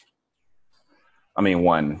I mean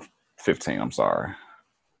 115. I'm sorry.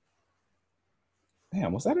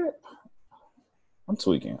 Damn, was that it? I'm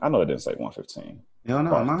tweaking. I know it didn't say 115. Hell no,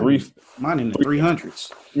 Probably three, mine in the 315.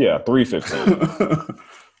 300s. Yeah, 315.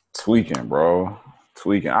 Tweaking, bro.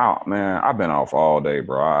 Tweaking out, man. I've been off all day,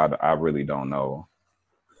 bro. I really don't know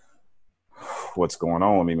what's going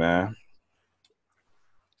on with me, man.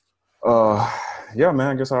 Uh, yeah, man.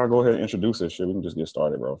 I guess I'll go ahead and introduce this shit. We can just get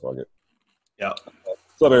started, bro. Fuck it. Yep.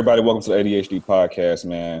 What's up, everybody? Welcome to the ADHD podcast,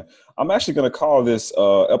 man. I'm actually going to call this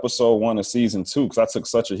episode 1 of season 2 because I took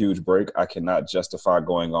such a huge break. I cannot justify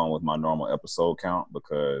going on with my normal episode count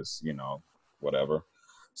because, whatever.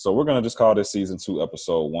 So we're going to just call this season 2,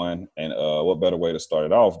 episode 1. And what better way to start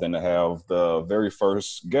it off than to have the very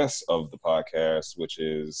first guest of the podcast, which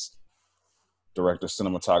is director,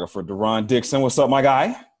 cinematographer, Deron Dixon. What's up, my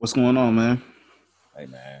guy? What's going on, man? Hey,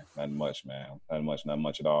 man. Nothing much, man. Nothing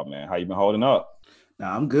much at all, man. How you been holding up?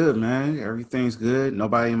 Nah, I'm good, man. Everything's good.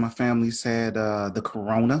 Nobody in my family's had the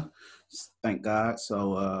corona, thank God.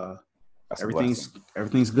 So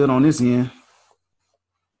everything's good on this end.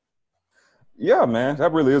 Yeah, man,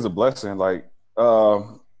 that really is a blessing. Like a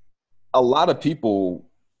lot of people,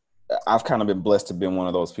 I've kind of been blessed to be one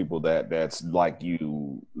of those people that's like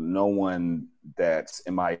you. No one that's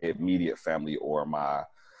in my immediate family or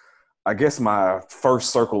I guess my first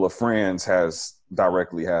circle of friends has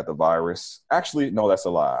directly had the virus. Actually, no, that's a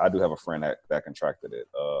lie. I do have a friend that contracted it.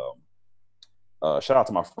 Shout out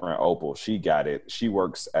to my friend Opal. She got it. She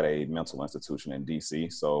works at a mental institution in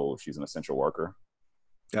DC, so she's an essential worker.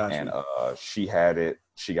 Gotcha. And she had it.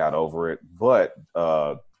 She got over it, but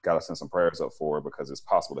got to send some prayers up for her because it's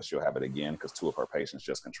possible that she'll have it again because 2 of her patients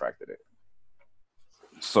just contracted it.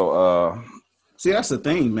 So, see, that's the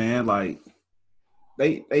thing, man. Like,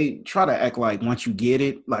 they try to act like once you get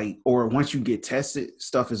it, like, or once you get tested,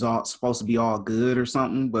 stuff is all supposed to be all good or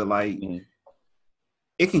something. But like,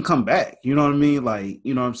 it can come back. You know what I mean? Like,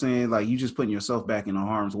 you know what I'm saying? Like, you just putting yourself back in the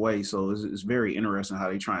harm's way. So it's very interesting how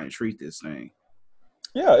they try and treat this thing.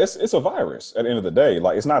 yeah, it's a virus. At the end of the day,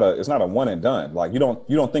 like it's not a one and done. Like you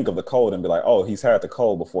don't think of the cold and be like, oh, he's had the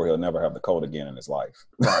cold before, he'll never have the cold again in his life.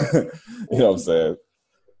 Right. You know what I'm saying?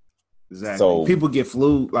 Exactly. So people get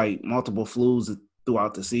flu, like multiple flus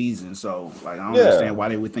throughout the season. So like, I don't understand why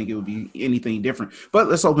they would think it would be anything different. But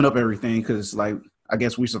let's open up everything because, like, I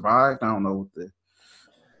guess we survived. I don't know what the.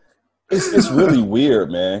 It's really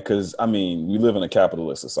weird, man. Because I mean, we live in a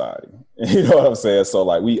capitalist society. You know what I'm saying? So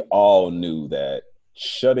like, we all knew that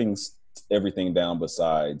shutting everything down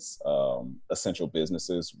besides essential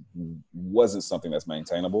businesses wasn't something that's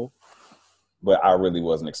maintainable. But I really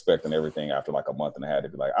wasn't expecting everything after like a month and a half to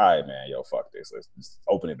be like, all right, man, yo, fuck this. Let's just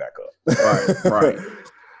open it back up. Right.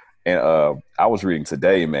 And I was reading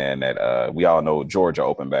today, man, that we all know Georgia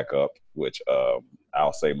opened back up, which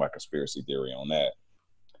I'll say my conspiracy theory on that.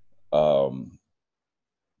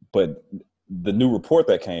 But the new report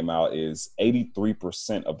that came out is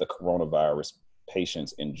 83% of the coronavirus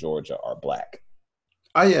patients in Georgia are Black.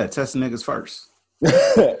 Oh, yeah, test niggas first.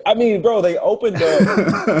 I mean, bro, they opened up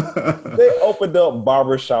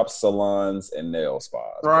barbershops, salons, and nail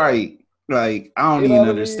spas. Right. Bro. Like, I don't even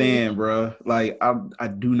understand, bro. Like, I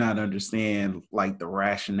do not understand, like, the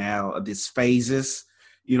rationale of these phases.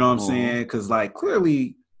 You know what I'm saying? Because, like,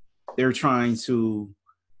 clearly they're trying to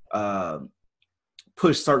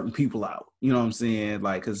push certain people out. You know what I'm saying?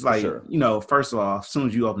 Like, because, like, first of all, as soon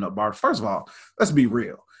as you open up bars, first of all, let's be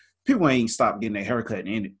real. People ain't stopped getting their haircut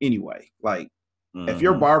anyway. Like, if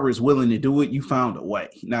your barber is willing to do it, you found a way.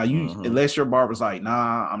 Now, unless your barber's like,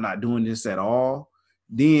 nah, I'm not doing this at all,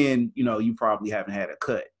 then, you probably haven't had a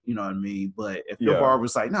cut. You know what I mean? But if your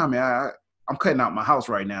barber's like, nah, man, I'm cutting out my house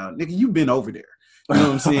right now. Nigga, you've been over there. You know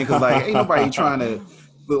what I'm saying? Because, like, ain't nobody trying to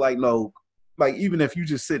look like like, even if you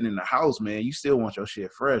just sitting in the house, man, you still want your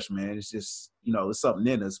shit fresh, man. It's just, it's something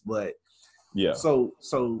in us. But, yeah. So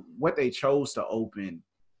what they chose to open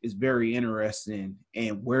is very interesting,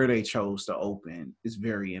 and where they chose to open is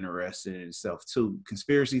very interesting in itself too.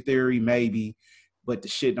 Conspiracy theory, maybe, but the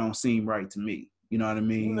shit don't seem right to me. You know what I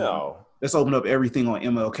mean? No. Let's open up everything on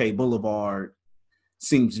MLK Boulevard.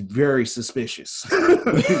 Seems very suspicious. No,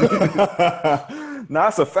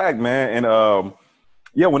 that's a fact, man. And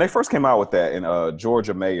when they first came out with that, and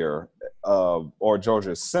Georgia mayor or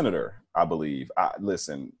Georgia senator, I believe.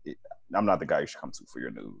 Listen, I'm not the guy you should come to for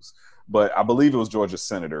your news, but I believe it was Georgia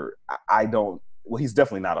senator. He's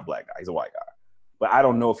definitely not a Black guy. He's a white guy. But I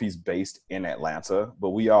don't know if he's based in Atlanta. But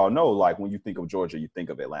we all know, like, when you think of Georgia, you think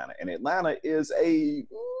of Atlanta. And Atlanta is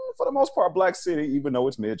for the most part, Black city, even though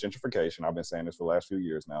it's mid-gentrification. I've been saying this for the last few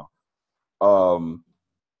years now.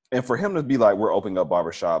 And for him to be like, we're opening up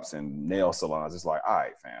barbershops and nail salons, it's like, all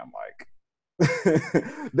right, fam, like,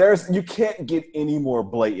 You can't get any more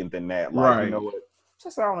blatant than that. Like, right. You know what?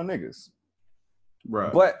 Just out on the niggas.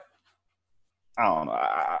 Right. But I don't know.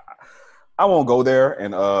 I won't go there.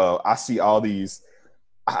 And I see all these.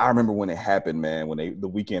 I remember when it happened, man, the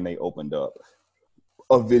weekend they opened up,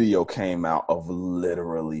 a video came out of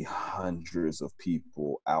literally hundreds of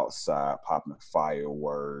people outside popping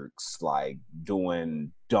fireworks, like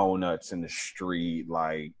doing donuts in the street.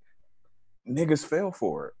 Like, niggas fell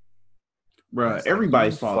for it. Bruh,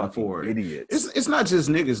 everybody's falling for it. Idiots. It's not just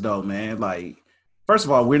niggas though, man. Like, first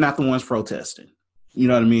of all, we're not the ones protesting. You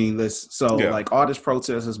know what I mean? Like all this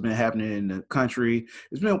protest has been happening in the country.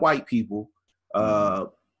 It's been white people,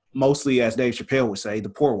 mostly, as Dave Chappelle would say, the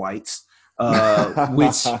poor whites,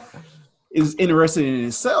 which is interesting in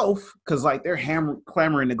itself because like they're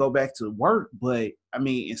clamoring to go back to work. But I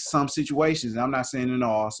mean, in some situations, I'm not saying in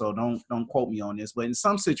all, so don't quote me on this, but in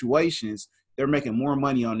some situations, they're making more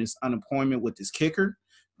money on this unemployment with this kicker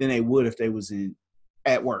than they would if they was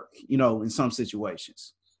at work, you know, in some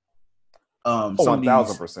situations.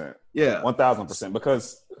 1,000%. Yeah. 1,000%.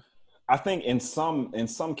 Because I think in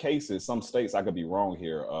some cases, some states, I could be wrong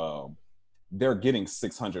here, they're getting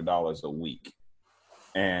 $600 a week.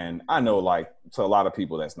 And I know, like, to a lot of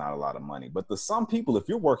people, that's not a lot of money. But to some people, if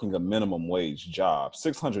you're working a minimum wage job,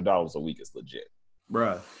 $600 a week is legit.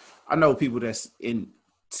 Bruh, I know people that's in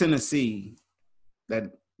Tennessee that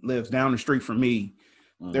lives down the street from me.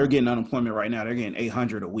 They're getting unemployment right now. They're getting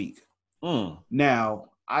 $800 a week. Now,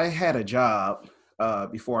 I had a job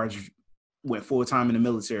before I went full time in the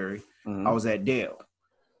military. I was at Dell,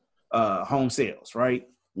 home sales, right?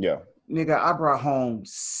 Yeah. Nigga, I brought home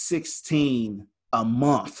 16 a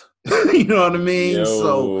month. You know what I mean?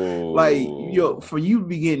 So, like, for you to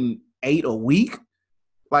be getting 8 a week,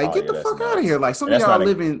 like, get the fuck out of here. Like, some of y'all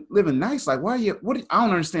living nice. Like, why are you? I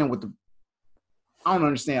don't understand I don't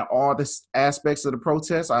understand all the aspects of the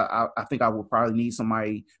protest. I think I would probably need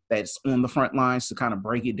somebody that's on the front lines to kind of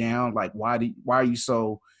break it down. Like, why are you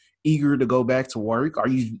so eager to go back to work?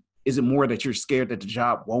 Is it more that you're scared that the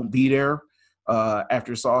job won't be there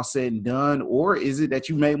after it's all said and done? Or is it that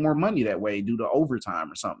you made more money that way due to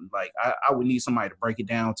overtime or something? Like, I would need somebody to break it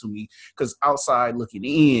down to me, because outside looking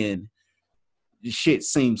in, the shit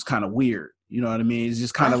seems kind of weird. You know what I mean? It's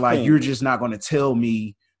just kind of like, you're just not going to tell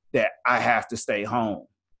me that I have to stay home.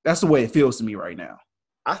 That's the way it feels to me right now.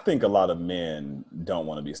 I think a lot of men don't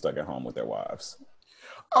want to be stuck at home with their wives.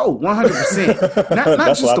 Oh, 100%.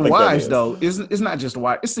 Not just the wives, though. It's not just the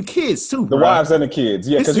wives. It's the kids, too, bro. The wives and the kids.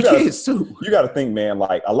 Yeah, it's the kids, too. You got to think, man,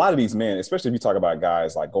 like, a lot of these men, especially if you talk about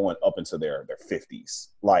guys, like, going up into their 50s,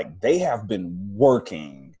 like, they have been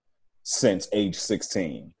working since age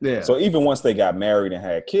 16. Yeah. So even once they got married and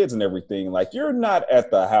had kids and everything, like, you're not at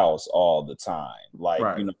the house all the time. Like,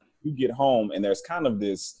 right. You know, you get home and there's kind of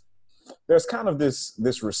this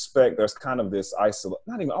respect. There's kind of this I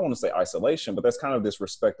want to say isolation, but there's kind of this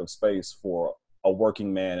respect of space for a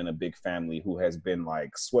working man in a big family who has been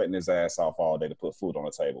like sweating his ass off all day to put food on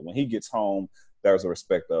the table. When he gets home, there's a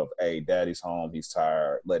respect of, hey, daddy's home. He's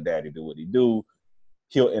tired. Let daddy do what he do.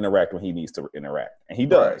 He'll interact when he needs to interact. And he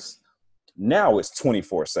does. Right. Now it's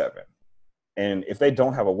 24/7. And if they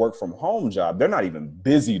don't have a work from home job, they're not even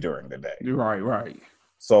busy during the day. Right.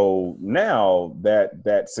 So now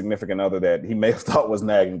that significant other that he may have thought was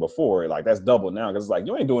nagging before, like, that's double now, because it's like,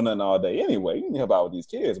 you ain't doing nothing all day anyway. You need to help out with these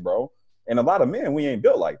kids, bro. And a lot of men, we ain't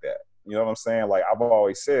built like that. You know what I'm saying? Like, I've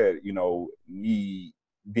always said, you know, me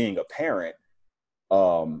being a parent,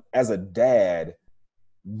 as a dad,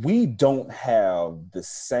 we don't have the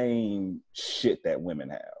same shit that women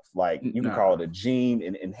have. Like, you can call it a gene,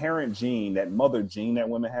 an inherent gene, that mother gene that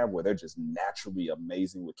women have, where they're just naturally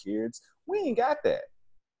amazing with kids. We ain't got that.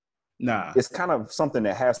 Nah. It's kind of something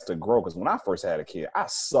that has to grow, because when I first had a kid, I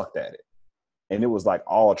sucked at it. And it was like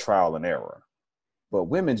all trial and error. But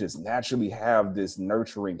women just naturally have this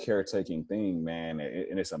nurturing, caretaking thing, man,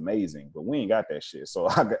 and it's amazing. But we ain't got that shit. So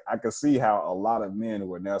I can see how a lot of men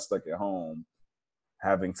who are now stuck at home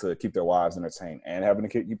having to keep their wives entertained and having to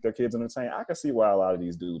keep their kids entertained. I can see why a lot of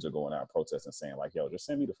these dudes are going out protesting, saying like, yo, just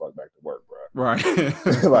send me the fuck back to work, bro. Right.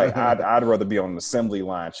 Like, I'd rather be on an assembly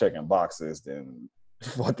line checking boxes than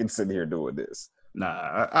fucking sitting here doing this.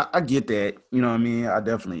 Nah, I get that. You know what I mean? I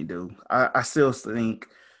definitely do. I still think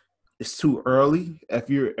it's too early if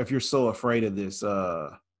you're so afraid of this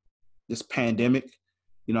this pandemic.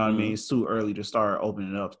 You know what I mean? It's too early to start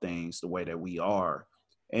opening up things the way that we are.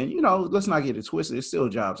 And, you know, let's not get it twisted. There's still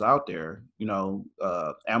jobs out there. You know,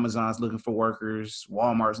 Amazon's looking for workers.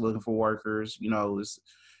 Walmart's looking for workers. You know,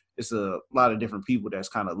 it's a lot of different people that's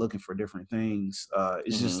kind of looking for different things.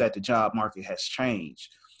 It's just that the job market has changed.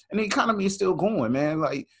 And the economy is still going, man.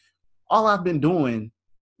 Like, all I've been doing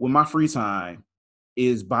with my free time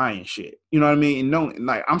is buying shit. You know what I mean? And no,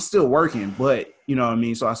 like I'm still working, but you know what I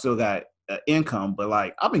mean? So I still got income, but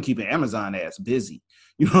like I've been keeping Amazon ass busy.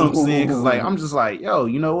 You know what I'm saying? Because like I'm just like, yo,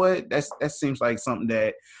 you know what? That seems like something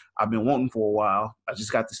that I've been wanting for a while. I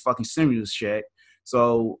just got this fucking stimulus check.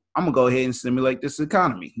 So I'm gonna go ahead and stimulate this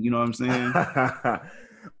economy. You know what I'm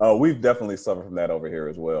saying? We've definitely suffered from that over here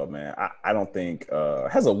as well, man. I don't think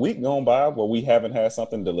has a week gone by where we haven't had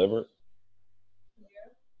something delivered.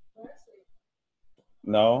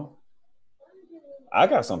 No, I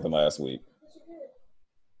got something last week.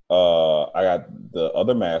 I got the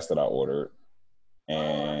other mask that I ordered,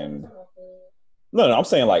 and no, I'm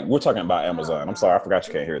saying like we're talking about Amazon. I'm sorry, I forgot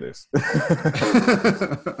you can't hear this.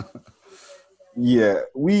 Yeah,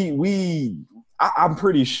 I'm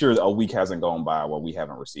pretty sure a week hasn't gone by where we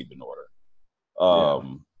haven't received an order.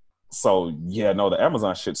 So yeah, no, the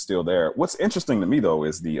Amazon shit's still there. What's interesting to me though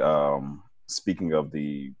is the speaking of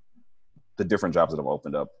the different jobs that have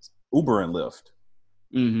opened up, Uber and Lyft.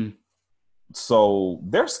 Mm-hmm. So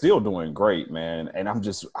they're still doing great, man. And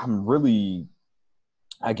I'm really,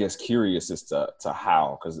 I guess, curious as to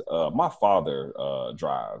how, because my father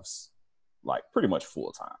drives like pretty much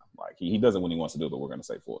full time. Like he does it when he wants to do it, but we're going to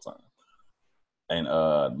say full time. And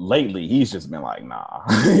lately he's just been like, nah,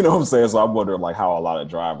 you know what I'm saying? So I'm wondering like how a lot of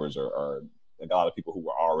drivers are like a lot of people who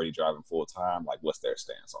were already driving full time, like what's their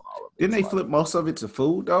stance on all of this? Didn't they flip most of it to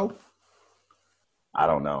food though? I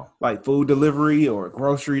don't know. Like food delivery or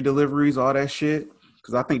grocery deliveries, all that shit.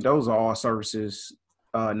 Because I think those are all services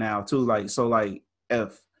now too. Like, so like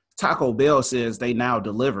if Taco Bell says they now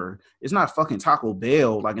deliver, it's not fucking Taco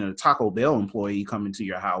Bell, like a Taco Bell employee coming to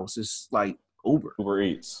your house. It's like Uber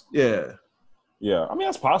Eats. Yeah. Yeah. I mean,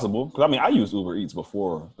 that's possible. Because I mean, I used Uber Eats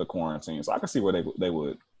before the quarantine. So I can see where they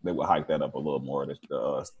would hike that up a little more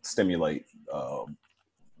to stimulate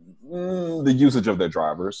the usage of their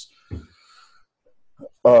drivers.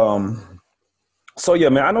 So yeah,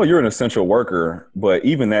 man, I know you're an essential worker, but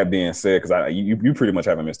even that being said, because you pretty much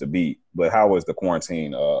haven't missed a beat. But how has the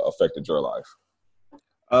quarantine affected your life?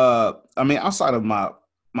 I mean, outside of my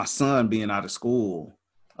son being out of school,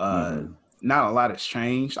 not a lot has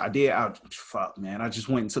changed. I just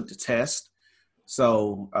went and took the test.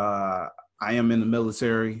 So I am in the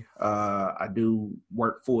military. I do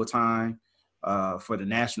work full time for the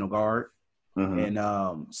National Guard, and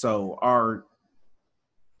so our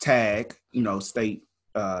tag, state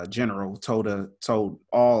general told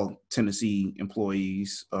all Tennessee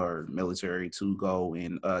employees or military to go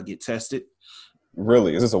and get tested.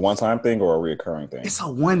 Really? Is this a one-time thing or a reoccurring thing? It's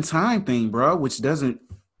a one-time thing, bro, which doesn't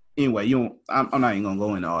anyway, I'm not even gonna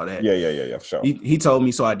go into all that. Yeah, for sure. He told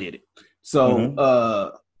me, so I did it.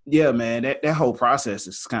 So yeah, man, that whole process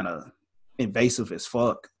is kind of invasive as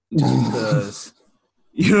fuck. Just because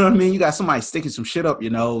you know what I mean? You got somebody sticking some shit up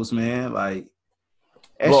your nose, man. Like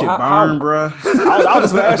that shit burn, bro. I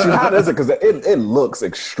was gonna ask you, how does it? Because it looks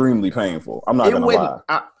extremely painful. I'm not gonna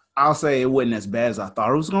lie. I'll say it wasn't as bad as I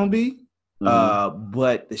thought it was gonna be.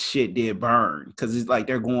 But the shit did burn because it's like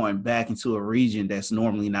they're going back into a region that's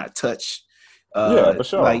normally not touched. Yeah, for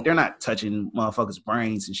sure. Like they're not touching motherfuckers'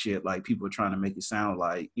 brains and shit. Like people are trying to make it sound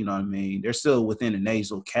like, you know what I mean? They're still within the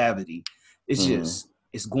nasal cavity. It's just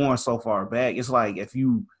it's going so far back. It's like if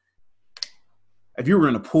you were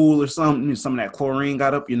in a pool or something and some of that chlorine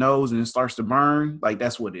got up your nose and it starts to burn, like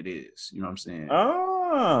that's what it is. You know what I'm saying?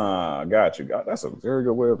 Got you. That's a very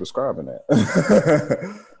good way of describing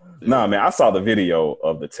that. Nah, man, I saw the video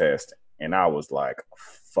of the test and I was like,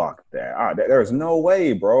 fuck that. There's no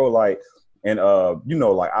way, bro. Like, and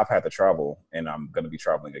like I've had to travel and I'm going to be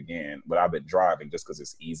traveling again, but I've been driving just because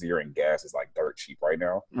it's easier and gas is like dirt cheap right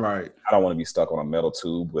now. Right. I don't want to be stuck on a metal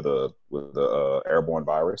tube with a airborne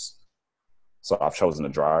virus. So I've chosen to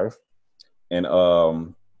drive. And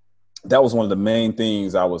that was one of the main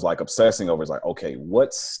things I was like obsessing over is like, okay,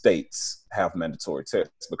 what states have mandatory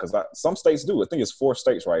tests? Because some states do. I think it's 4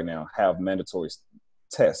 states right now have mandatory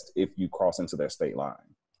tests if you cross into their state line.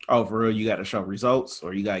 Oh, for real? You got to show results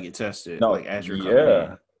or you got to get tested? No, like as you're coming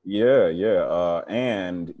in? Yeah.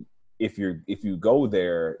 And if you go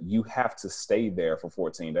there, you have to stay there for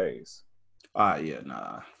 14 days. Yeah,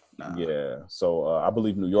 nah. Yeah, so I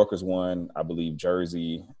believe New York is one. I believe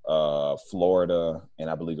Jersey, Florida, and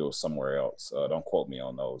I believe it was somewhere else. Don't quote me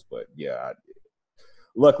on those, but yeah.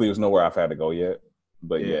 Luckily, there's nowhere I've had to go yet.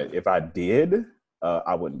 But yeah, if I did,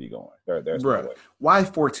 I wouldn't be going. There's no way. Why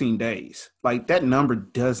 14 days? Like that number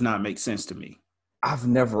does not make sense to me. I've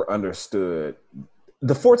never understood.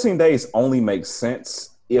 The 14 days only makes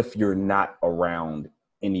sense if you're not around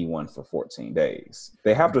anyone for 14 days.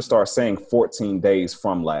 They have to start saying 14 days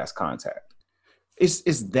from last contact.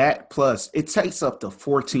 It's that plus it takes up to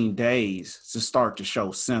 14 days to start to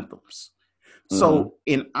show symptoms. So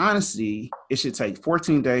in honesty, it should take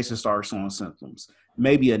 14 days to start showing symptoms.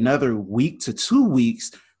 Maybe another week to 2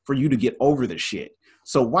 weeks for you to get over the shit.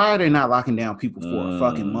 So why are they not locking down people for a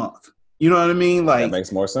fucking month? You know what I mean? Like that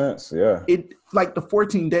makes more sense. Yeah. It like the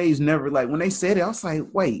 14 days never like when they said it, I was like,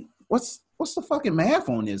 wait, what's the fucking math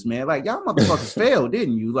on this, man? Like y'all motherfuckers failed,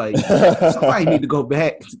 didn't you? Like somebody need to go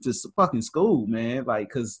back to fucking school, man. Like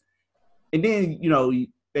because and then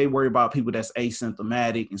they worry about people that's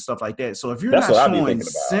asymptomatic and stuff like that. So if you're not showing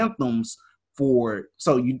symptoms for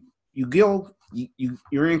you're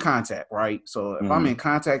in contact, right? So if I'm in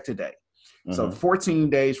contact today. So 14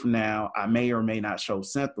 days from now, I may or may not show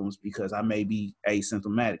symptoms because I may be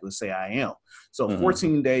asymptomatic. Let's say I am. So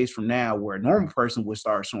 14 days from now, where a normal person would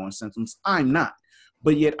start showing symptoms, I'm not.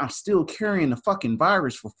 But yet I'm still carrying the fucking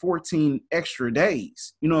virus for 14 extra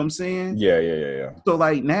days. You know what I'm saying? Yeah. So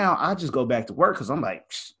like now I just go back to work because I'm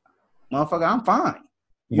like, motherfucker, I'm fine.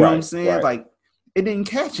 You know what I'm saying? Right. Like it didn't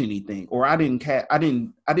catch anything, or I didn't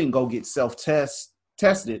go get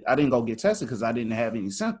tested. I didn't go get tested because I didn't have any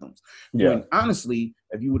symptoms. Yeah. When honestly,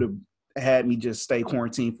 if you would have had me just stay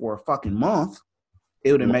quarantined for a fucking month,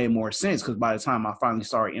 it would have made more sense because by the time I finally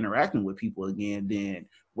started interacting with people again, then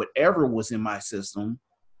whatever was in my system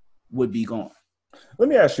would be gone. Let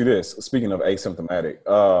me ask you this. Speaking of asymptomatic,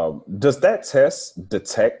 does that test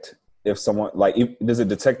detect if someone, does it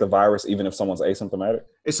detect the virus even if someone's asymptomatic?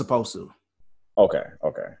 It's supposed to. Okay.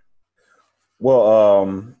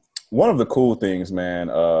 Well, one of the cool things, man,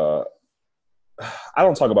 I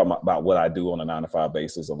don't talk about what I do on a 9-to-5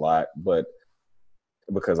 basis a lot, but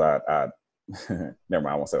because I never mind,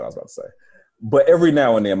 I won't say what I was about to say. But every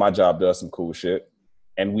now and then my job does some cool shit.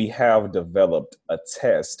 And we have developed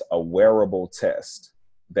a wearable test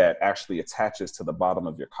that actually attaches to the bottom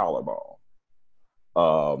of your collarbone.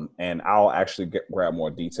 And I'll actually grab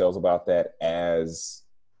more details about that as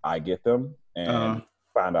I get them and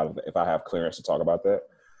find out if I have clearance to talk about that.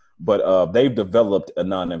 But they've developed a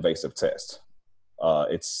non-invasive test.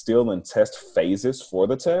 It's still in test phases for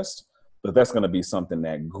the test, but that's going to be something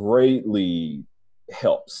that greatly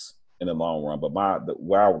helps in the long run. But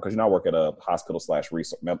because I work at a hospital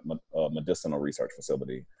 / medicinal research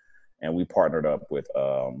facility, and we partnered up with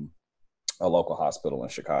a local hospital in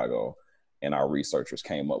Chicago, and our researchers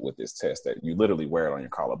came up with this test that you literally wear it on your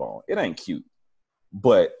collarbone. It ain't cute,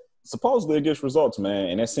 but supposedly it gets results, man,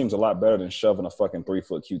 and that seems a lot better than shoving a fucking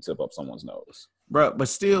 3-foot Q-tip up someone's nose. Bro, but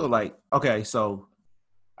still, like, okay, so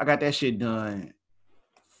I got that shit done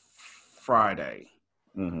Friday.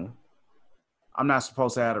 I'm not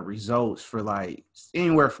supposed to have the results for like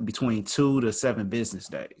anywhere from between 2 to 7 business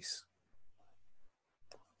days.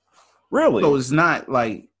 Really? So it's not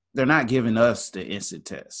like they're not giving us the instant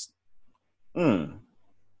test. You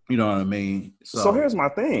know what I mean? So here's my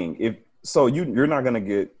thing. You're not gonna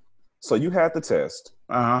get. So you had the test.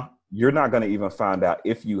 You're not gonna even find out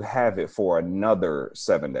if you have it for another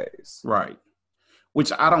 7 days. Right.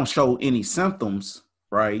 Which I don't show any symptoms.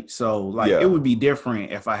 Right. So it would be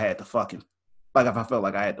different if I had the fucking. Like if I felt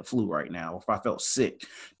like I had the flu right now, if I felt sick,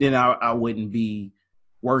 then I wouldn't be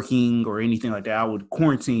working or anything like that. I would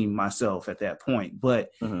quarantine myself at that point.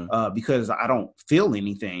 But because I don't feel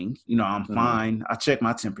anything, I'm fine. I check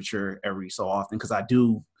my temperature every so often because I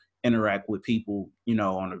do interact with people,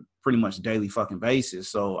 on a pretty much daily fucking basis.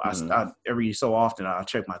 So I every so often I'll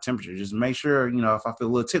check my temperature just to make sure, if I feel a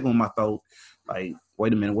little tickle in my throat, like,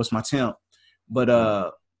 wait a minute, what's my temp?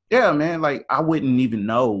 But yeah, man, like I wouldn't even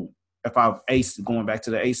know if I'm going back to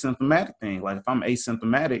the asymptomatic thing. Like if I'm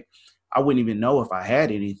asymptomatic, I wouldn't even know if I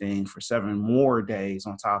had anything for 7 more days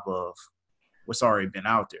on top of what's already been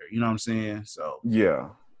out there. You know what I'm saying? So yeah,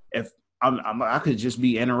 if I could just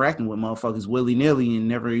be interacting with motherfuckers willy-nilly and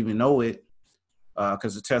never even know it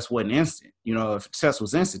because the test wasn't instant. If the test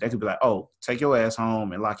was instant, they could be like, oh, take your ass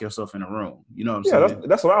home and lock yourself in a room. You know what I'm saying?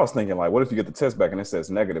 That's what I was thinking. Like, what if you get the test back and it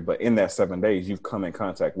says negative, but in that 7 days, you've come in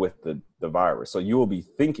contact with the virus. So you will be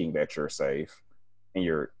thinking that you're safe and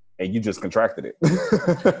you just contracted it.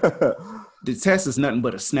 The test is nothing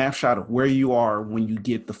but a snapshot of where you are when you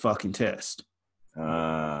get the fucking test.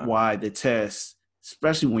 Why the test,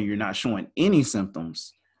 especially when you're not showing any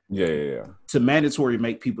symptoms, to mandatory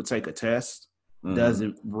make people take a test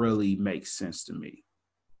doesn't really make sense to me.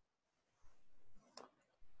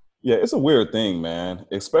 Yeah, it's a weird thing, man.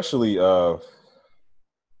 Especially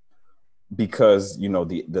because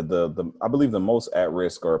the I believe the most at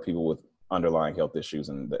risk are people with underlying health issues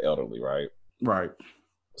and the elderly, right? Right.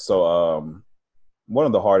 So one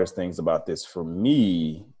of the hardest things about this for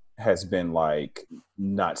me has been like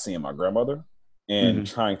not seeing my grandmother. and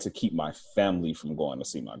trying to keep my family from going to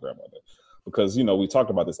see my grandmother. Because, you know, we talked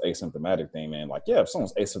about this asymptomatic thing, man. Like, yeah, if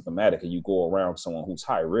someone's asymptomatic and you go around someone who's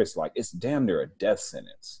high risk, like, it's damn near a death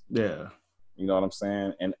sentence. Yeah. You know what I'm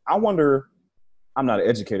saying? And I wonder, I'm not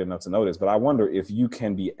educated enough to know this, but I wonder if you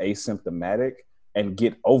can be asymptomatic and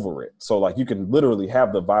get over it. So, like, you can literally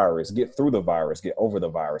have the virus, get through the virus, get over the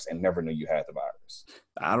virus, and never knew you had the virus.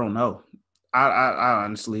 I don't know. I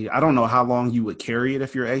honestly, I don't know how long you would carry it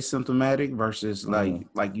if you're asymptomatic versus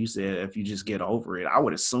like you said, if you just get over it. I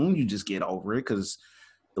would assume you just get over it because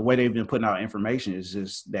the way they've been putting out information is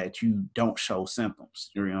just that you don't show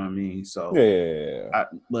symptoms. You know what I mean? So yeah.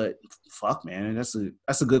 But fuck, man, that's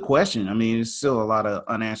a good question. I mean, there's still a lot of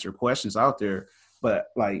unanswered questions out there. But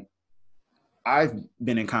like, I've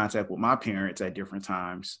been in contact with my parents at different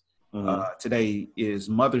times. Today is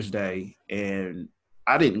Mother's Day, and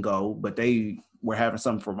I didn't go, but they were having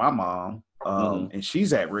something for my mom, and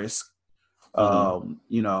she's at risk.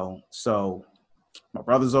 You know, so my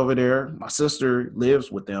brother's over there. My sister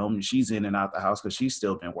lives with them, and she's in and out the house because she's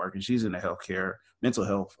still been working. She's in the healthcare, mental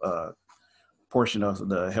health portion of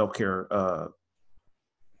the healthcare, I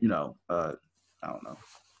don't know,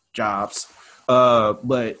 jobs.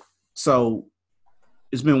 But so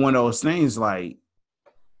it's been one of those things like,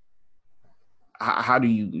 how do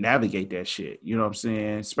you navigate that shit? You know what I'm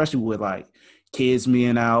saying? Especially with like kids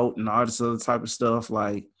being out and all this other type of stuff.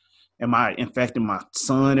 Like, am I infecting my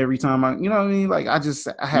son every time you know what I mean? Like, I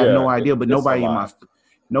have no idea, but nobody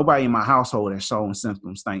in my household has shown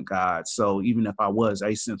symptoms, thank God. So even if I was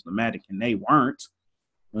asymptomatic and they weren't,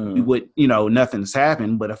 we would, nothing's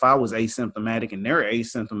happened. But if I was asymptomatic and they're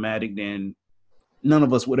asymptomatic, then none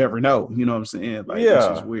of us would ever know. You know what I'm saying? Like, it's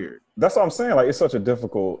just weird. That's what I'm saying. Like,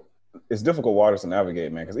 it's difficult waters to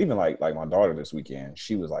navigate, man. Because even like my daughter this weekend,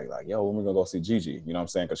 she was like, yo, when we gonna go see Gigi? You know what I'm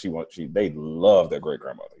saying? Because they love their great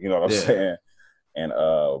grandmother. You know what I'm saying? And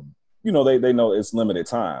they know it's limited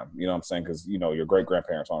time. You know what I'm saying? Because your great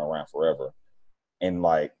grandparents aren't around forever. And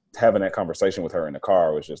like having that conversation with her in the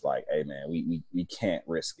car was just like, hey man, we can't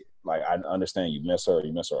risk it. Like, I understand you miss her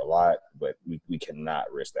a lot, but we cannot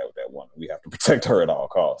risk that with that woman. We have to protect her at all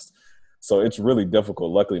costs. So it's really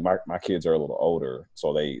difficult. Luckily, my kids are a little older,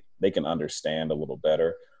 so they can understand a little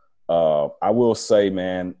better. I will say,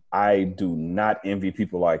 man, I do not envy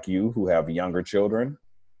people like you who have younger children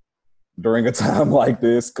during a time like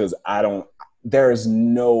this, because there is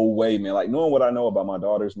no way, man. Like, knowing what I know about my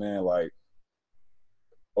daughters, man, like,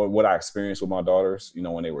 or what I experienced with my daughters,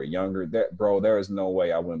 when they were younger, there is no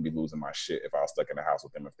way I wouldn't be losing my shit if I was stuck in the house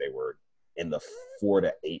with them if they were in the 4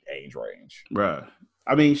 to 8 age range. Bruh.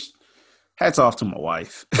 I mean, hats off to my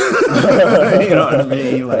wife. You know what I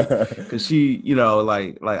mean? Like, cause she,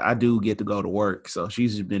 like I do get to go to work. So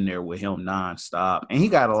she's just been there with him nonstop. And he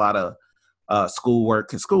got a lot of schoolwork,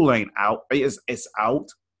 cause school ain't out. It's out.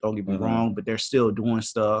 Don't get me wrong, but they're still doing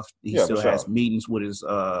stuff. He still has meetings with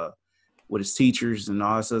his teachers and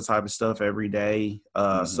all this other type of stuff every day.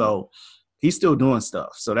 So he's still doing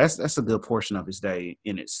stuff. So that's a good portion of his day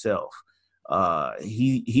in itself.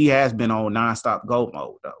 He has been on nonstop go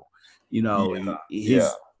mode though.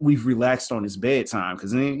 We've relaxed on his bedtime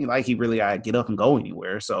because he really got to get up and go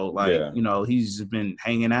anywhere. So he's just been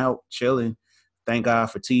hanging out, chilling. Thank God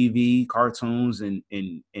for TV, cartoons, and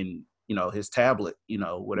his tablet.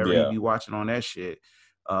 Whatever he be watching on that shit.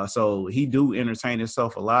 So he do entertain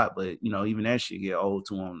himself a lot, but even that shit get old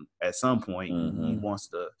to him at some point. He wants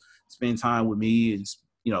to spend time with me and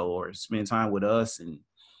or spend time with us. And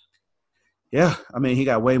yeah, I mean, he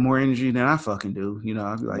got way more energy than I fucking do.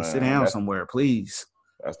 I'd be like, sit down somewhere, please.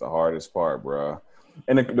 That's the hardest part, bro.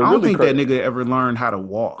 And I don't think that nigga ever learned how to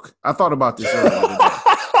walk. I thought about this earlier today.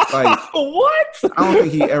 Like, what? I don't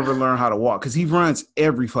think he ever learned how to walk because he runs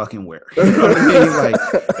every fucking where. You know what I mean? Like,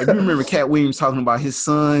 if you remember Cat Williams talking about his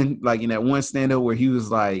son, like in that one stand-up where he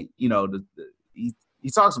was like, he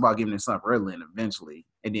talks about giving his son Ritalin eventually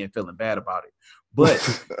and then feeling bad about it.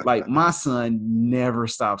 But like, my son never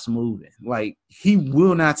stops moving. Like, he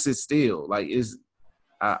will not sit still. Like,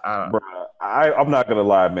 I'm not gonna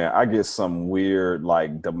lie, man. I get some weird,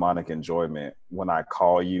 like, demonic enjoyment when I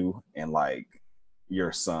call you and like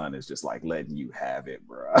your son is just like letting you have it,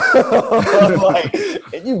 bro. Like,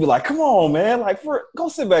 and you be like, come on, man, like, go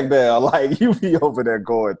sit back down. Like, you be over there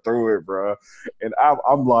going through it, bro. And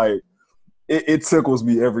I'm like, it tickles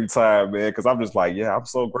me every time, man, because I'm just like, yeah, I'm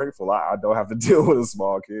so grateful I don't have to deal with a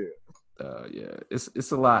small kid. Yeah,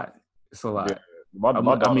 it's a lot. It's a lot. Yeah.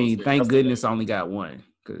 I mean, thank goodness I only got one.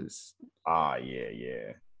 Cause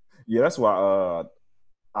yeah. That's why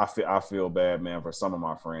I feel bad, man, for some of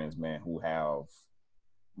my friends, man, who have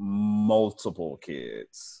multiple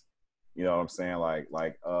kids, You know what I'm saying? Like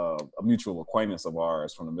a mutual acquaintance of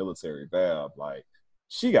ours from the military, Bab, like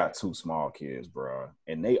she got 2 small kids, bro,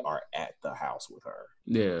 and they are at the house with her.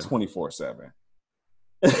 Yeah. 24/7.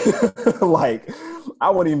 Like, I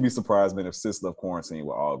wouldn't even be surprised, man, if sis left quarantine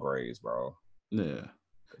with all grades, bro. Yeah.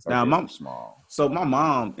 Now, my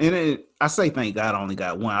mom, and I say thank God I only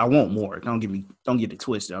got one. I want more. Don't get it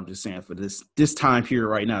twisted. I'm just saying for this time period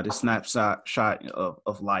right now, this snapshot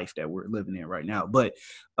of life that we're living in right now. But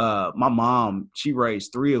my mom, she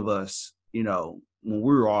raised 3 of us, you know, when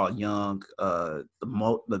we were all young. The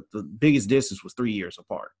biggest distance was 3 years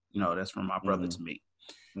apart. You know, that's from my brother to me.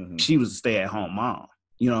 Mm-hmm. She was a stay-at-home mom.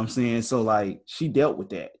 You know what I'm saying? So, like, she dealt with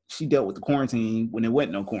that. She dealt with the quarantine when there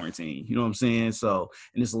wasn't no quarantine. You know what I'm saying? So,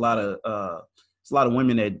 and there's a lot of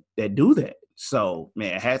women that do that. So,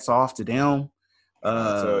 man, hats off to them.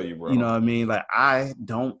 I tell you, bro. You know what I mean? Like, I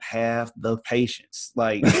don't have the patience.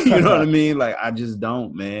 Like, you know what I mean? Like, I just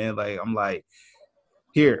don't, man. Like, I'm like,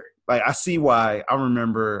 here. Like, I see why. I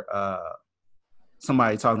remember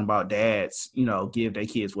somebody talking about dads, you know, give their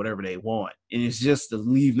kids whatever they want. And it's just to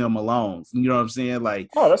leave them alone. You know what I'm saying? Like,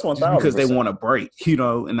 oh, that's 1,000%. Just because they want a break, you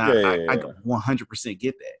know, and I 100%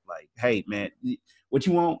 get that. Like, hey, man, what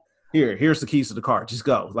you want? Here's the keys to the car. Just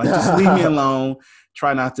go. Like, just leave me alone.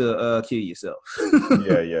 Try not to kill yourself.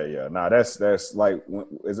 Yeah. Nah, that's like,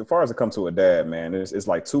 as far as it comes to a dad, man, it's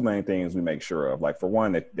like 2 main things we make sure of. Like, for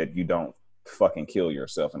one, that you don't fucking kill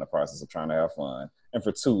yourself in the process of trying to have fun. And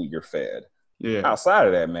for 2, you're fed. Yeah. Outside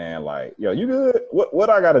of that, man, like, yo, you good?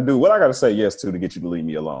 What I got to do? What I got to say yes to get you to leave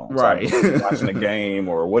me alone? Right. So watching a game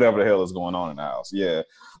or whatever the hell is going on in the house. Yeah.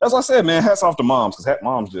 That's what I said, man. Hats off to moms, because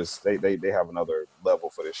moms just they have another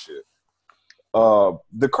level for this shit.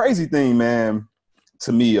 The crazy thing, man,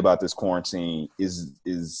 to me about this quarantine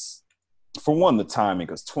is for one, the timing,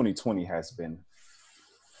 because 2020 has been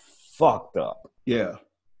fucked up. Yeah.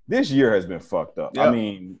 This year has been fucked up. Yep. I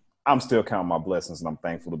mean, I'm still counting my blessings, and I'm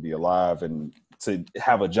thankful to be alive and to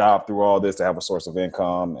have a job through all this, to have a source of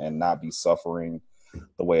income and not be suffering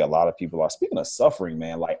the way a lot of people are. Speaking of suffering,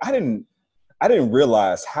 man, like I didn't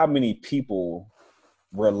realize how many people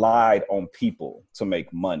relied on people to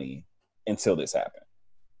make money until this happened.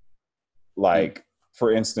 Like,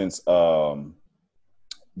 for instance,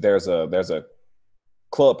 there's a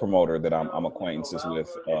club promoter that I'm acquaintances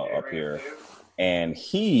with up here, and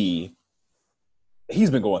he's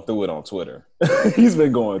been going through it on Twitter. He's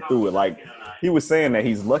been going through it. Like, he was saying that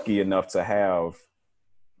he's lucky enough to have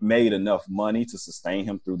made enough money to sustain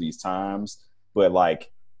him through these times. But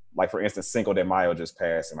like for instance, Cinco de Mayo just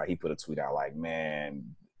passed, and like he put a tweet out like, man,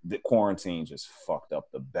 the quarantine just fucked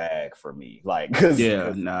up the bag for me. Like, cause he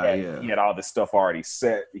had all this stuff already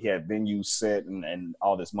set. He had venues set and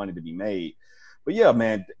all this money to be made. But yeah,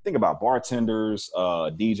 man, think about bartenders,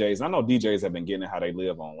 DJs. I know DJs have been getting how they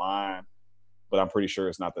live online, but I'm pretty sure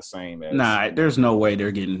it's not the same as. Nah, there's no way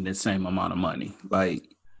they're getting the same amount of money. Like,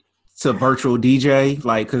 to virtual DJ,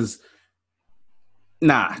 like, cause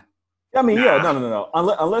nah. I mean, no.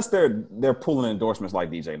 Unless they're pulling endorsements like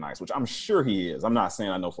DJ Nice, which I'm sure he is. I'm not saying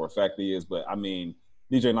I know for a fact he is, but I mean,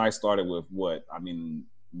 DJ Nice started with what? I mean,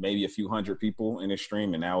 maybe a few hundred people in his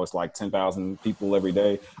stream, and now it's like 10,000 people every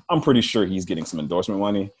day. I'm pretty sure he's getting some endorsement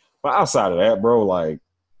money. But outside of that, bro, like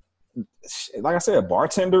I said,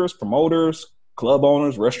 bartenders, promoters, club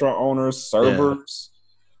owners, restaurant owners, servers.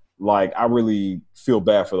 Like, I really feel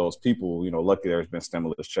bad for those people. You know, luckily there's been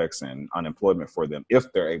stimulus checks and unemployment for them if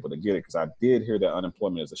they're able to get it. Because I did hear that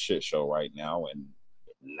unemployment is a shit show right now, and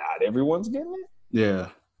not everyone's getting it. Yeah.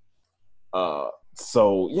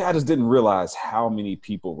 So yeah, I just didn't realize how many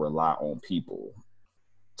people rely on people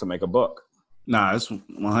to make a buck. Nah, it's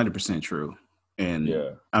 100% true. And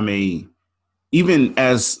I mean, even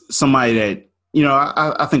as somebody that, you know,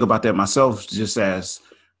 I think about that myself just as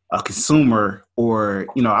a consumer, or,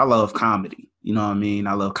 you know, I love comedy. You know what I mean?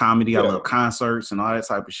 I love comedy. I love concerts and all that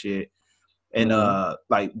type of shit. And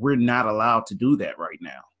like, we're not allowed to do that right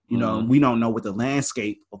now. You know, we don't know what the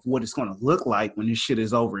landscape of what it's going to look like when this shit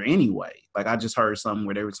is over anyway. Like, I just heard something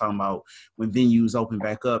where they were talking about when venues open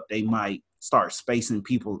back up, they might start spacing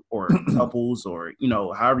people or couples, or, you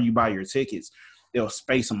know, however you buy your tickets, they'll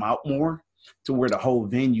space them out more to where the whole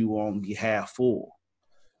venue won't be half full.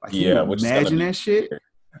 Like, can you imagine that shit?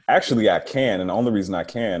 Actually, I can. And the only reason I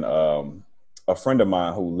can, a friend of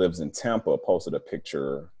mine who lives in Tampa posted a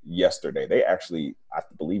picture yesterday. They actually, I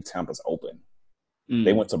believe Tampa's open.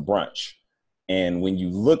 They went to brunch. And when you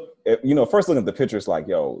look at, you know, first look at the picture, it's like,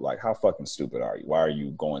 yo, like, how fucking stupid are you? Why are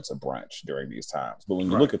you going to brunch during these times? But when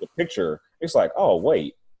you look at the picture, it's like, oh,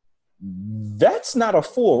 wait, that's not a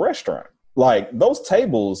full restaurant. Like those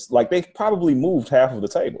tables, like they've probably moved half of the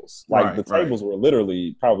tables. Like the tables were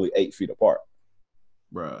literally probably 8 feet apart.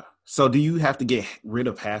 Bruh. So do you have to get rid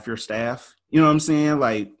of half your staff? You know what I'm saying?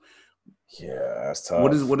 Like, yeah, that's tough.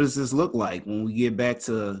 What does this look like when we get back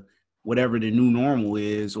to whatever the new normal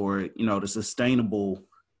is, or the sustainable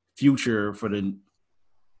future for the?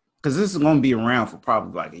 Because this is going to be around for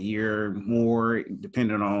probably like a year more,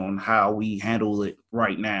 depending on how we handle it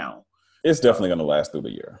right now. It's definitely going to last through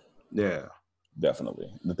the year. Yeah,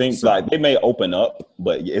 definitely. The things like they may open up,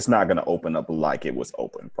 but it's not going to open up like it was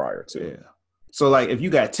open prior to. Yeah. So like, if you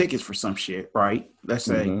got tickets for some shit, right? Let's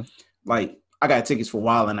say, like, I got tickets for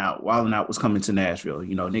Wildin' Out. Wildin' Out was coming to Nashville.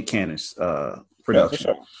 Nick Cannon's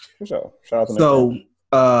production. Yeah, for sure. Shout out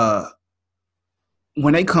to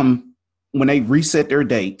Nick Cannon. When they reset their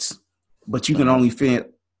dates, but you can only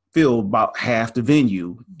fill about half the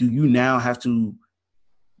venue, do you now have to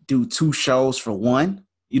do 2 shows for one?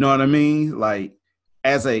 You know what I mean? Like,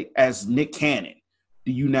 as Nick Cannon,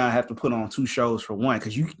 do you now have to put on 2 shows for one?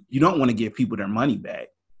 Because you don't want to give people their money back.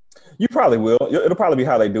 You probably will. It'll probably be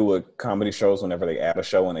how they do with comedy shows whenever they add a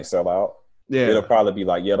show and they sell out. Yeah. It'll probably be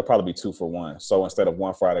like, it'll probably be 2 for 1. So instead of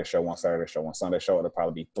 1 Friday show, 1 Saturday show, 1 Sunday show, it'll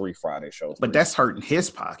probably be 3 Friday shows. But that's hurting his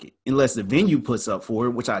pocket unless the venue puts up for it,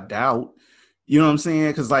 which I doubt. You know what I'm saying?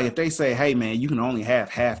 Because like if they say, hey, man, you can only have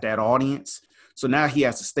half that audience. So now he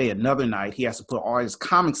has to stay another night. He has to put all his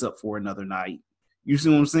comics up for another night. You see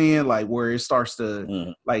what I'm saying? Like where it starts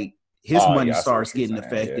to like his money starts getting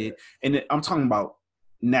affected. Yeah. And I'm talking about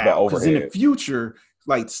now because in the future,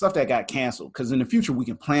 like stuff that got canceled, because in the future we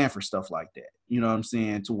can plan for stuff like that. You know what I'm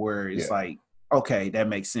saying? To where it's like, okay, that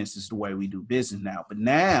makes sense. This is the way we do business now. But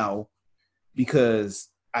now, because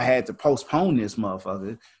I had to postpone this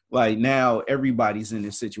motherfucker, like now everybody's in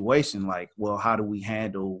this situation. Like, well, how do we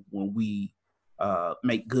handle when we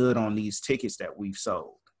make good on these tickets that we've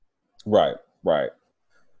sold? Right.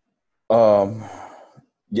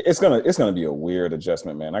 It's gonna be a weird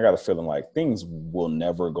adjustment, man. I got a feeling like things will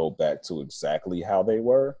never go back to exactly how they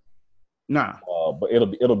were. Nah. But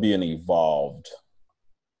it'll be an evolved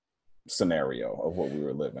scenario of what we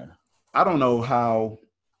were living. I don't know how,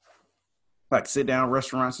 like sit down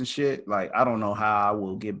restaurants and shit. Like I don't know how I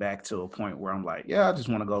will get back to a point where I'm like, yeah, I just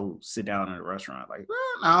want to go sit down in a restaurant. Like,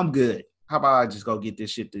 nah, I'm good. How about I just go get this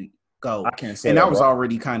shit to go? I can't say and that, I was bro.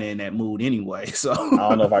 already kind of in that mood anyway. So I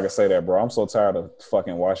don't know if I can say that, bro. I'm so tired of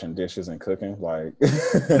fucking washing dishes and cooking. Like,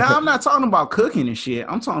 now I'm not talking about cooking and shit.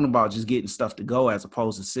 I'm talking about just getting stuff to go as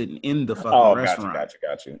opposed to sitting in the fucking restaurant.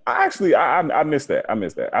 Got you. I miss that.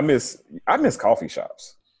 I miss coffee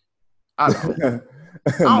shops. I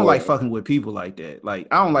don't like fucking with people like that. Like,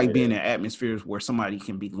 I don't like being in atmospheres where somebody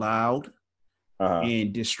can be loud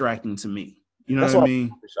and distracting to me. You know what I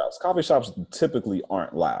mean? Coffee shops typically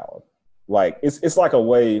aren't loud. Like it's like a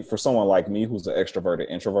way for someone like me who's an extroverted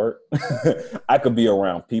introvert. I could be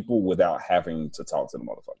around people without having to talk to the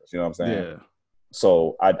motherfuckers. You know what I'm saying? Yeah.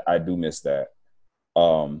 So I do miss that.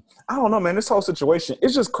 I don't know, man. This whole situation,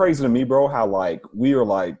 it's just crazy to me, bro, how like we are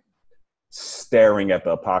like staring at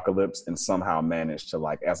the apocalypse and somehow manage to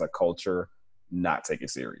like as a culture not take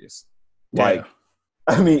it serious. Yeah. Like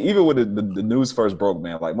I mean, even when the news first broke,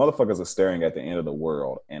 man, like motherfuckers are staring at the end of the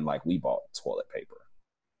world and like we bought toilet paper.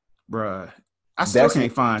 Bruh. I still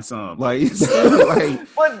can't find some. Like,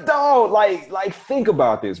 but dog, like think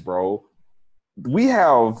about this, bro. We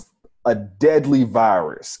have a deadly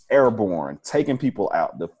virus, airborne, taking people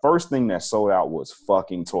out. The first thing that sold out was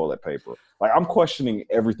fucking toilet paper. Like, I'm questioning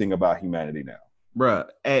everything about humanity now. Bruh,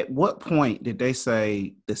 at what point did they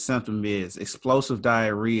say the symptom is explosive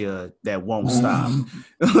diarrhea that won't stop?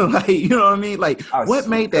 Like, you know what I mean? Like, what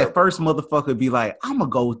made that first motherfucker be like, I'm gonna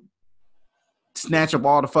go snatch up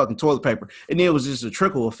all the fucking toilet paper? And then it was just a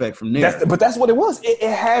trickle effect from there. But that's what it was. It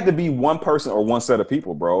had to be one person or one set of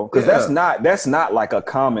people, bro. Because that's not like a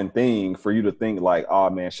common thing for you to think like, oh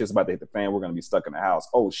man, shit's about to hit the fan. We're gonna be stuck in the house.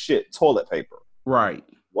 Oh shit, toilet paper. Right.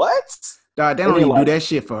 What? They don't even do that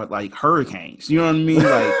shit for like hurricanes. You know what I mean?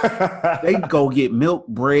 Like they go get milk,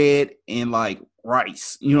 bread, and like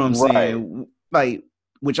rice. You know what I'm saying? Like,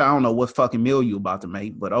 which I don't know what fucking meal you about to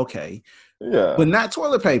make, but okay. Yeah. But not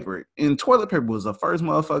toilet paper. And toilet paper was the first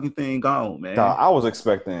motherfucking thing gone, man. I was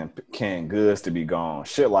expecting canned goods to be gone.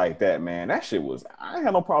 Shit like that, man. That shit was, I ain't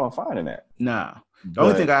had no problem finding that. Nah. The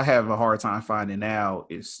only thing I have a hard time finding now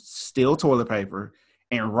is still toilet paper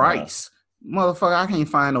and rice. Motherfucker, I can't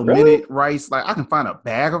find no minute rice. Like, I can find a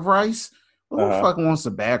bag of rice. Who the fuck wants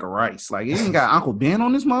a bag of rice? Like, it ain't got Uncle Ben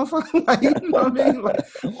on this motherfucker. Like, you know what I mean? Like,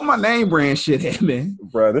 where my name brand shit at, man?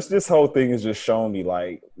 Bro, this whole thing is just showing me,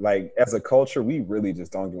 like as a culture, we really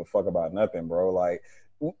just don't give a fuck about nothing, bro. Like,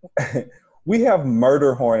 we have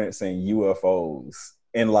murder hornets and UFOs.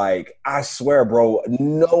 And like, I swear, bro,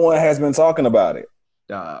 no one has been talking about it.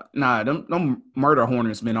 Nah, them murder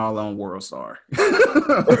hornets been all on World Star.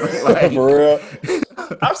 Like, for real.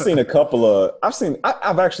 I've seen a couple of. I've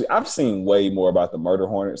seen way more about the murder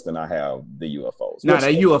hornets than I have the UFOs. Nah,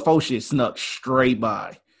 that UFO shit snuck straight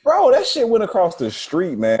by. Bro, that shit went across the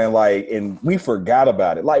street, man. Like, and we forgot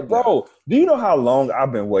about it. Like, bro, do you know how long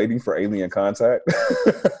I've been waiting for alien contact?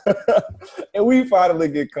 And we finally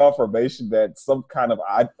get confirmation that some kind of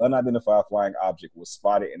unidentified flying object was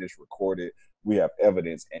spotted and it's recorded. We have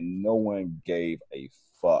evidence, and no one gave a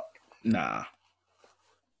fuck. Nah.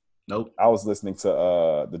 Nope. I was listening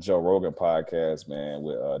to the Joe Rogan podcast, man,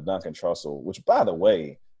 with Duncan Trussell, which, by the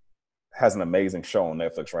way, has an amazing show on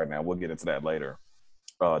Netflix right now. We'll get into that later.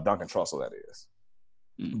 Duncan Trussell, that is.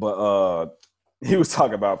 But he was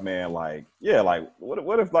talking about, man, like, yeah, like,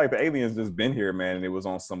 what if like the aliens just been here, man, and it was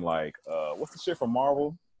on some like, what's the shit from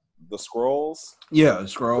Marvel? The Skrulls? Yeah, the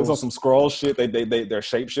Skrulls. It was on some Skrull shit. They're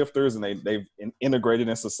shapeshifters and they've integrated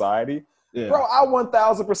in society. Yeah. Bro, I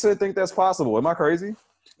 1000% think that's possible. Am I crazy?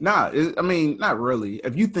 Nah, I mean, not really.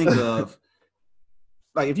 If you think of,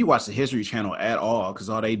 like, if you watch the History Channel at all, because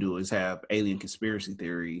all they do is have alien conspiracy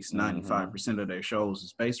theories, 95% of their shows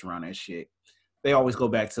is based around that shit. They always go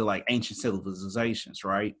back to, like, ancient civilizations,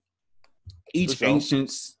 right? Each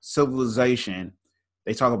ancient civilization,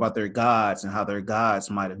 they talk about their gods and how their gods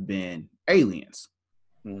might have been aliens.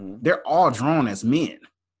 They're all drawn as men.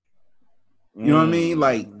 You know what I mean?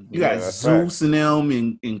 Like, you got Zeus and them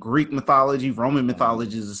in Greek mythology. Roman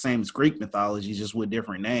mythology is the same as Greek mythology, just with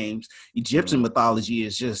different names. Egyptian mythology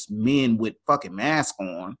is just men with fucking masks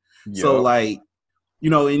on. Yep. So, like, you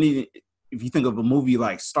know, if you think of a movie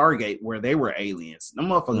like Stargate, where they were aliens, them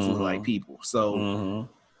motherfuckers look like people. So,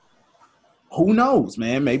 who knows,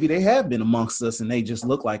 man? Maybe they have been amongst us and they just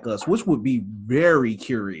look like us, which would be very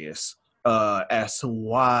curious as to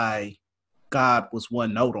why God was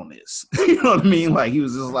one note on this. You know what I mean? Like, he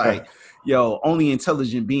was just like, yo, only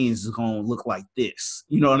intelligent beings is going to look like this.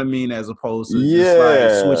 You know what I mean? As opposed to just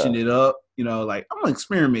like switching it up. You know, like, I'm going to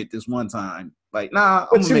experiment this one time. Like, nah, I'm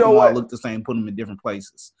going to make them all look the same, put them in different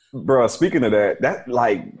places. Bro, speaking of that,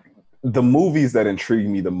 like, the movies that intrigue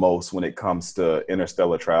me the most when it comes to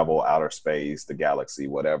interstellar travel, outer space, the galaxy,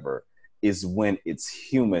 whatever, is when it's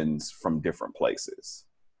humans from different places.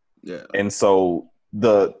 Yeah. And so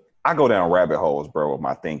I go down rabbit holes, bro, with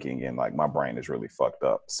my thinking, and like my brain is really fucked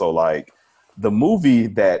up. So like the movie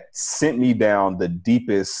that sent me down the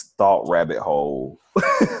deepest thought rabbit hole,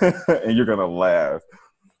 and you're gonna laugh,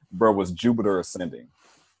 bro, was Jupiter Ascending.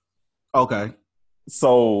 Okay.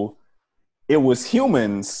 So it was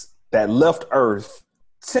humans that left Earth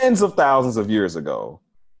tens of thousands of years ago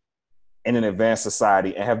in an advanced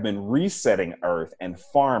society and have been resetting Earth and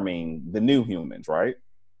farming the new humans, right?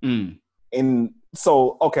 And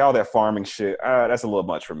so, okay, all that farming shit, that's a little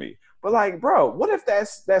much for me. But like, bro, what if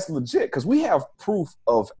that's legit? Because we have proof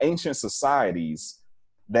of ancient societies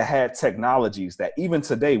that had technologies that even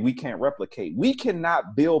today we can't replicate. We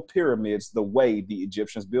cannot build pyramids the way the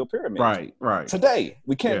Egyptians build pyramids. Right. Today,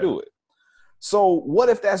 we can't do it. So what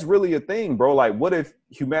if that's really a thing, bro? Like, what if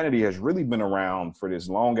humanity has really been around for this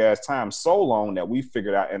long ass time, so long that we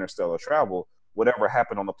figured out interstellar travel, whatever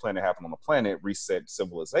happened on the planet, reset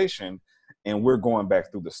civilization, and we're going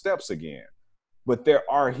back through the steps again. But there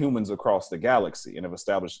are humans across the galaxy and have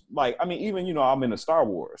established, like, I mean, even, you know, I'm into Star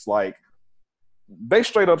Wars. Like, they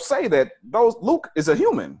straight up say that Luke is a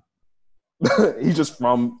human. He's just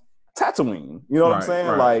from Tatooine. You know what I'm saying?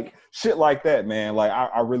 Right. Like, shit like that, man. Like,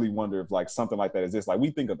 I really wonder if, like, something like that exists. Like, we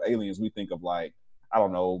think of aliens, we think of, like, I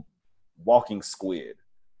don't know, walking squid.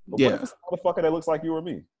 But what if it's a motherfucker that looks like you or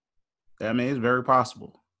me? I mean, it's very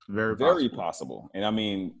possible. Very possible. And I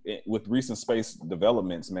mean, with recent space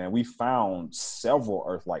developments, man, we found several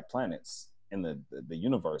Earth-like planets in the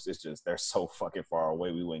universe. It's just they're so fucking far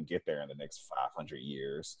away. We wouldn't get there in the next 500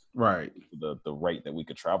 years. Right. The rate that we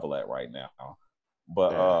could travel at right now.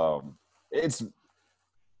 But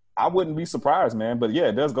I wouldn't be surprised, man. But yeah,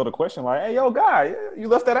 it does go to question like, hey, yo, guy, you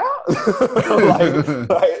left that out?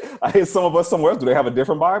 like, I hear some of us somewhere else. Do they have a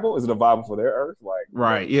different Bible? Is it a Bible for their Earth? Like,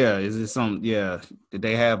 right. Yeah. Is it did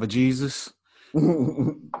they have a Jesus?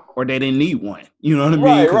 Or they didn't need one? You know what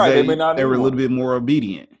I mean? Right. They were a little bit more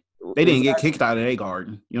obedient. They didn't get kicked out of their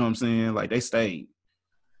garden. You know what I'm saying? Like, they stayed.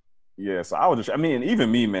 Yeah, so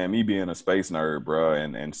even me, man, me being a space nerd, bro,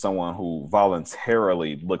 and someone who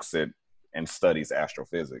voluntarily looks at and studies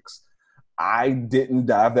astrophysics, I didn't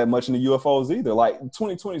dive that much into UFOs either. Like,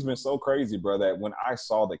 2020 has been so crazy, bro, that when I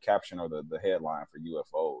saw the caption or the headline for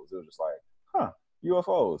UFOs, it was just like,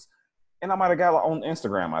 UFOs. and I might have got on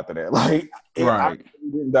Instagram after that. Like, right. I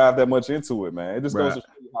didn't dive that much into it, man. It just goes to show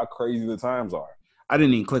you how crazy the times are. I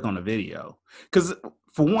didn't even click on the video because,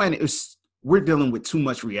 for one, we're dealing with too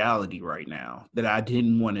much reality right now that I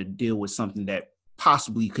didn't want to deal with something that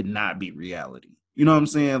possibly could not be reality. You know what I'm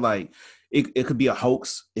saying? Like, it could be a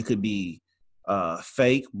hoax, it could be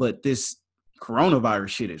fake, but this coronavirus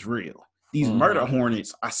shit is real. These murder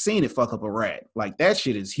hornets, I seen it fuck up a rat. Like, that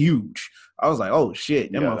shit is huge. I was like, oh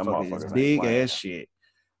shit, that motherfucker is big ass shit.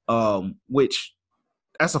 Which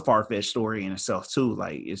that's a far-fetched story in itself too.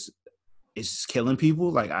 Like, it's just killing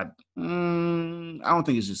people. Like, I don't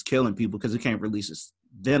think it's just killing people because it can't release its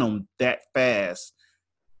venom that fast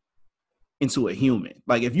into a human.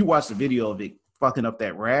 Like, if you watch the video of it fucking up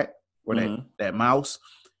that rat or that mouse,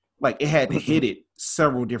 like, it had to hit it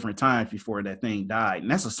several different times before that thing died.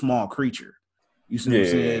 And that's a small creature. You see what I'm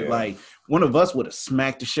saying? Yeah. Like, one of us would have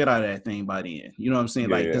smacked the shit out of that thing by then. You know what I'm saying?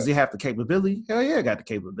 Like, does it have the capability? Hell yeah, it got the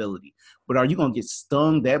capability. But are you going to get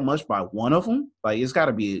stung that much by one of them? Like, it's got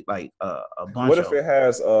to be, like, a bunch What if it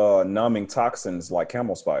has numbing toxins like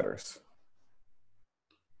camel spiders?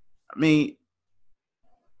 I mean,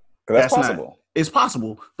 that's possible. It's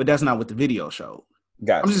possible, but that's not what the video showed.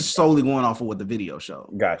 Gotcha. I'm just solely going off of what the video showed.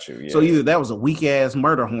 Got you. Yeah. So either that was a weak ass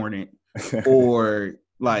murder hornet, or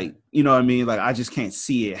like, you know what I mean? Like, I just can't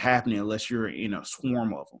see it happening unless you're in a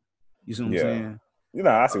swarm of them. You see what I'm saying? You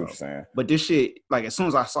know, I see what you're saying. But this shit, like, as soon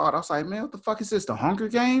as I saw it, I was like, man, what the fuck is this? The Hunger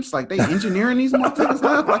Games? Like, they engineering these motherfuckers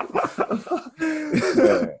now?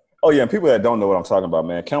 Like, oh yeah, and people that don't know what I'm talking about,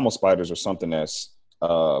 man, camel spiders are something that's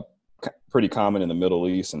pretty common in the Middle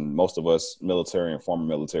East, and most of us military and former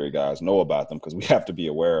military guys know about them because we have to be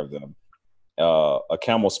aware of them. A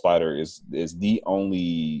camel spider is the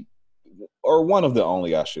only, or one of the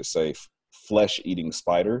only, I should say, flesh-eating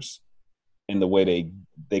spiders. And the way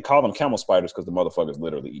they call them camel spiders because the motherfuckers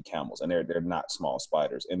literally eat camels, and they're not small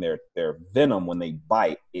spiders. And their venom, when they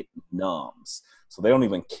bite, it numbs. So they don't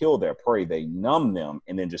even kill their prey; they numb them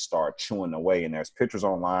and then just start chewing away. And there's pictures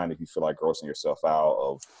online if you feel like grossing yourself out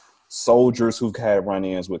of soldiers who've had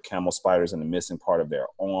run-ins with camel spiders in the missing part of their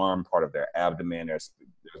arm, part of their abdomen. There's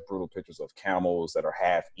brutal pictures of camels that are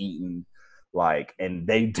half eaten, like, and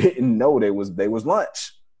they didn't know they was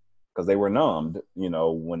lunch because they were numbed, you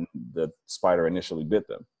know, when the spider initially bit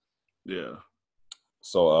them. Yeah.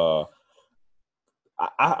 So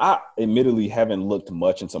I admittedly haven't looked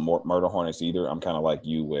much into murder hornets either. I'm kind of like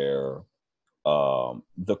you, where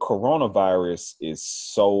the coronavirus is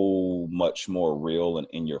so much more real and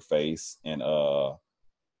in your face. And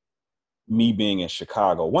me being in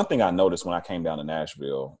Chicago, one thing I noticed when I came down to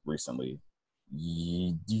Nashville recently,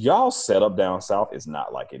 y'all setup down south is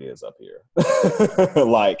not like it is up here.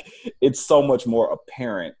 Like, it's so much more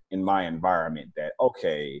apparent in my environment that,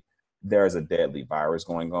 okay, there's a deadly virus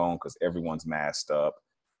going on because everyone's masked up.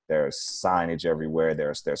 There's signage everywhere.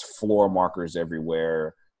 There's floor markers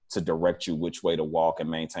everywhere to direct you which way to walk and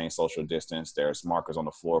maintain social distance. There's markers on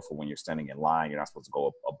the floor for when you're standing in line. You're not supposed to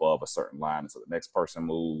go above a certain line until the next person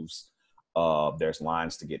moves. There's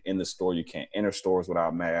lines to get in the store. You can't enter stores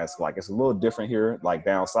without masks. Like, it's a little different here, like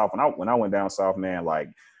down south. When I went down south, man, like,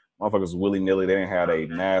 motherfuckers willy-nilly. They didn't have a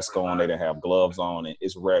mask on. They didn't have gloves on. And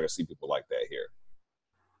it's rare to see people like that here.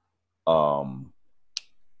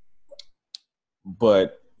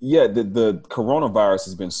 But yeah, the coronavirus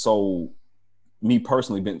has been so, me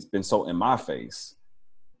personally, been so in my face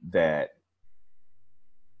that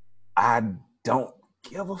I don't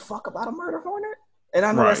give a fuck about a murder hornet. And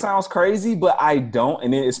I know that sounds crazy, but I don't.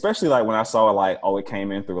 And then especially like when I saw like, oh, it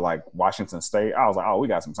came in through like Washington State, I was like, oh, we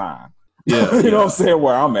got some time. Yeah. You know what I'm saying?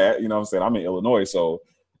 Where I'm at, you know what I'm saying? I'm in Illinois, so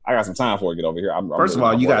I got some time before I get over here. First of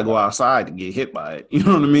all, you got to go outside to get hit by it. You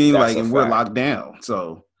know what I mean? Like, and we're locked down.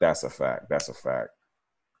 So that's a fact.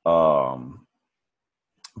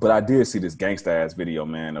 But I did see this gangsta ass video,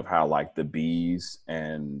 man, of how like the bees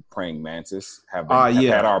and praying mantis have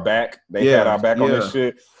had our back. They had our back on this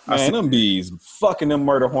shit. Man, them bees fucking them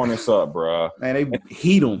murder hornets up, bro. Man, they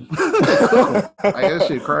heat them. Like, that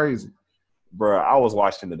shit crazy. Bro, I was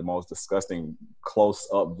watching the most disgusting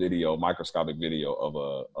close-up video, microscopic video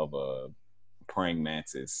of a praying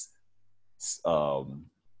mantis,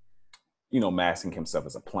 masking himself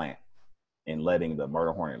as a plant and letting the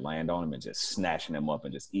murder hornet land on him and just snatching him up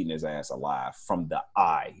and just eating his ass alive from the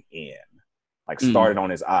eye in. Like, started on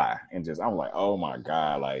his eye, and just, I'm like, oh my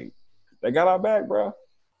God, like, they got our back, bro.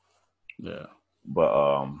 Yeah. But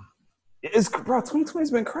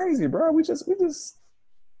 2020's been crazy, bro. We just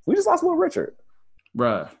lost Little Richard.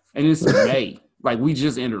 Bruh. And it's May. Like, we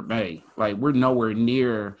just entered May. Like, we're nowhere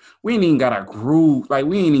near. We ain't even got our groove. Like,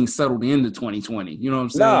 we ain't even settled into 2020. You know what I'm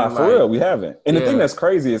saying? Nah, for real, we haven't. And the thing Yeah. that's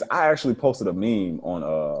crazy is I actually posted a meme on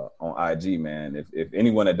IG, man. If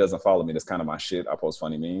anyone that doesn't follow me, that's kind of my shit. I post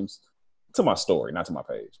funny memes to my story, not to my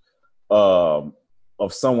page. Of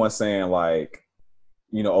someone saying like,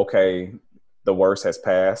 you know, okay, the worst has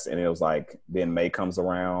passed, and it was like then May comes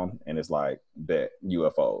around and it's like that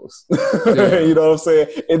UFOs. Yeah. You know what I'm saying?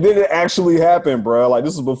 And then it actually happened, bro. Like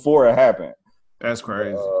this was before it happened. That's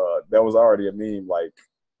crazy. That was already a meme, like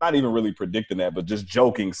not even really predicting that, but just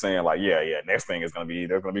joking, saying like, yeah, next thing is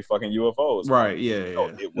there's gonna be fucking UFOs. Right, yeah. No,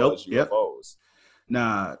 it was UFOs.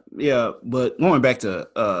 Nah, yeah, but going back to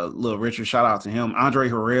Little Richard, shout out to him. Andre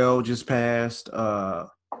Harrell just passed.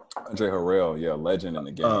 Andre Harrell, yeah, legend in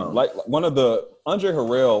the game. Andre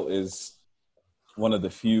Harrell is one of the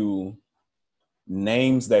few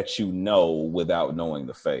names that you know without knowing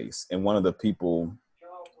the face, and one of the people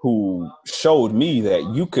who showed me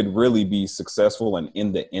that you could really be successful and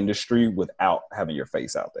in the industry without having your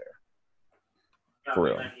face out there. For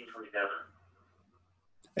real.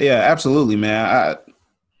 Yeah, absolutely, man.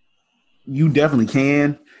 You definitely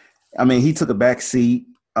can. I mean, he took a back seat.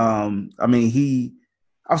 I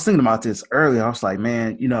was thinking about this earlier. I was like,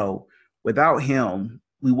 man, you know, without him,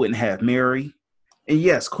 we wouldn't have Mary. And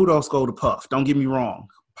yes, kudos go to Puff. Don't get me wrong.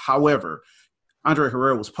 However, Andre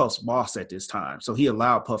Harrell was Puff's boss at this time, so he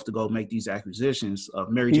allowed Puff to go make these acquisitions of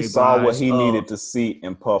Mary J. Blige. He saw what he needed to see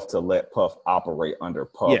in Puff to let Puff operate under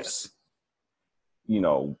Puff's,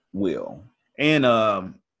 will. And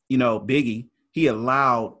Biggie, he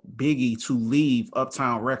allowed Biggie to leave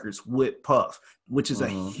Uptown Records with Puff, which is a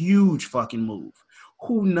huge fucking move.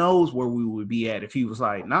 Who knows where we would be at if he was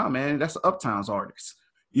like, nah, man, that's Uptown's artist.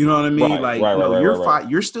 You know what I mean?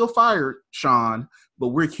 You're still fired, Sean, but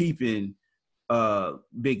we're keeping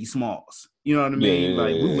Biggie Smalls. You know what I mean?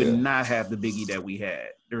 We would not have the Biggie that we had.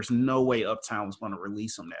 There's no way Uptown was going to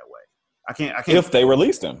release him that way. I can't. If they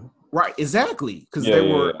released him. Right, exactly, because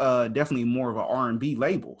they were definitely more of an R&B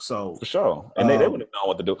label. So for sure, and they wouldn't have known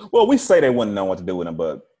what to do. Well, we say they wouldn't know what to do with him,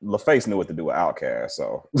 but LaFace knew what to do with Outkast.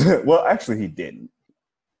 So, well, actually, he didn't.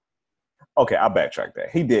 Okay, I'll backtrack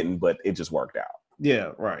that. He didn't, but it just worked out.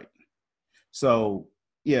 Yeah, right. So,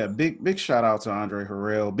 yeah, big shout out to Andre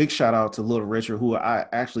Harrell. Big shout out to Little Richard, who I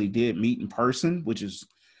actually did meet in person, which is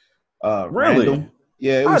really random.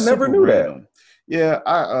 Yeah, it was I never knew random. That.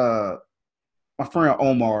 Yeah, my friend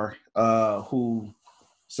Omar, who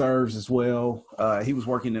serves as well, he was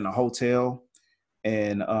working in a hotel,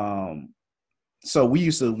 and so we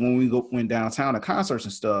used to, when we went downtown to concerts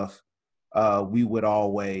and stuff, we would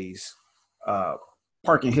always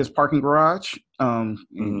park in his parking garage, and,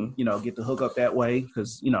 get the hookup that way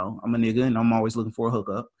because I'm a nigga and I'm always looking for a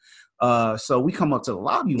hookup. So we come up to the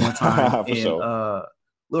lobby one time, and sure.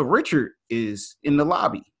 Little Richard is in the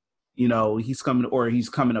lobby. He's coming up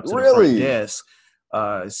to the front desk.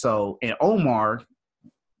 And Omar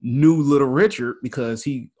knew Little Richard because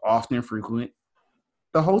he often frequent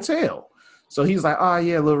the hotel. So he's like, oh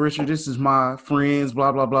yeah, Little Richard, this is my friends,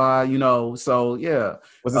 blah, blah, blah, so yeah.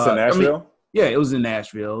 Was this in Nashville? Yeah, it was in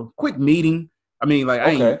Nashville. Quick meeting. I mean, like,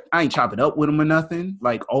 I ain't chopping up with him or nothing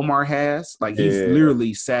like Omar has. Like, he's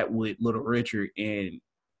literally sat with Little Richard and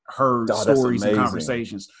heard stories and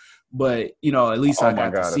conversations. But, at least I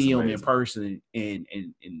got to see him in person and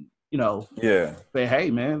say,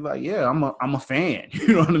 hey, man, like, yeah, I'm a fan. You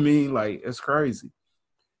know what I mean? Like, it's crazy.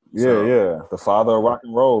 Yeah. The father of rock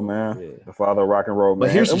and roll, man. Yeah. The father of rock and roll, man.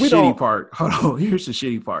 But here's the shitty part. Hold on. Here's the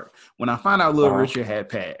shitty part. When I found out Little Richard had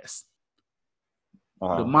passed,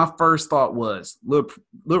 my first thought was, Little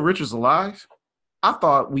Richard's alive? I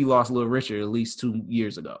thought we lost Little Richard at least 2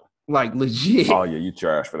 years ago. Like, legit. Oh, yeah, you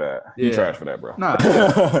trash for that. Yeah. You trash for that, bro. Nah.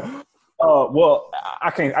 Well, I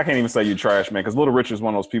can't even say you trash, man, because Little Richard's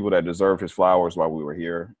one of those people that deserved his flowers while we were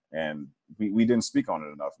here, and we didn't speak on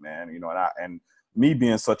it enough, man. And me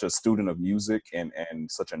being such a student of music and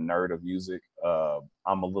such a nerd of music,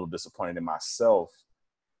 I'm a little disappointed in myself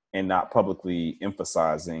in not publicly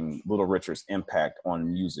emphasizing Little Richard's impact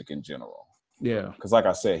on music in general. Yeah. Because like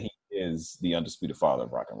I said, he is the undisputed father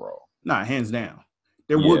of rock and roll. Nah, hands down.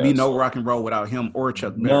 There would be no rock and roll without him or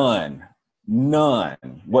Chuck Berry.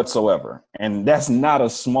 None whatsoever. And that's not a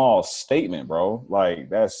small statement, bro. Like,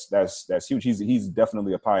 that's huge. He's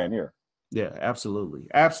definitely a pioneer. Yeah, absolutely.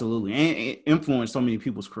 Absolutely. And it influenced so many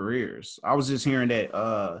people's careers. I was just hearing that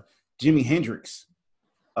Jimi Hendrix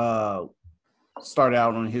started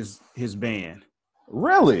out on his band.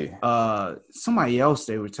 Really? Somebody else,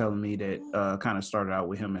 they were telling me that kind of started out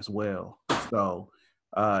with him as well. So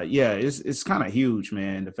it's kind of huge,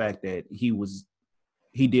 man. The fact that he was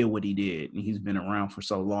he did what he did, and he's been around for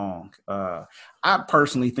so long. I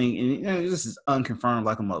personally think, and this is unconfirmed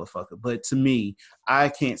like a motherfucker, but to me, I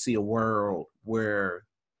can't see a world where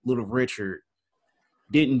Little Richard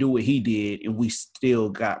didn't do what he did, and we still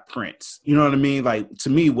got Prince. You know what I mean? Like, to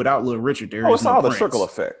me, without Little Richard, there is no Prince. It's all the trickle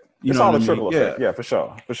effect. It's all the trickle effect. Yeah, for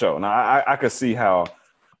sure. Now, I could see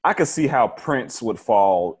how Prince would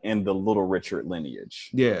fall in the Little Richard lineage.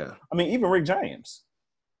 Yeah. I mean, even Rick James.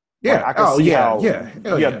 Yeah. Like, I can see how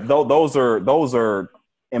those are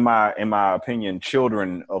in my opinion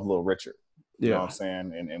children of Little Richard. You know what I'm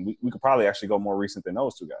saying? And we could probably actually go more recent than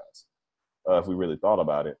those two guys if we really thought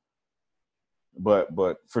about it. But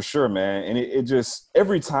for sure, man. And it just,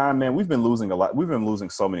 every time, man, we've been losing a lot. We've been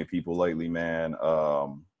losing so many people lately, man.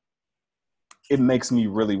 It makes me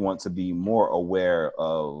really want to be more aware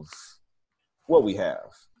of what we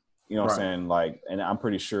have. You know what I'm saying? Like, and I'm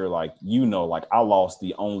pretty sure, like, like, I lost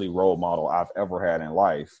the only role model I've ever had in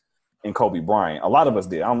life in Kobe Bryant. A lot of us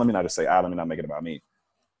did. Let me not just say let me not make it about me.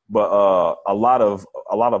 But a lot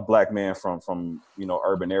of black men from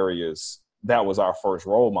urban areas, that was our first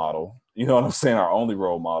role model. You know what I'm saying? Our only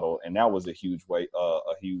role model, and that was a huge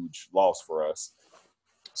loss for us.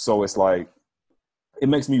 So it's like, it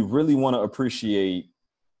makes me really want to appreciate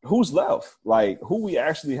who's left, like who we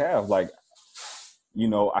actually have. Like,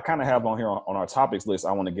 I kind of have on here on our topics list,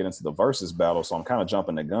 I want to get into the versus battle, so I'm kind of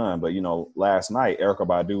jumping the gun. But last night, Erykah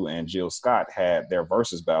Badu and Jill Scott had their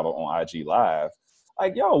versus battle on IG Live.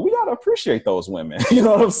 Like, yo, we gotta appreciate those women. You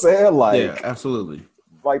know what I'm saying? Like, yeah, absolutely.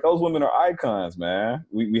 Like, those women are icons, man.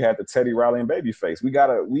 We had the Teddy Riley and Babyface.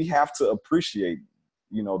 We have to appreciate,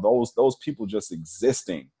 those people just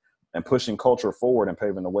existing and pushing culture forward and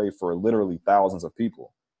paving the way for literally thousands of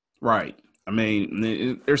people. Right. I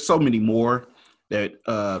mean, there's so many more that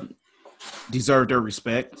deserve their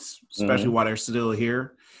respect, especially while they're still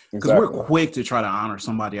here. Because we're quick to try to honor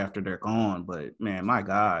somebody after they're gone. But, man, my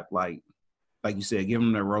God, like you said, give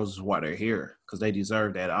them their roses while they're here, because they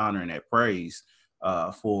deserve that honor and that praise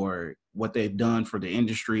for what they've done for the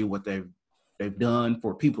industry, what they've done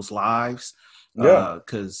for people's lives.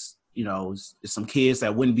 Because it's some kids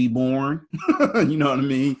that wouldn't be born. You know what I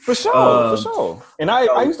mean? For sure. And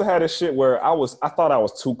I used to have this shit where I thought I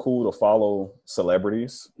was too cool to follow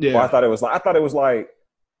celebrities. Yeah. Or I thought it was like, I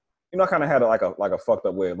kind of had like a fucked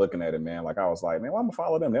up way of looking at it, man. Like, I was like, man, why am I gonna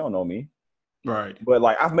follow them? They don't know me. Right. But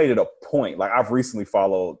like, I've made it a point. Like, I've recently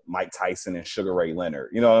followed Mike Tyson and Sugar Ray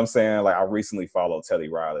Leonard. You know what I'm saying? Like, I recently followed Teddy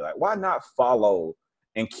Riley. Like, why not follow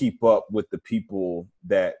and keep up with the people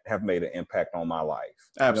that have made an impact on my life?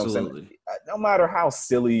 Absolutely. No matter how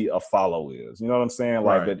silly a follow is, you know what I'm saying?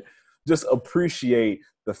 Like, but just appreciate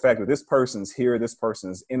the fact that this person's here, this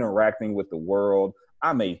person's interacting with the world.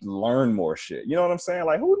 I may learn more shit. You know what I'm saying?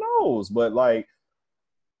 Like, who knows? But like,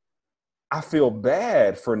 I feel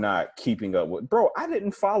bad for not keeping up with, bro. I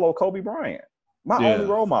didn't follow Kobe Bryant, my only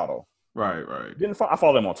role model. Right. I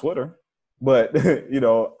followed him on Twitter, but I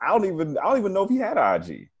don't even know if he had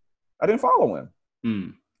IG. I didn't follow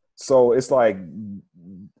him. So it's like,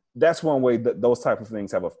 that's one way that those type of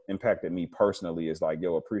things have impacted me personally, is like,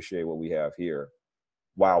 yo, appreciate what we have here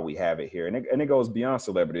while we have it here. And it goes beyond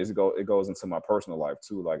celebrities. It goes into my personal life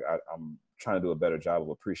too. Like, I'm trying to do a better job of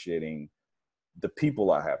appreciating the people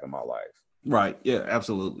I have in my life. Right. Yeah,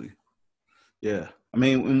 absolutely. Yeah. I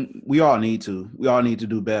mean, we all need to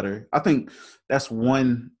do better. I think that's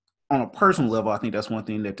on a personal level, I think that's one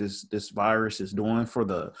thing that this virus is doing for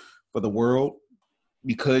the world,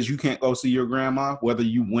 because you can't go see your grandma, whether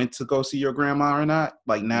you went to go see your grandma or not.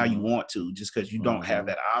 Like, now you want to, just because you don't have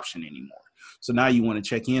that option anymore. So now you want to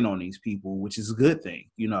check in on these people, which is a good thing,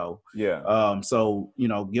 Yeah. So,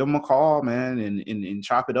 give them a call, man, and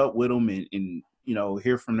chop it up with them and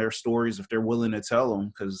hear from their stories if they're willing to tell them,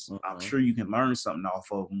 because I'm sure you can learn something off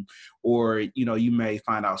of them. Or, you may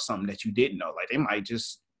find out something that you didn't know. Like, they might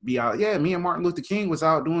just be out, yeah, me and Martin Luther King was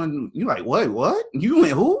out doing, you like, what? You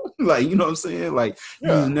and who? Like, you know what I'm saying? Like, you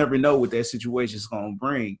just never know what that situation is going to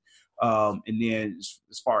bring. And then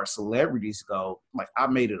as far as celebrities go, like, I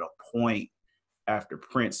made it a point after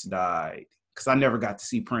Prince died, because I never got to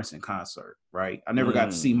see Prince in concert, right? I never got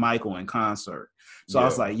to see Michael in concert. So I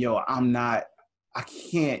was like, yo, I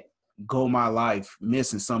can't go my life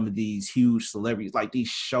missing some of these huge celebrities, like these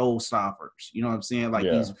showstoppers. You know what I'm saying? Like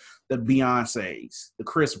the Beyoncés, the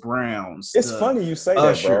Chris Browns. It's funny you say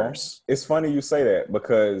that, bro. It's funny you say that,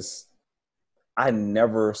 because I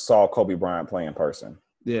never saw Kobe Bryant play in person.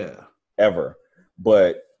 Yeah. Ever.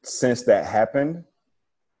 But since that happened,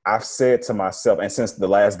 I've said to myself, and since the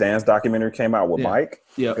Last Dance documentary came out with Mike,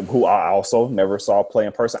 who I also never saw play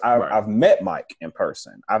in person, I've met Mike in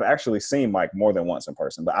person. I've actually seen Mike more than once in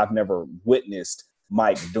person, but I've never witnessed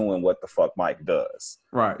Mike doing what the fuck Mike does.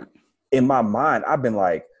 Right. In my mind, I've been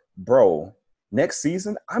like, bro, next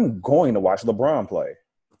season, I'm going to watch LeBron play.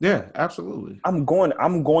 Yeah, absolutely. I'm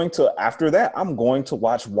going to, after that, I'm going to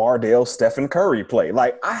watch Wardell, Stephen Curry play.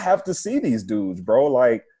 Like, I have to see these dudes, bro.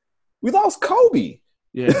 Like, we lost Kobe.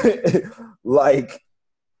 Yeah. Like,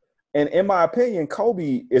 and in my opinion,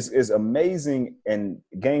 Kobe is amazing and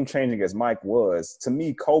game-changing as Mike was. To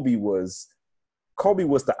me, Kobe was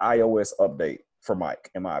the iOS update for Mike,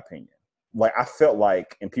 in my opinion. Like, I felt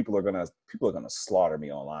like, and people are gonna slaughter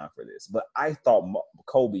me online for this, but I thought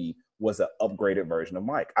Kobe was an upgraded version of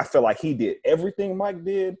Mike. I felt like he did everything Mike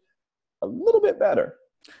did a little bit better.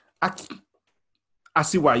 I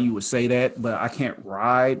see why you would say that, but I can't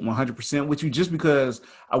ride 100% with you just because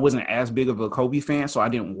I wasn't as big of a Kobe fan, so I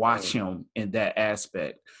didn't watch him in that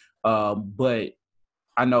aspect. But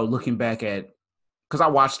I know looking back at, because I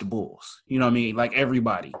watched the Bulls, you know what I mean? Like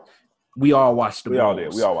everybody. We all watched the Bulls. We all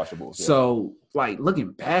did. We all watched the Bulls. Yeah. So, like,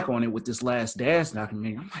 looking back on it with this Last Dance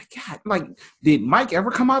documentary, I'm like, God, like, did Mike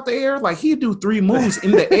ever come out the air? Like, he'd do 3 moves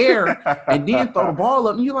in the air and then throw the ball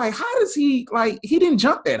up. And you're like, how does he, like, he didn't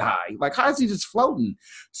jump that high. Like, how is he just floating?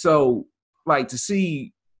 So, like,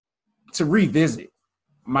 to revisit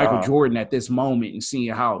Michael Jordan at this moment and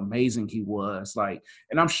seeing how amazing he was, like,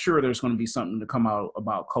 and I'm sure there's going to be something to come out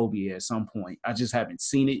about Kobe at some point. I just haven't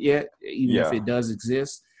seen it yet, even if it does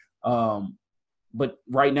exist. But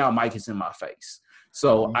right now Mike is in my face.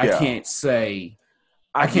 So I can't say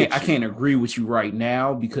I can't agree with you right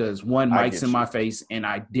now because one, Mike's in my face and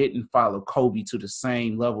I didn't follow Kobe to the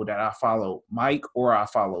same level that I follow Mike or I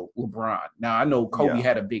follow LeBron. Now I know Kobe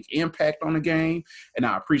had a big impact on the game and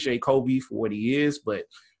I appreciate Kobe for what he is, but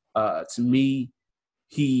to me,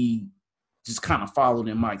 he just kind of followed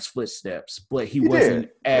in Mike's footsteps, but he wasn't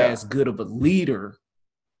as good of a leader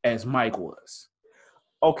as Mike was.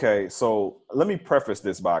 Okay, so let me preface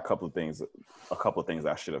this by a couple of things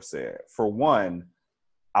I should have said. For one,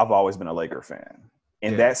 I've always been a Laker fan,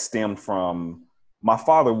 and that stemmed from my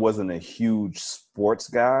father wasn't a huge sports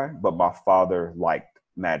guy, but my father liked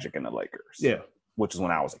Magic and the Lakers. Yeah, which is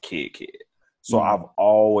when I was a kid. So I've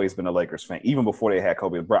always been a Lakers fan, even before they had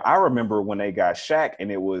Kobe. Bro, I remember when they got Shaq,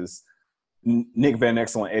 and it was Nick Van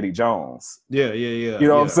Exel and Eddie Jones. Yeah. You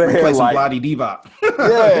know what I'm saying? Replacing like Vlade Divac.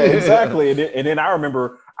 Yeah, exactly. And then I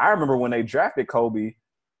remember when they drafted Kobe,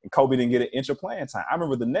 and Kobe didn't get an inch of playing time. I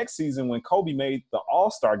remember the next season when Kobe made the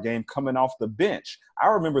All-Star game coming off the bench. I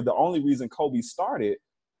remember the only reason Kobe started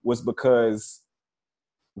was because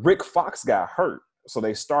Rick Fox got hurt. So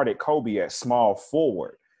they started Kobe at small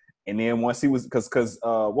forward. And then once he was, because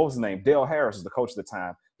what was his name? Dale Harris was the coach at the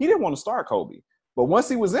time. He didn't want to start Kobe. But once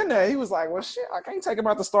he was in there, he was like, well, shit, I can't take him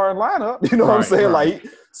out the starting lineup. You know what I'm saying? Right.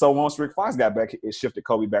 Like, so once Rick Fox got back, it shifted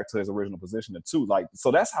Kobe back to his original position of 2. Like,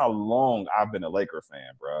 so that's how long I've been a Laker fan,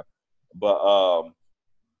 bro. But,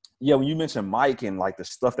 yeah, when you mentioned Mike and, like, the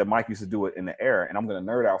stuff that Mike used to do in the air, and I'm going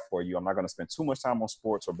to nerd out for you. I'm not going to spend too much time on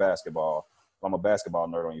sports or basketball. I'm a basketball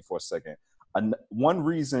nerd on you for a second. One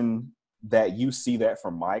reason that you see that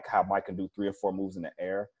from Mike, how Mike can do 3 or 4 moves in the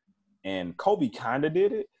air, and Kobe kind of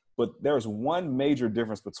did it, but there's one major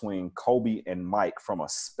difference between Kobe and Mike from a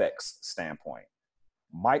specs standpoint.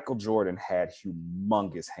 Michael Jordan had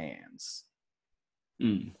humongous hands.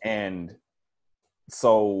 And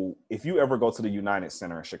so if you ever go to the United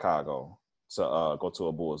Center in Chicago to go to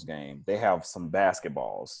a Bulls game, they have some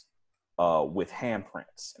basketballs with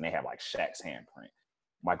handprints, and they have like Shaq's handprint,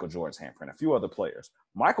 Michael Jordan's handprint, a few other players.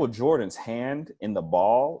 Michael Jordan's hand in the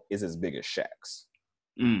ball is as big as Shaq's.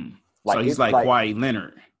 Like, so he's like Kawhi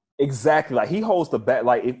Leonard. Exactly. Like, he holds the bat.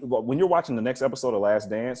 Like, when you're watching the next episode of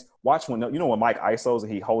Last Dance, watch when Mike ISOs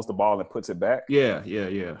and he holds the ball and puts it back? Yeah.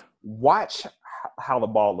 Watch how the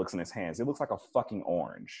ball looks in his hands. It looks like a fucking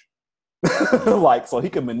orange. Like, so he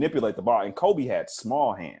could manipulate the ball. And Kobe had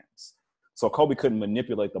small hands. So Kobe couldn't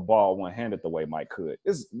manipulate the ball one-handed the way Mike could.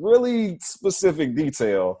 It's really specific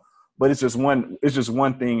detail, but it's just one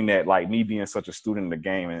thing that, like, me being such a student in the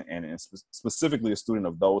game and specifically a student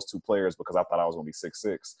of those 2 players, because I thought I was going to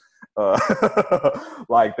be 6'6",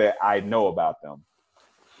 like that, I know about them.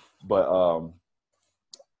 But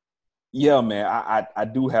yeah, man, I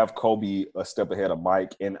do have Kobe a step ahead of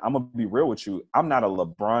Mike, and I'm gonna be real with you. I'm not a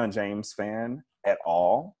LeBron James fan at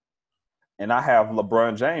all, and I have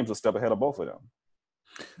LeBron James a step ahead of both of them.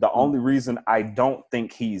 The only reason I don't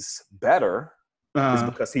think he's better is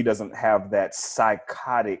because he doesn't have that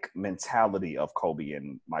psychotic mentality of Kobe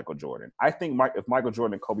and Michael Jordan. I think if Michael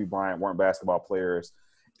Jordan and Kobe Bryant weren't basketball players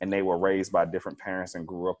and they were raised by different parents and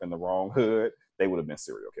grew up in the wrong hood, they would have been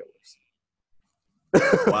serial killers.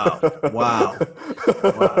 Wow.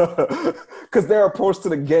 Because their approach to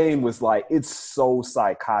the game was like, it's so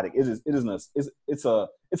psychotic. It's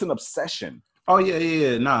an obsession. Oh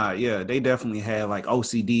yeah. They definitely had like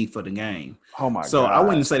OCD for the game. Oh my so God. I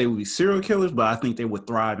wouldn't say they would be serial killers, but I think they would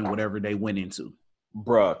thrive in whatever they went into.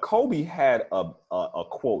 Bruh, Kobe had a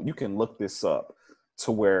quote. You can look this up,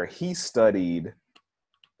 to where he studied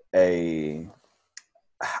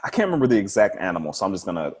I can't remember the exact animal, so I'm just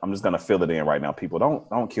gonna fill it in right now. People,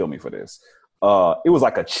 don't kill me for this. It was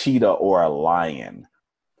like a cheetah or a lion.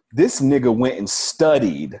 This nigga went and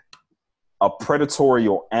studied a predatory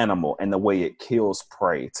animal and the way it kills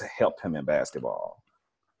prey to help him in basketball.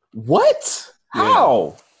 What?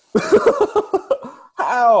 How?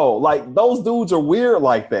 How? Like, those dudes are weird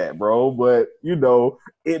like that, bro. But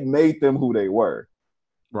it made them who they were.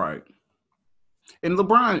 Right. And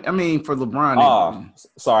LeBron, for LeBron.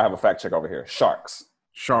 Sorry, I have a fact check over here. Sharks.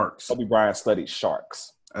 Kobe Bryant studied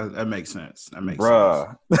sharks. That makes sense.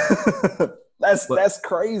 Bruh. That's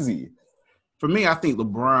crazy. For me, I think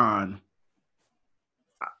LeBron,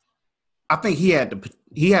 I think he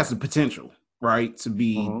has the potential, right, to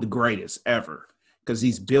be the greatest ever. Because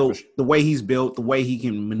he's built the way he's built, the way he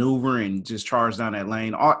can maneuver and just charge down that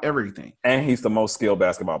lane, everything. And he's the most skilled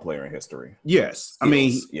basketball player in history. Yes.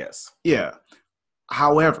 Yes. Yeah.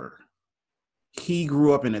 However, he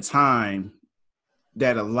grew up in a time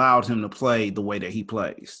that allowed him to play the way that he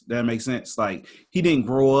plays. That makes sense? Like, he didn't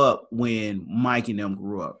grow up when Mike and them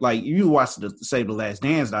grew up. Like, you watch the Save the Last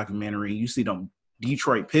Dance documentary, you see them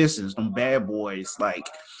Detroit Pistons, them bad boys, like,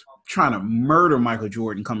 trying to murder Michael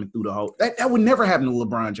Jordan coming through the hole. That would never happen to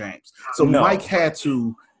LeBron James. So Mike had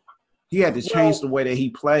to change the way that he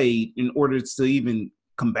played in order to even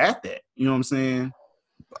combat that. You know what I'm saying?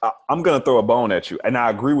 I'm going to throw a bone at you. And I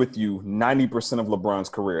agree with you. 90% of LeBron's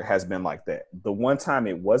career has been like that. The one time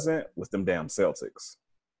it wasn't was them damn Celtics.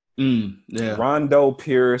 Yeah. Rondo,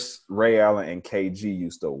 Pierce, Ray Allen, and KG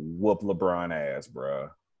used to whoop LeBron ass, bro.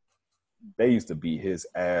 They used to beat his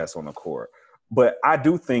ass on the court. But I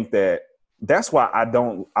do think that's why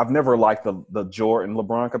I've never liked the Jordan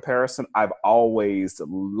LeBron comparison. I've always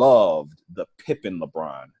loved the Pippen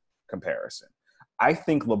LeBron comparison. I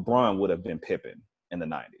think LeBron would have been Pippen in the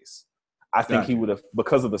 90s. I think he would have,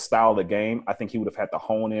 because of the style of the game, I think he would have had to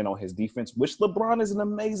hone in on his defense, which LeBron is an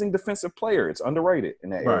amazing defensive player. It's underrated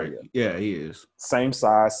in that area. Yeah, he is. Same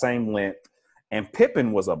size, same length. And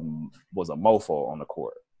Pippen was a mofo on the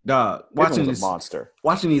court. Dog, watching this monster.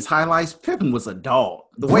 Watching these highlights, Pippen was a dog.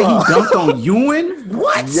 The way he dunked on Ewing,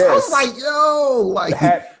 what? Yes. I was like, yo, like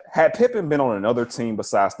had Pippen been on another team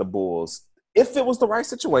besides the Bulls, if it was the right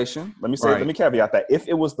situation, let me caveat that. If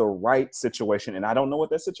it was the right situation, and I don't know what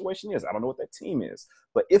that situation is, I don't know what that team is,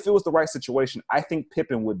 but if it was the right situation, I think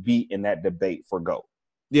Pippen would be in that debate for GOAT.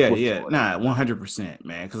 Yeah, 100%,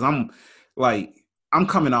 man. Because I'm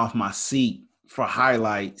coming off my seat for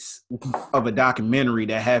highlights of a documentary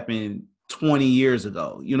that happened 20 years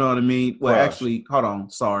ago. You know what I mean? Well, actually, hold on.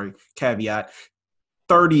 Sorry. Caveat.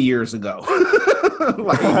 30 years ago.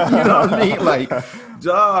 Like, you know what I mean? Like,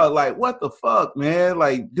 dog, like, what the fuck, man?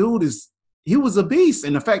 Like, dude he was a beast.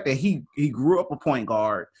 And the fact that he grew up a point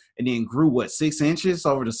guard and then grew, 6 inches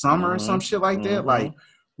over the summer or some shit like that? Like,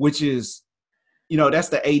 which is, that's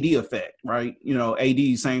the AD effect, right?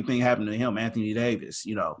 AD, same thing happened to him, Anthony Davis,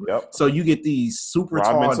 Yep. So you get these super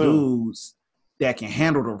tall dudes that can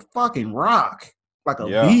handle the fucking rock like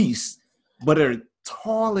a beast, but are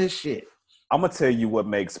tall as shit. I'm going to tell you what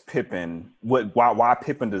makes Pippen, why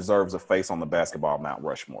Pippen deserves a face on the basketball Mount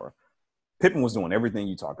Rushmore. Pippen was doing everything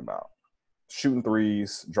you talk about. Shooting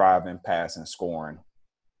threes, driving, passing, scoring.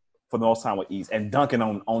 For the most time with ease. And dunking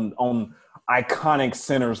on iconic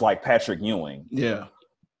centers like Patrick Ewing. Yeah.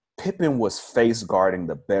 Pippen was face guarding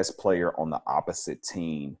the best player on the opposite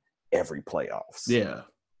team every playoffs. Yeah.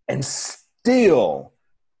 And still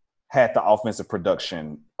had the offensive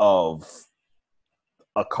production of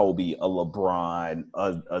a Kobe, a LeBron,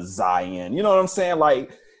 a Zion. You know what I'm saying?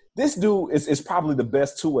 Like, this dude is probably the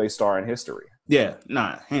best two-way star in history. Yeah,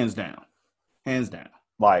 hands down.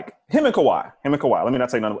 Like, him and Kawhi. Let me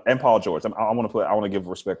not say none of, and Paul George. I want to give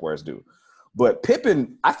respect where it's due. But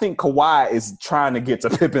Pippen, I think Kawhi is trying to get to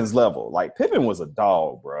Pippen's level. Like, Pippen was a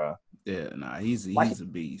dog, bro. Yeah, he's a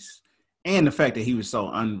beast. And the fact that he was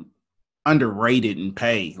so underrated in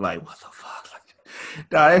pay, like, what the fuck?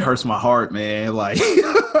 Like, it hurts my heart, man. Like,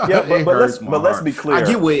 but let's be clear.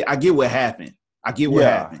 I get what happened. What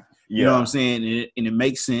happened. Yeah. You know what I'm saying? And it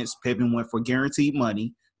makes sense. Pippen went for guaranteed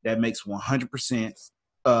money. That makes 100%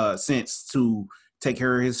 sense to take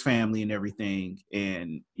care of his family and everything.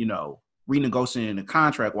 And, renegotiating a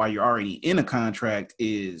contract while you're already in a contract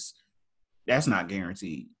is that's not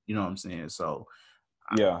guaranteed. You know what I'm saying? So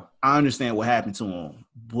yeah, I understand what happened to him,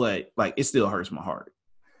 but like it still hurts my heart.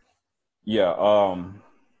 Yeah.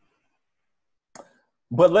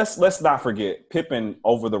 But let's not forget, Pippen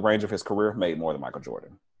over the range of his career made more than Michael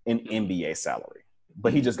Jordan in NBA salary,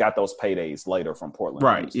 but he just got those paydays later from Portland.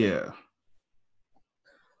 Right. Yeah.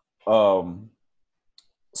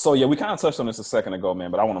 So yeah, we kind of touched on this a second ago,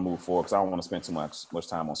 man. But I want to move forward because I don't want to spend too much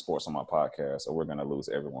time on sports on my podcast, or we're going to lose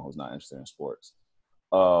everyone who's not interested in sports.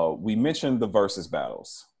 We mentioned the versus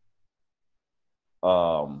battles.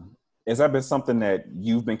 Has that been something that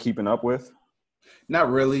you've been keeping up with? Not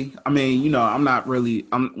really. I mean, you know, I'm not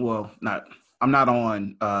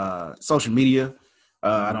on social media.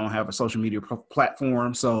 I don't have a social media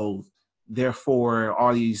platform. So therefore,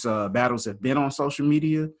 all these battles have been on social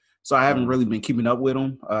media. So I haven't really been keeping up with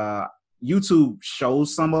them. YouTube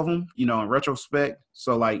shows some of them, you know, in retrospect.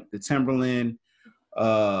 So like the Timberland,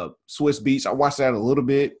 Swizz Beatz, I watched that a little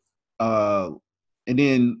bit. And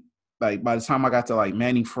then like by the time I got to like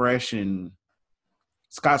Mannie Fresh and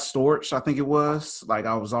Scott Storch, I think it was, like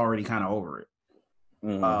I was already kind of over it.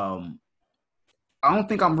 I don't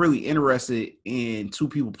think I'm really interested in two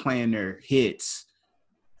people playing their hits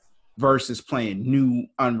versus playing new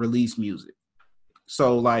unreleased music.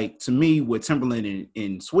 So like to me, what Timberland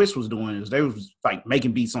and Swizz was doing is they was like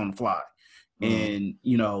making beats on the fly and,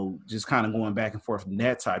 you know, just kind of going back and forth in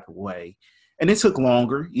that type of way. And it took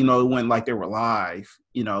longer, you know, it wasn't like they were live,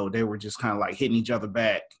 you know, they were just kind of like hitting each other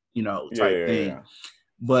back, you know, type thing. Yeah.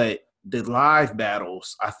 But the live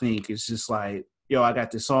battles, I think, is just like, yo, I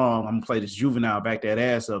got this song, I'm gonna play this Juvenile, back that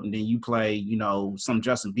ass up, and then you play, you know, some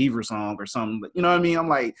Justin Bieber song or something. You know what I mean? I'm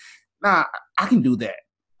like, nah, I can do that.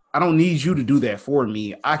 I don't need you to do that for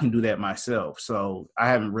me. I can do that myself. So I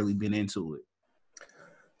haven't really been into it.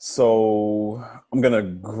 So I'm gonna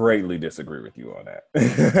greatly disagree with you on that.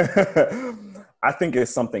 I think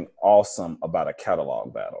it's something awesome about a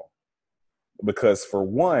catalog battle. Because for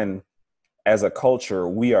one, as a culture,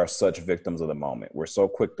 we are such victims of the moment. We're so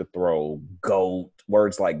quick to throw GOAT,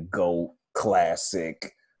 words like GOAT,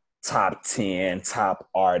 classic, top 10, top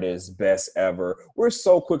artist, best ever. We're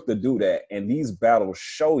so quick to do that. And these battles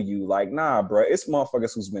show you like, nah, bro, it's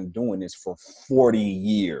motherfuckers who's been doing this for 40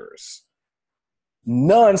 years.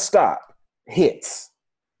 Non-stop hits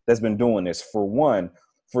that's been doing this, for one.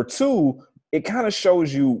 For two, it kind of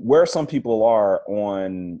shows you where some people are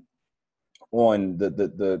on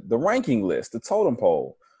the ranking list, the totem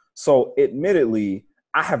pole. So admittedly,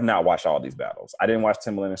 I have not watched all these battles. I didn't watch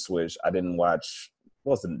Timberland and Swizz. I didn't watch,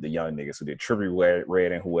 what's the young niggas who did Trippie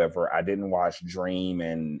Redd and whoever. I didn't watch Dream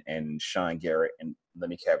and Sean Garrett. And let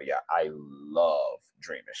me caveat, I love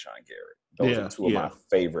Dream and Sean Garrett. Those are two of my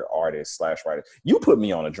favorite artists / writers. You put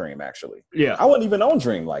me on a Dream, actually. Yeah. I wasn't even on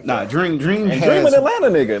Dream like that. Dream and has, Dream an Atlanta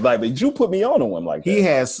nigga. Like, but you put me on him like that. He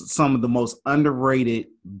has some of the most underrated,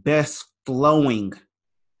 best flowing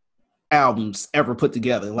albums ever put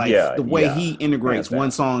together. Like the way he integrates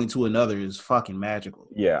one song into another is fucking magical.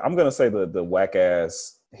 Yeah, I'm gonna say the whack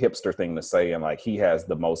ass hipster thing to say, and like he has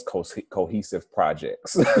the most cohesive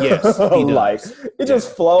projects. Yes, he does. Like it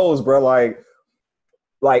just flows, bro.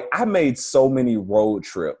 Like I made so many road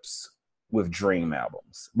trips with Dream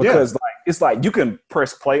albums because like it's like you can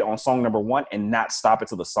press play on song number 1 and not stop it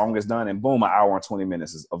till the song is done, and boom, an hour and 20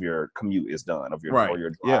 minutes of your commute is done or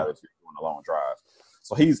your drive if you're doing a long drive.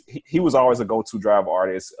 So he was always a go-to drive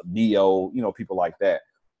artist, Neo, you know, people like that.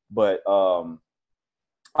 But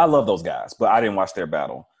I love those guys, but I didn't watch their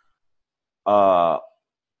battle.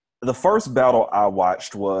 The first battle I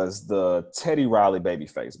watched was the Teddy Riley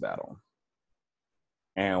Babyface battle.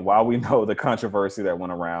 And while we know the controversy that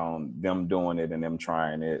went around them doing it and them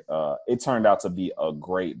trying it, it turned out to be a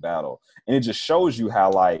great battle. And it just shows you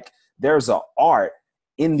how, like, there's an art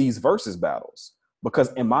in these versus battles.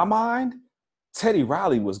 Because in my mind, Teddy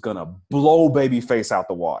Riley was going to blow Babyface out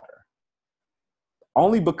the water.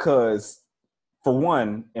 Only because, for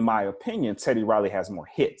one, in my opinion, Teddy Riley has more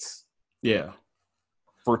hits. Yeah.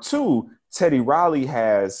 For two, Teddy Riley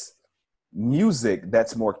has music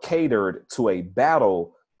that's more catered to a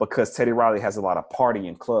battle because Teddy Riley has a lot of party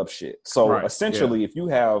and club shit. So essentially, if you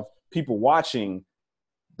have people watching,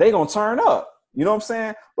 they gonna turn up. You know what I'm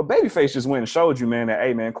saying? But Babyface just went and showed you, man, that,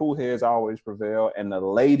 hey, man, cool heads always prevail, and the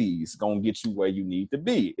ladies gonna get you where you need to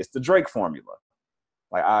be. It's the Drake formula.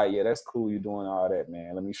 Like, all right, yeah, that's cool. You doing all that,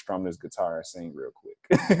 man. Let me strum this guitar and sing real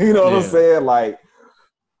quick. You know what I'm saying? Like,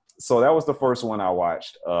 so that was the first one I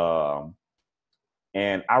watched.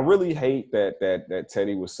 And I really hate that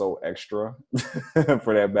Teddy was so extra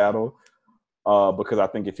for that battle, because I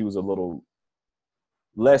think if he was a little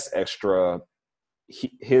less extra,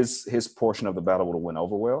 his portion of the battle would have went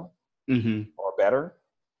over well. or better.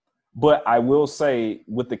 But I will say,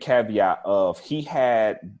 with the caveat of he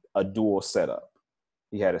had a dual setup.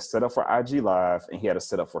 He had a setup for IG Live and he had a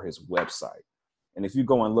setup for his website. And if you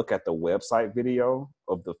go and look at the website video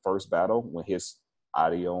of the first battle, when his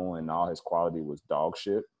audio and all his quality was dog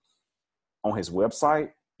shit, on his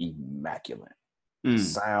website, immaculate.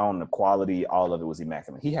 Sound, the quality, all of it was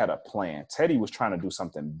immaculate. He had a plan. Teddy was trying to do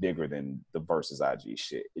something bigger than the versus IG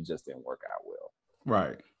shit. It just didn't work out well.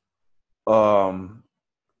 Right.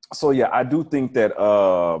 So yeah, I do think that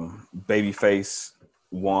Babyface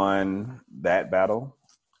won that battle.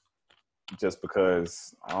 Just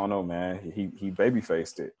because, I don't know, man, he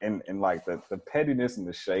baby-faced it. And like the pettiness and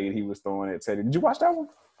the shade he was throwing at Teddy. Did you watch that one?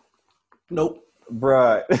 Nope.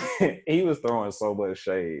 Bruh, he was throwing so much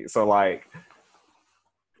shade. So like,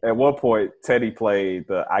 at one point, Teddy played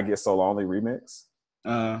the I Get So Lonely remix.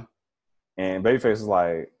 And Babyface was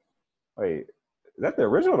like, wait, is that the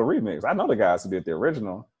original or the remix? I know the guys who did the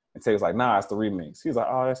original. And Teddy was like, nah, it's the remix. He was like,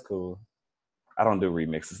 oh, that's cool. I don't do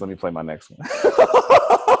remixes. Let me play my next one.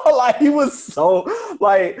 Like, he was so,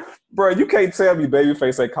 like, bro, you can't tell me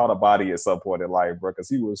Babyface ain't caught a body at some point in life, bro, because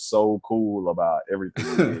he was so cool about everything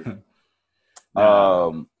he did.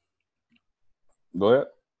 Go ahead.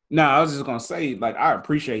 No, I was just going to say, like, I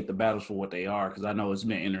appreciate the battles for what they are because I know it's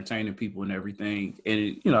been entertaining people and everything.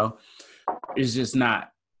 And, you know, it's just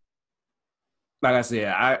not, like I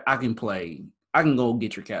said, I can go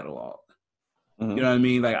get your catalog. You know what I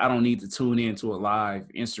mean? Like, I don't need to tune into a live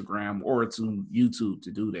Instagram or to YouTube to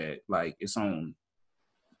do that. Like,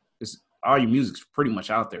 all your music's pretty much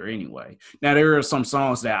out there anyway. Now, there are some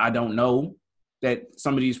songs that I don't know that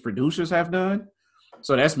some of these producers have done.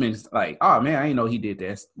 So that's been like, oh man, I didn't know he did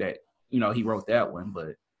this, that, you know, he wrote that one.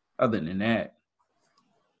 But other than that.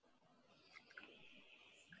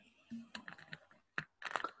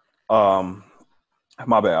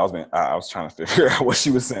 My bad. I was trying to figure out what she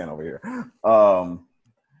was saying over here.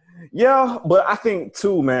 Yeah, but I think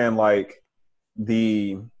too, man, like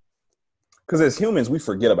because as humans, we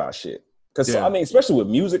forget about shit. Because I mean, especially with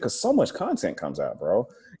music, because so much content comes out, bro.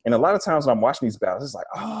 And a lot of times when I'm watching these battles, it's like,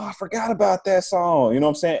 oh, I forgot about that song. You know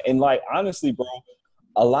what I'm saying? And like, honestly, bro,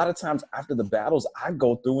 a lot of times after the battles, I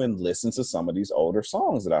go through and listen to some of these older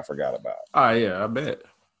songs that I forgot about. Oh yeah, I bet.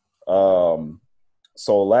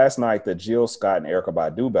 So last night, the Jill Scott and Erykah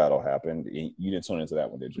Badu battle happened. You didn't tune into that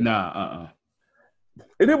one, did you? Nah,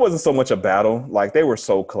 It wasn't so much a battle. Like, they were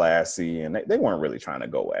so classy, and they weren't really trying to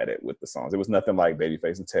go at it with the songs. It was nothing like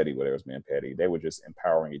Babyface and Teddy, where they was being petty. They were just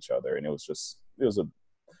empowering each other, and it was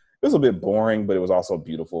a bit boring, but it was also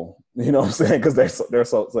beautiful. You know what I'm saying? Because they're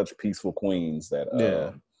such peaceful queens that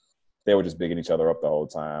they were just bigging each other up the whole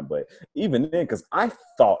time. But even then, because I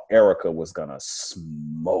thought Erykah was gonna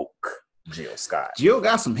smoke Jill Scott. Jill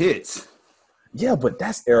got some hits. Yeah, but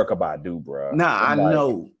that's Erykah Badu, bro. Nah, I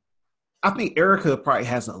know. I think Erykah probably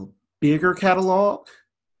has a bigger catalog,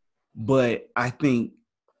 but I think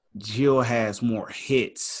Jill has more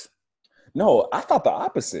hits. No, I thought the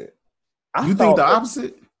opposite. You think the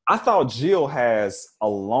opposite? I thought Jill has a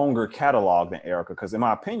longer catalog than Erykah, because in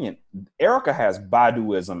my opinion, Erykah has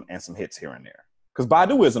Baduism and some hits here and there. Because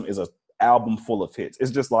Baduism is an album full of hits.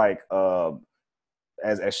 It's just like,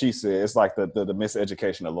 as she said, it's like the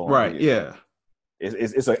Miseducation of Lauryn. Right, yeah.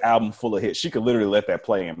 It's an album full of hits. She could literally let that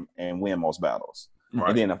play and win most battles. Right.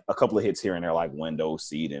 And then a couple of hits here and there, like Window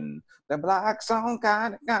Seat and the Black Song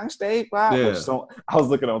Gotta Stay Black. Yeah. I was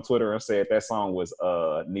looking on Twitter and said that song was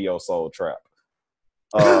Neo Soul Trap.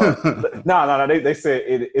 No. They said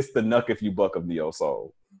it's the Nuck If You Buck of Neo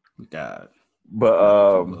Soul. God.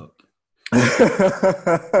 But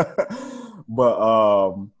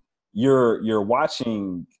you're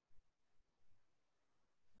watching.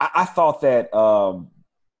 I thought that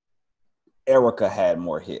Erykah had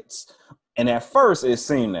more hits. And at first, it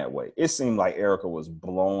seemed that way. It seemed like Erykah was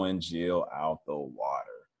blowing Jill out the water.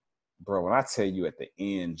 Bro, when I tell you at the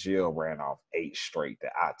end, Jill ran off 8 straight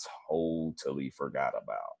that I totally forgot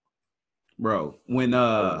about. Bro, when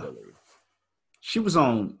she was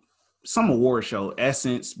on some award show,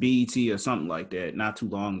 Essence, BET, or something like that, not too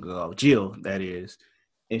long ago, Jill, that is,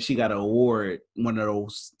 and she got an award, one of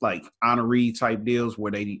those like honoree type deals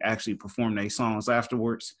where they actually perform their songs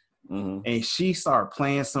afterwards. Mm-hmm. And she started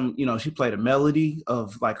playing some, you know, she played a melody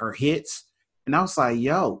of like her hits. And I was like,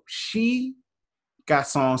 yo, she got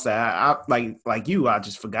songs that I like you, I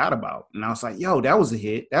just forgot about. And I was like, yo, that was a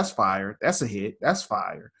hit. That's fire. That's a hit. That's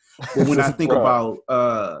fire. But when I think about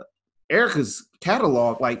Erykah's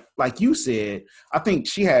catalog, like you said, I think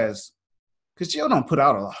she has, because Jill don't put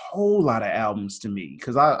out a whole lot of albums to me.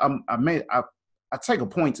 Because I take a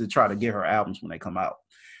point to try to get her albums when they come out.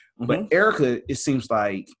 Mm-hmm. But Erykah, it seems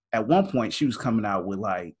like at one point she was coming out with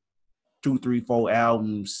like 2, 3, 4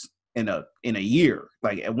 albums in a year.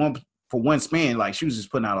 Like for one span, like she was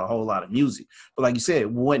just putting out a whole lot of music. But like you said,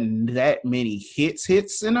 wasn't that many hits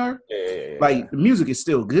in her. Yeah. Like the music is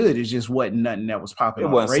still good. It just wasn't nothing that was popping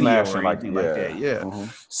on the radio or anything like that. Yeah. Mm-hmm.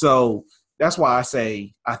 So that's why I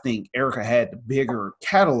say I think Erykah had the bigger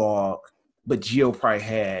catalog, but Jill probably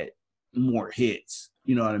had more hits.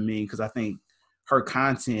 You know what I mean? Because I think her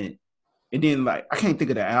content, and then like I can't think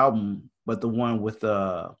of the album, but the one with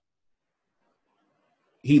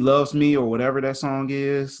He Loves Me or whatever that song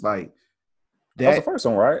is, like that's the first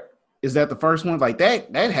one, right? Is that the first one? Like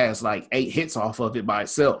that has like 8 hits off of it by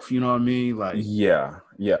itself. You know what I mean? Like yeah.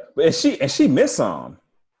 But she missed some.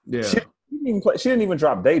 Yeah. She didn't even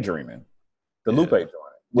drop Daydreaming, the Lupe joint.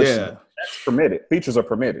 That's permitted. Features are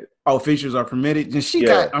permitted. Oh, features are permitted. And she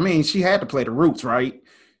had to play the Roots, right?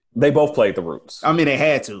 They both played the Roots. I mean, they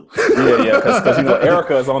had to. Yeah, because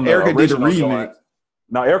Erykah is on the original did the remix.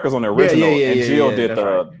 Now Erykah's on the original, and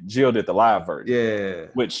Jill did the live version. Yeah,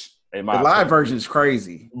 which the live version is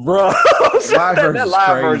crazy, bro. That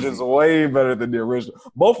live version is way better than the original.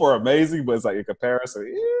 Both are amazing, but it's like in comparison,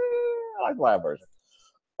 I like the live version.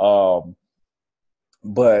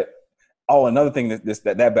 But another thing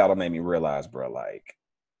that battle made me realize, bro, like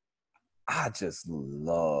I just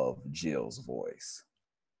love Jill's voice.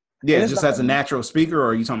 Yeah, just as a natural speaker, or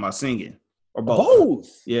are you talking about singing? Or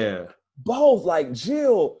both? Yeah. Both. Like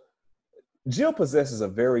Jill possesses a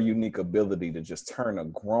very unique ability to just turn a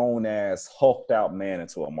grown-ass, hulked-out man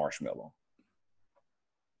into a marshmallow.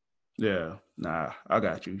 Yeah. Nah, I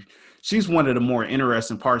got you. She's one of the more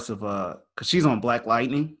interesting parts of because she's on Black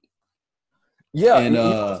Lightning. Yeah, and you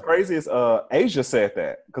know what's crazy is Asia said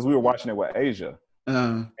that because we were watching it with Asia.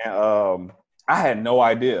 And I had no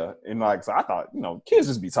idea, and like, so I thought, kids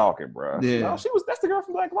just be talking, bro. Yeah, that's the girl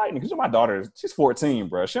from Black Lightning. Because my daughter, she's 14,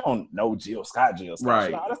 bro. She don't know Jill Scott.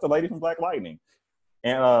 Right? That's the lady from Black Lightning.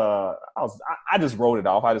 And I just wrote it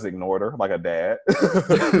off. I just ignored her like a dad.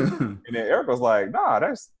 And then Erykah was like, "Nah,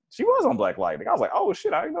 she was on Black Lightning." I was like, "Oh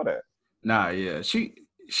shit, I didn't know that." Nah, yeah, she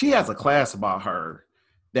has a class about her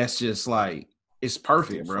that's just like it's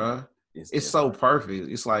perfect, bro. It's so perfect.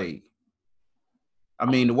 It's like. I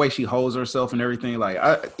mean, the way she holds herself and everything, like,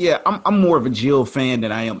 I'm more of a Jill fan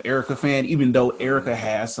than I am Erykah fan, even though Erykah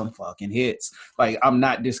has some fucking hits. Like, I'm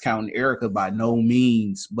not discounting Erykah by no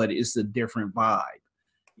means, but it's a different vibe.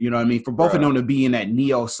 You know what I mean? For both of them to be in that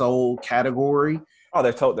neo-soul category. Oh,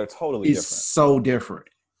 they're totally different. It's so different.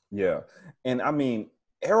 Yeah. And, I mean,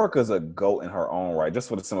 Erykah's a GOAT in her own right, just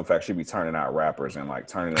for the simple fact she be turning out rappers and, like,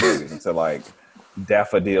 turning niggas into, like,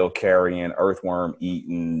 daffodil carrying, earthworm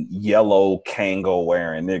eating, yellow Kango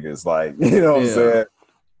wearing niggas, like, you know what I'm saying?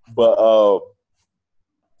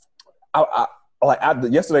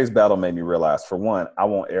 But yesterday's battle made me realize, for one, I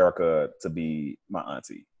want Erykah to be my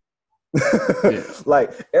auntie.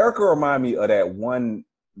 Like Erykah remind me of that one,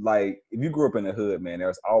 like if you grew up in the hood, man,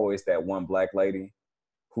 there's always that one black lady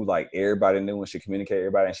who like everybody knew and she communicated with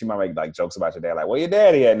everybody, and she might make like jokes about your dad, like, where your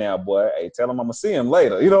daddy at now, boy? Hey, tell him I'm gonna see him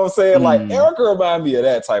later. You know what I'm saying? Like Erykah remind me of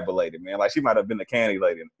that type of lady, man. Like she might have been the candy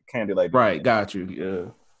lady. Right, got you.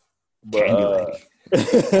 Yeah. But, candy lady.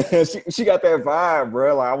 she got that vibe,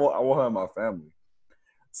 bro. Like I want her in my family.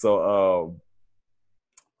 So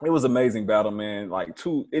it was amazing battle, man. Like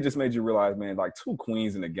it just made you realize, man, like two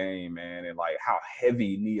queens in the game, man, and like how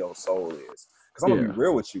heavy neo soul is. Because I'm gonna be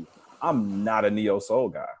real with you. I'm not a neo soul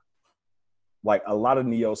guy. Like a lot of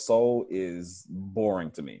neo soul is boring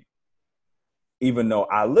to me, even though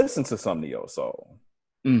I listen to some neo soul.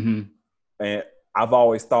 Mm-hmm. And I've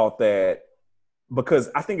always thought that because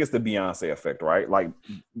I think it's the Beyonce effect, right? Like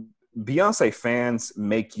Beyonce fans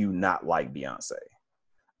make you not like Beyonce.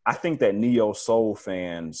 I think that neo soul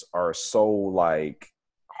fans are so like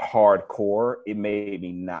hardcore. It made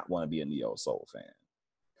me not want to be a neo soul fan.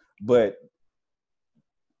 But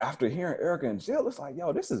after hearing Erykah and Jill, it's like,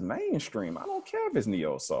 yo, this is mainstream. I don't care if it's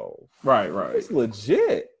neo soul. Right. It's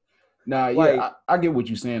legit. Nah, yeah, I get what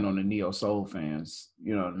you're saying on the neo soul fans.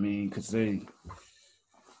 You know what I mean? Because they're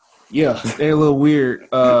a little weird,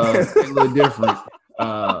 they're a little different.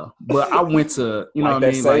 But I went to, you know like what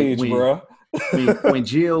I mean? Sage, like bro. when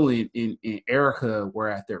Jill and Erykah were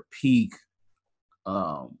at their peak,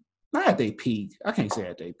 not at their peak. I can't say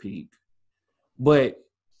at their peak, but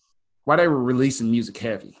while they were releasing music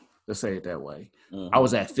heavy, let's say it that way, I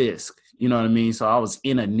was at Fisk. You know what I mean? So I was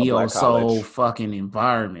in a neo soul fucking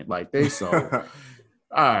environment. Like they so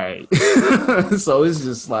all right. So it's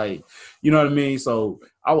just like, you know what I mean? So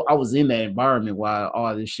I was in that environment while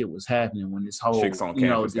all this shit was happening when this whole chicks on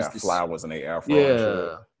campus got flowers and they afro.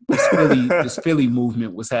 Yeah, this Philly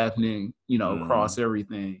movement was happening, across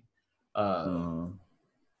everything. But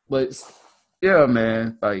yeah,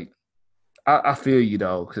 man, like I feel you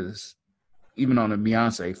though, because even on the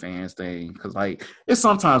Beyonce fans thing, because like it's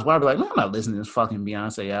sometimes where I be like, man, I'm not listening to this fucking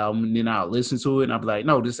Beyonce album, and then I'll listen to it and I'll be like,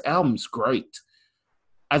 no, this album's great.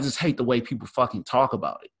 I just hate the way people fucking talk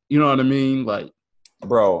about it. You know what I mean? Like,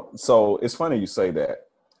 bro, so it's funny you say that.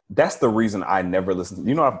 That's the reason I never listened.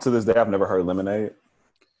 To this day, I've never heard Lemonade.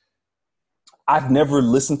 I've never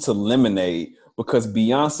listened to Lemonade because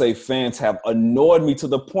Beyonce fans have annoyed me to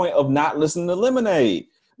the point of not listening to Lemonade.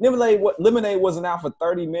 Lemonade wasn't out for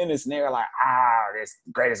 30 minutes, and they were like, this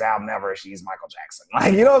greatest album ever. She's Michael Jackson.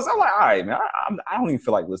 Like, so I'm like, all right, man, I don't even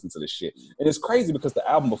feel like listening to this shit. And it's crazy because the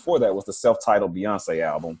album before that was the self-titled Beyonce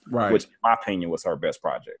album, right, which in my opinion was her best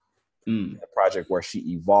project. A project where she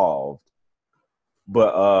evolved.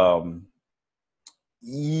 But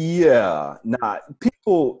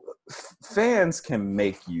fans can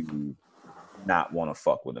make you not want to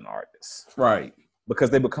fuck with an artist. Right. Because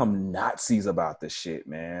they become Nazis about this shit,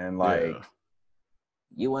 man. Like,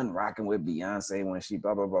 you wasn't rocking with Beyonce when she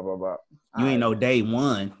blah, blah, blah, blah, blah. You ain't no day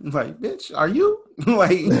one. Like, bitch, are you?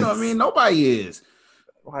 Like, you know what I mean? Nobody is.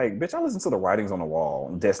 Like, bitch, I listen to the writings on the wall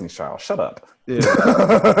and Destiny's Child. Shut up. Yeah.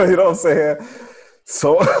 You know what I'm saying?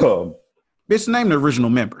 So, bitch, name the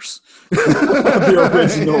original members. The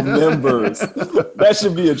original members. That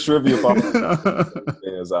should be a trivia for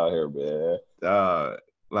fans out here, man.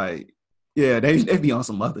 Like, yeah, they be on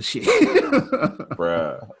some other shit.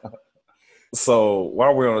 Bruh. So,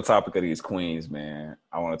 while we're on the topic of these queens, man,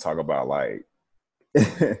 I want to talk about, like,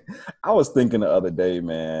 I was thinking the other day,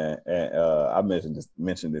 man, and I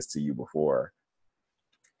mentioned this to you before.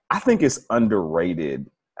 I think it's underrated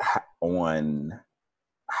on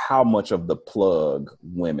how much of the plug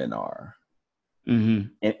women are.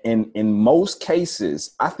 Mm-hmm. And in most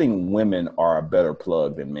cases, I think women are a better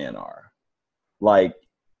plug than men are. Like,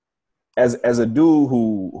 as a dude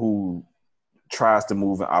who tries to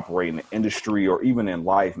move and operate in the industry or even in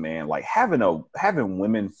life, man, like having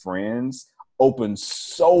women friends opens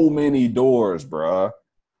so many doors, bruh.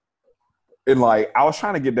 And like, I was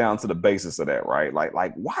trying to get down to the basis of that, right?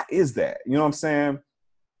 Like, why is that? You know what I'm saying?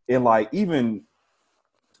 And like, even,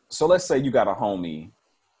 so let's say you got a homie,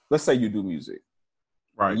 let's say you do music,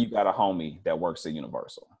 right? And you got a homie that works at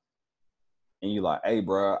Universal. And you're like, hey,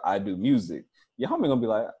 bruh, I do music. Your homie gonna be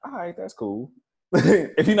like, all right, that's cool.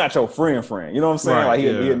 If you're not your friend, you know what I'm saying? Right, like, he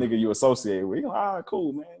a nigga you associate with. You're like, all right,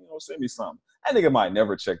 cool, man. Send me something. That nigga might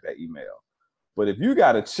never check that email. But if you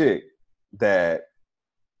got a chick that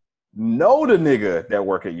know the nigga that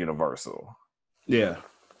work at Universal, yeah,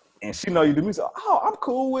 and she know you do music, I'm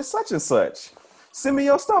cool with such and such. Send me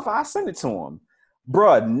your stuff. I'll send it to him.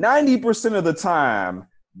 Bruh, 90% of the time,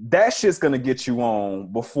 that shit's gonna get you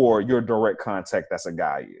on before your direct contact that's a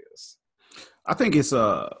guy is. I think it's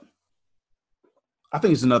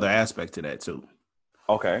another aspect to that too.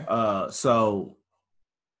 Okay. So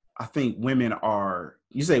I think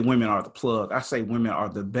you say women are the plug. I say women are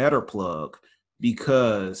the better plug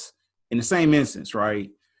because in the same instance, right?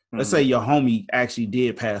 Mm-hmm. Let's say your homie actually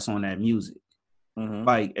did pass on that music. Mm-hmm.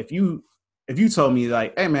 Like if you told me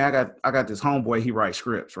like, hey man, I got this homeboy, he writes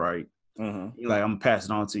scripts, right? Mm-hmm. Like, I'm gonna pass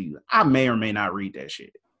it on to you. I may or may not read that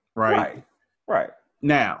shit. Right.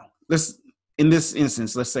 Now, in this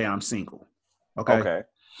instance, let's say I'm single. Okay.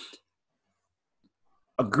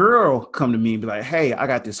 A girl come to me and be like, hey, I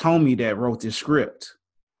got this homie that wrote this script.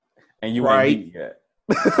 And you ain't meet yet.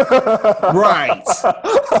 Right.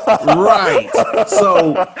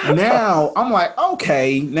 So now I'm like,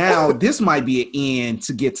 okay, now this might be an end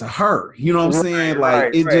to get to her. You know what I'm saying?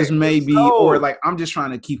 Like, it just may be, or like, I'm just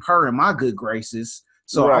trying to keep her in my good graces.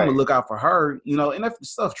 So I'm gonna look out for her, and if the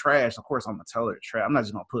stuff trash, of course I'm gonna tell her it's trash. I'm not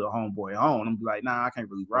just gonna put a homeboy on. I'm gonna be like, nah, I can't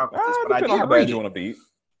really rock with this, but I did read it. You want to beat?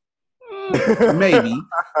 Maybe,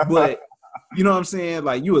 but you know what I'm saying?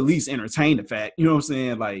 Like, you at least entertain the fact. You know what I'm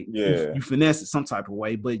saying? Like, you finesse it some type of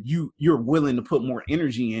way, but you're willing to put more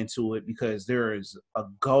energy into it because there is a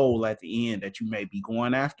goal at the end that you may be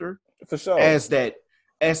going after. For sure. As that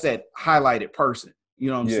highlighted person. You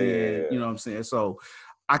know what I'm saying? You know what I'm saying? So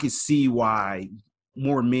I can see why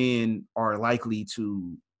more men are likely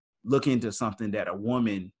to look into something that a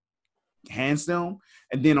woman hands them.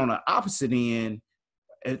 And then on the opposite end,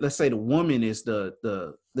 let's say the woman is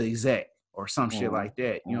the exec or some shit like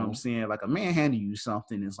that. You know what I'm saying? Like, a man handing you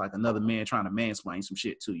something is like another man trying to mansplain some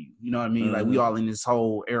shit to you. You know what I mean? Like, we all in this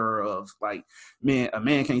whole era of like, a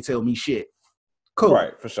man can't tell me shit. Cool.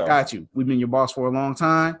 Right, for sure. Got you. We've been your boss for a long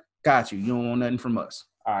time. Got you. You don't want nothing from us.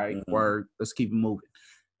 All right, word. Let's keep it moving.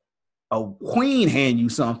 A queen hand you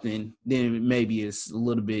something, then maybe it's a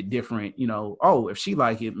little bit different. You know, oh, if she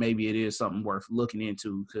like it, maybe it is something worth looking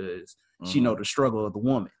into because she know the struggle of the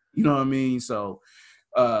woman. You know what I mean? So,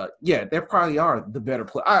 yeah, there probably are the better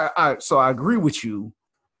play. So I agree with you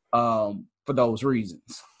for those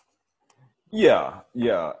reasons. Yeah.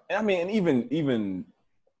 I mean, and even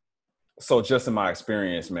so, just in my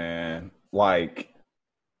experience, man, like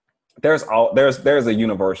there's a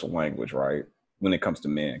universal language, right? When it comes to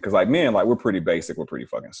men, because like men, like we're pretty basic, we're pretty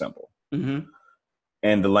fucking simple, and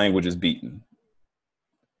the language is beaten.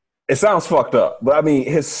 It sounds fucked up, but I mean,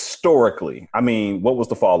 historically, I mean, what was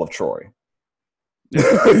the fall of Troy?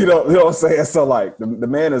 you know what I'm saying? So like, the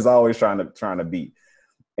man is always trying to beat,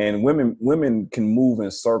 and women can move in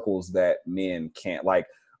circles that men can't. Like,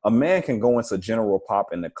 a man can go into general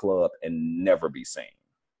pop in the club and never be seen.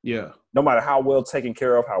 Yeah. No matter how well taken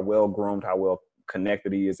care of, how well groomed, how well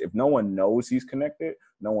connected he is, if no one knows he's connected,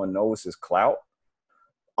 no one knows his clout,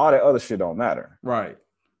 all that other shit don't matter. Right.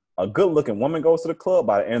 A good-looking woman goes to the club,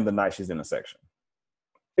 by the end of the night, she's in a section.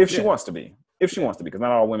 If she wants to be. If she wants to be. Because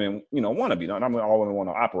not all women, want to be. Not all women want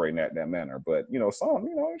to operate in that manner. But, some,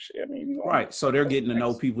 shit, I mean. Right. So they're getting to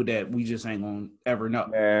know people that we just ain't going to ever know.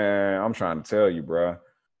 Man, I'm trying to tell you, bro.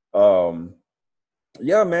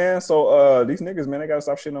 Yeah, man. So these niggas, man, they gotta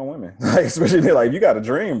stop shitting on women. Like, especially like, if you got a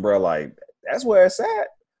dream, bro, like that's where it's at.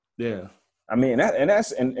 Yeah. I mean,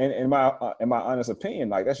 that's in my honest opinion,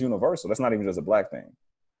 like that's universal. That's not even just a black thing.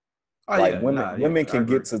 Women can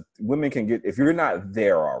get if you're not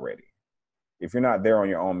there already, if you're not there on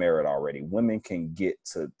your own merit already, women can get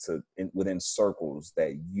to within circles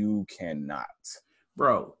that you cannot.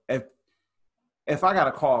 Bro, if I got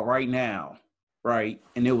a call right now, right,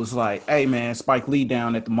 and it was like, hey man, Spike Lee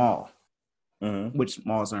down at the mall, which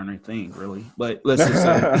malls aren't a thing really, but let's just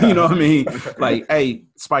say, you know what I mean? Like, hey,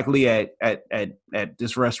 Spike Lee at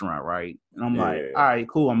this restaurant, right? And I'm like, all right,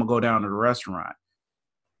 cool, I'm gonna go down to the restaurant.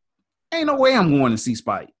 Ain't no way I'm going to see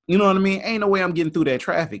Spike. You know what I mean? Ain't no way I'm getting through that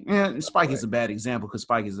traffic. And Spike is a bad example because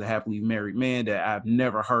Spike is a happily married man that I've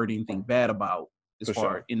never heard anything bad about as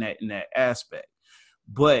far in that aspect.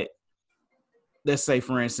 But let's say,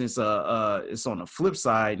 for instance, it's on the flip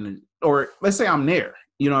side, or let's say I'm there.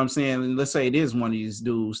 You know what I'm saying? And let's say it is one of these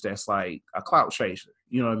dudes that's like a clout chaser.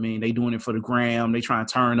 You know what I mean? They doing it for the gram. They trying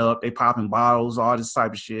to turn up. They popping bottles, all this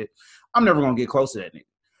type of shit. I'm never going to get close to that nigga.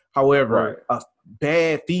 However, a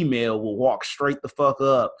bad female will walk straight the fuck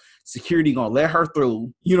up. Security going to let her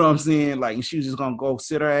through. You know what I'm saying? Like, and she's just going to go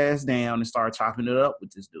sit her ass down and start chopping it up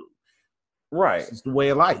with this dude. Right. It's the way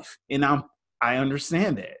of life. And I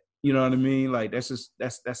understand that. You know what I mean? Like,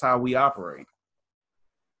 that's how we operate.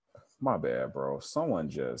 My bad, bro. Someone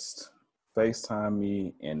just FaceTime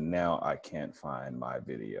me and now I can't find my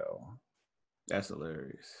video. That's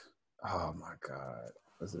hilarious. Oh my God.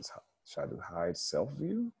 Is this, should I do hide self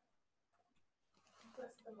view?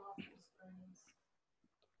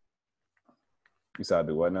 You said I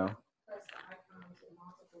do what now?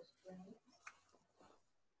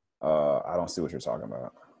 I don't see what you're talking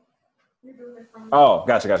about. Oh,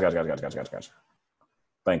 gotcha.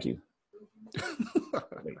 Thank you.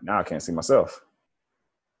 Wait, now I can't see myself.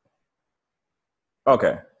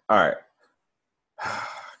 Okay. All right. God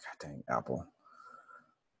dang, Apple.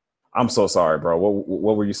 I'm so sorry, bro.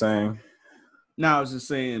 What were you saying? No, I was just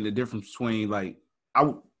saying the difference between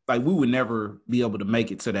we would never be able to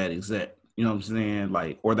make it to that exec. You know what I'm saying?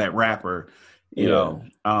 Like, or that rapper. You know.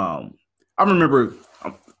 I remember,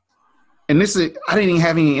 and I didn't even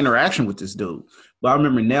have any interaction with this dude, but I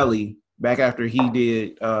remember Nelly back after he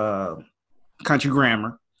did Country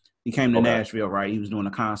Grammar. He came to Nashville, right? He was doing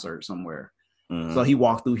a concert somewhere. Mm-hmm. So he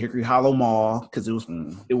walked through Hickory Hollow Mall because it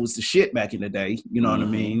was the shit back in the day. You know what I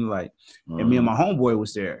mean? Like, and me and my homeboy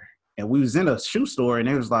was there. And we was in a shoe store, and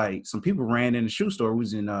there was like some people ran in the shoe store. We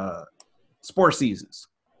was in Sports Seasons,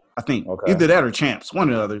 I think. Okay. Either that or Champs, one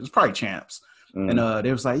or the other. It was probably Champs. And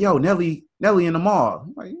they was like, yo, Nelly in the mall.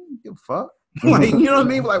 I'm like, you give a fuck. Like, you know what I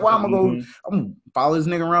mean? Like, why I'm gonna follow this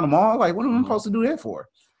nigga around the mall? Like, what am I supposed to do that for?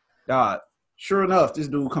 God, sure enough, this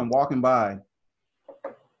dude come walking by.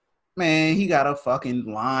 Man, he got a fucking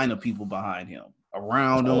line of people behind him,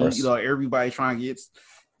 around him. You know, everybody trying to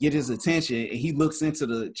get his attention. And he looks into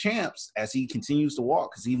the Champs as he continues to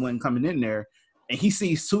walk because he wasn't coming in there. And he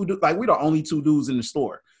sees two dudes. Like, we're the only two dudes in the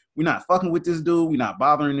store. We're not fucking with this dude. We're not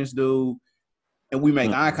bothering this dude. And we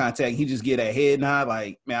make eye contact. He just get a head nod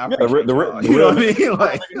like, man, I appreciate you know what I mean?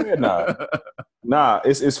 Like, nah,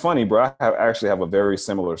 it's funny, bro. I actually have a very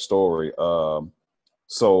similar story.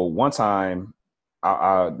 So one time,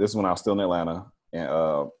 this is when I was still in Atlanta, and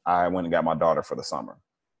I went and got my daughter for the summer.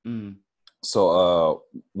 So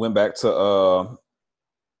went back to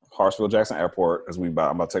Hartsfield Jackson Airport because I'm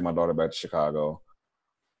about to take my daughter back to Chicago,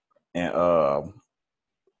 and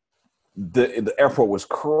the airport was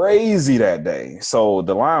crazy that day. So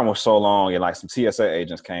the line was so long, and like some TSA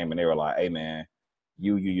agents came and they were like, "Hey man,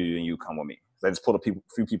 you come with me." They just pulled a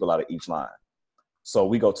few people out of each line. So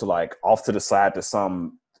we go to like off to the side to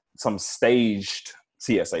some staged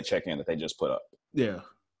TSA check-in that they just put up. Yeah.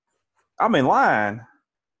 I'm in line,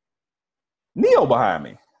 Ne-Yo behind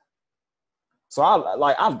me. So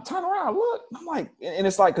I turn around, look, I'm like, and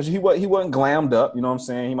it's like, cause he wasn't glammed up, you know what I'm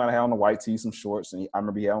saying? He might have had on the white tee, some shorts, and I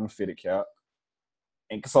remember he had on a fitted cap.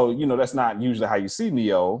 And so, that's not usually how you see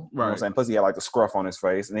Ne-Yo. You know what I'm saying? Plus he had like the scruff on his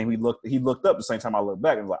face. And then he looked up the same time I looked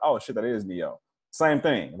back and was like, oh shit, that is Ne-Yo. Same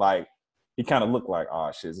thing. Like he kind of looked like,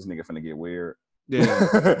 oh shit, this nigga finna get weird.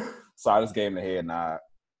 Yeah. So I just gave him the head nod.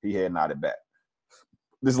 He head nodded back.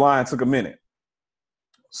 This line took a minute.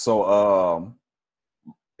 So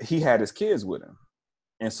he had his kids with him.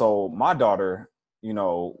 And so my daughter,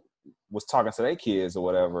 was talking to their kids or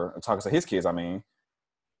whatever, talking to his kids, I mean.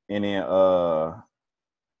 And then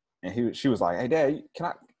she was like, "Hey dad, can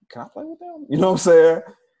I play with them?" You know what I'm saying?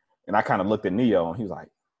 And I kind of looked at Ne-Yo and he was like,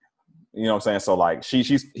 you know what I'm saying? So like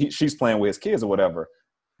she's playing with his kids or whatever.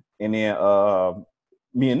 And then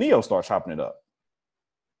me and Ne-Yo start chopping it up.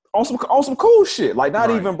 On some cool shit. Like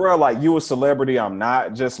not even, bro, like you a celebrity, I'm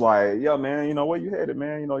not. Just like, yo, man, where you headed,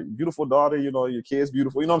 man? Beautiful daughter, your kid's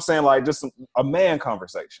beautiful. You know what I'm saying? Like just a man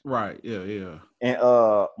conversation. Right, yeah. And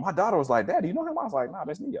my daughter was like, "Dad, do you know him?" I was like, "Nah,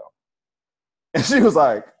 that's Ne-Yo." And she was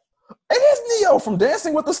like, "It is Ne-Yo from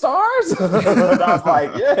Dancing with the Stars?" And I was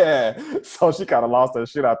like, "Yeah." So she kind of lost her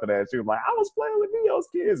shit after that. She was like, "I was playing with Ne-Yo's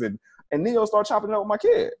kids," and Ne-Yo started chopping it up with my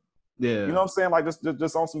kid. Yeah. You know what I'm saying? Like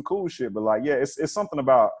just on some cool shit. But like, yeah, it's something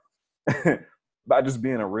about just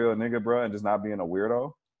being a real nigga, bro, and just not being a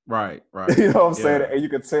weirdo. Right. You know what I'm saying? And you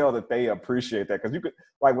could tell that they appreciate that. Because you could,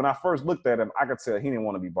 like, when I first looked at him, I could tell he didn't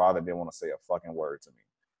want to be bothered, didn't want to say a fucking word to me.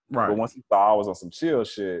 Right. But once he saw I was on some chill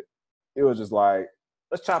shit, it was just like,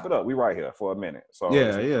 let's chop it up. We right here for a minute. So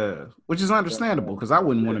yeah. Which is understandable because I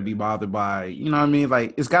wouldn't want to be bothered by, you know what I mean?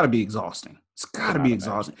 Like, it's got to be exhausting. It's got to be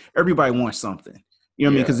exhausting. Everybody wants something. You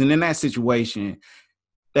know what I mean? Because in that situation,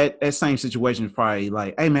 that same situation is probably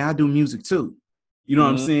like, hey, man, I do music too. You know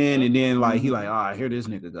what I'm saying? And then like, he like, all right, here this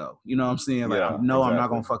nigga go. You know what I'm saying? Like, I'm not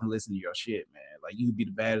going to fucking listen to your shit, man. Like, you could be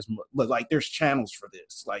the baddest. But like, there's channels for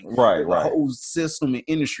this. Like, the whole system and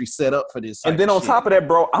industry set up for this. And then on top of that,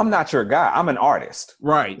 bro, I'm not your guy. I'm an artist.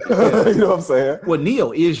 Right. Yeah. You know what I'm saying? Well,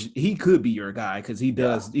 Ne-Yo he could be your guy because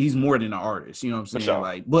he's more than an artist. You know what I'm saying? Sure.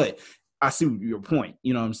 Like, but I see your point.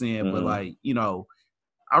 You know what I'm saying? Mm-hmm. But like,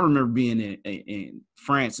 I remember being in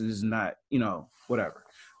France. This is not, whatever.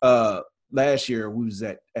 Last year we was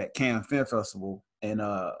at Cannes Film Festival, and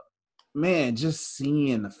man, just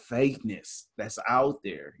seeing the fakeness that's out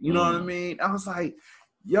there. You know what I mean? I was like,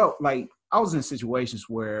 yo, like I was in situations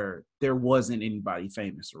where there wasn't anybody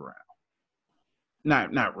famous around.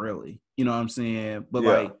 Not really. You know what I'm saying? But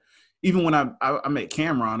like, even when I met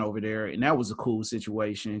Cameron over there, and that was a cool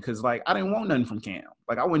situation because like I didn't want nothing from Cam.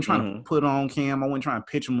 Like I wasn't trying to put on Cam. I wasn't trying to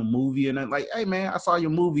pitch him a movie and like, hey man, I saw your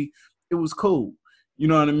movie. It was cool. You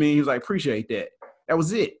know what I mean? He was like, appreciate that. That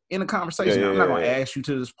was it. In a conversation. I'm not gonna ask you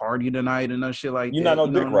to this party tonight and no shit like that. You're not no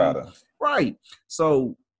dick rider. Right.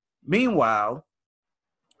 So meanwhile,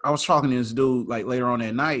 I was talking to this dude like later on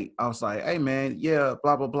that night. I was like, hey man, yeah,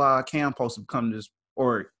 blah blah blah. Cam supposed to come to this,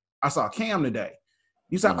 or I saw Cam today.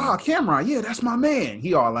 He's like, oh, Cameron, yeah, that's my man.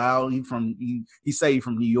 He all out. He say he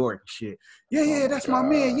from New York and shit. Yeah, that's my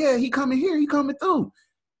man. Yeah, he coming here. He coming through.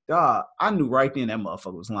 Dog, I knew right then that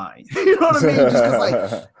motherfucker was lying. You know what I mean? Just because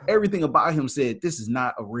like everything about him said, this is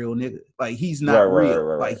not a real nigga. Like he's not real.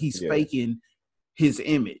 Right. Like he's faking his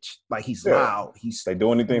image. Like he's loud. They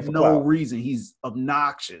do anything for no reason. He's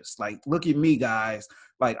obnoxious. Like look at me, guys.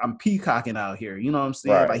 Like I'm peacocking out here. You know what I'm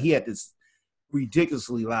saying? Right. Like he had this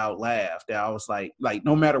ridiculously loud laugh that I was like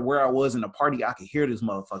no matter where I was in the party, I could hear this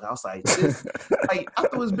motherfucker. I was like, like I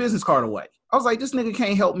threw his business card away. I was like, this nigga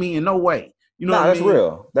can't help me in no way. You know, that's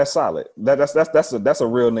real. That's solid. That's a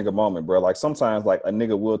real nigga moment, bro. Like sometimes, like a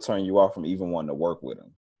nigga will turn you off from even wanting to work with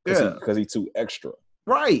him, because he's too extra.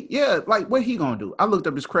 Right? Yeah. Like what he gonna do? I looked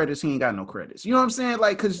up his credits. He ain't got no credits. You know what I'm saying?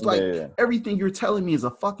 Like, cause like everything you're telling me is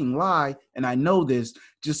a fucking lie, and I know this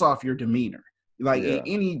just off your demeanor. Like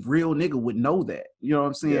any real nigga would know that. You know what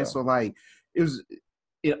I'm saying? Yeah. So like, it was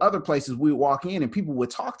in other places we would walk in and people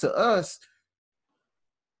would talk to us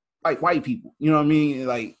like white people, you know what I mean?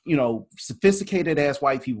 Like, sophisticated ass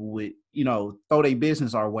white people would, throw their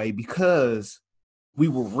business our way because we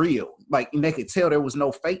were real. Like, and they could tell there was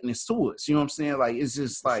no fakeness to us. You know what I'm saying? Like, it's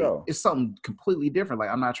just like, it's something completely different. Like,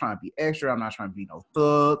 I'm not trying to be extra. I'm not trying to be no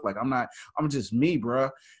thug. Like, I'm just me, bro.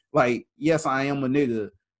 Like, yes, I am a nigga,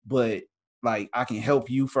 but like, I can help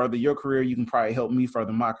you further your career. You can probably help me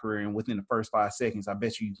further my career. And within the first 5 seconds, I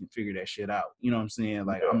bet you can figure that shit out. You know what I'm saying?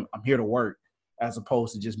 Like, I'm here to work as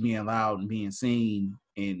opposed to just being loud and being seen.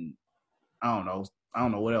 And I don't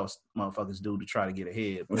know what else motherfuckers do to try to get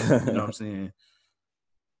ahead. But, you know what I'm saying?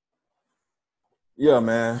 Yeah,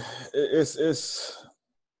 man, it's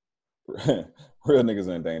real niggas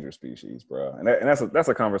are an endangered species, bro, and that's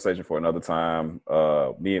a conversation for another time.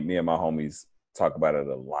 Me and my homies talk about it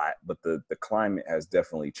a lot, but the climate has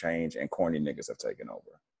definitely changed, and corny niggas have taken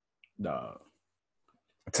over.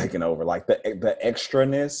 Taken over, like the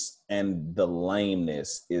extraness and the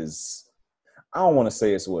lameness is. I don't want to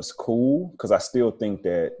say it's what's cool because I still think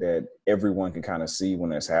that everyone can kind of see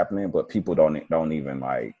when it's happening, but people don't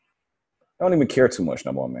even care too much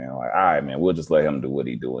no more, man. Like, all right, man, we'll just let him do what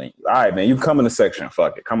he doing. All right, man, you come in the section.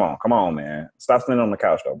 Fuck it. Come on, man. Stop sitting on the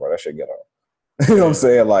couch, though, bro. That shit get off. You know what I'm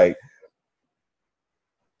saying? Like,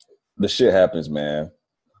 the shit happens, man.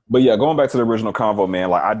 But yeah, going back to the original convo, man,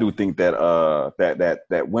 like, I do think that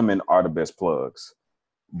that women are the best plugs.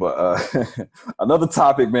 But another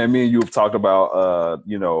topic, man, me and you have talked about,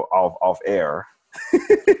 off air.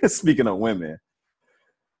 Speaking of women.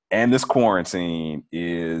 And this quarantine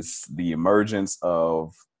is the emergence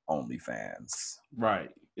of OnlyFans. Right.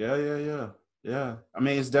 Yeah. I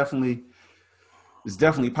mean, it's definitely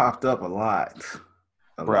popped up a lot.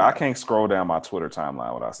 Bro, I can't scroll down my Twitter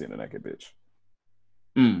timeline without seeing a naked bitch.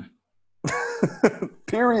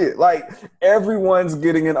 Period. Like, everyone's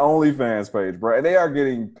getting an OnlyFans page, bro. And they are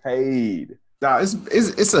getting paid. Nah,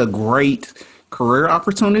 it's a great career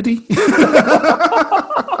opportunity.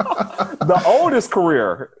 The oldest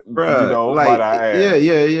career, bruh, like, might I add.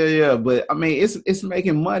 Yeah. But I mean, it's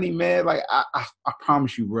making money, man. Like, I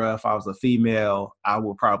promise you, bro. If I was a female, I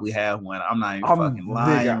would probably have one. I'm not even fucking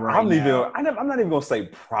lying now. I'm not even gonna say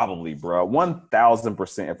probably, bro.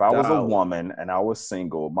 1,000%. If I was a woman and I was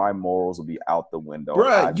single, my morals would be out the window.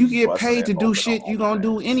 Bro, you get paid to do shit you gonna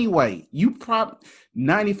do anyway. You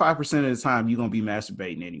 95% of the time you gonna be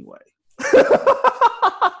masturbating anyway.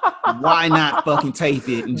 Why not fucking tape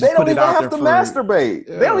it and just put it out there? They don't even have to masturbate.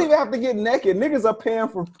 Yeah. They don't even have to get naked. Niggas are paying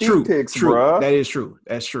for feet pics, bro. That is true.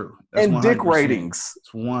 That's true. That's and 100%. Dick ratings.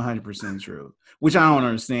 It's 100% true. Which I don't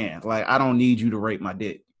understand. Like, I don't need you to rate my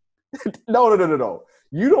dick. No.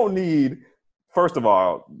 You don't need, first of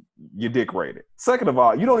all, your dick rated. Second of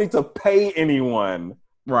all, you don't need to pay anyone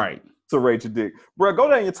right to rate your dick. Bro, go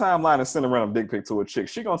down your timeline and send a random dick pic to a chick.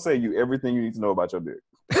 She gonna say you everything you need to know about your dick.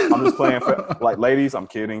 I'm just playing. Like, ladies, I'm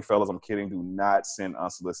kidding. Fellas, I'm kidding. Do not send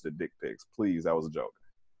unsolicited dick pics. Please, that was a joke.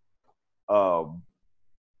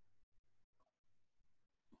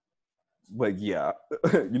 But yeah.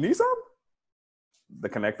 You need some? The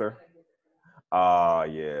connector?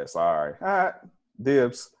 Yeah, sorry. All right.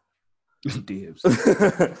 Dibs. Dibs.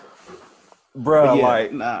 Bro, yeah,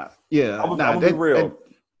 like, nah. Yeah. I'm gonna be real.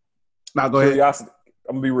 Go ahead. I'm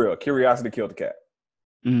gonna be real. Curiosity killed the cat.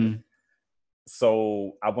 Mm-hmm.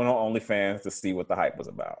 So I went on OnlyFans to see what the hype was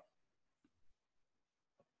about.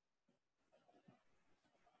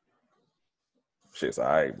 Shit's all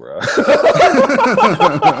right, bro.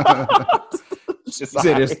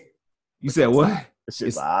 You said what?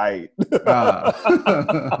 Shit's all right.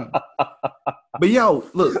 But yo,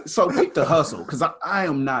 look, so keep the hustle, because I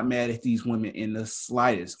am not mad at these women in the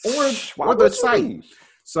slightest. Or the site.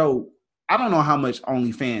 So I don't know how much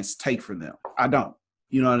OnlyFans take for them. I don't.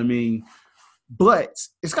 You know what I mean? But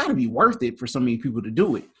it's got to be worth it for so many people to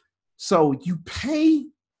do it. So you pay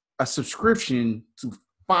a subscription to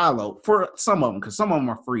follow for some of them, because some of them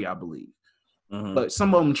are free, I believe. Mm-hmm. But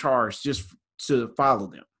some of them charge just to follow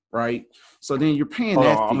them, right? So then you're paying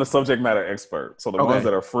that. I'm the subject matter expert. So the ones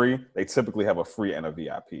that are free, they typically have a free and a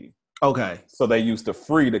VIP. Okay. So they use the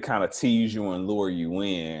free to kind of tease you and lure you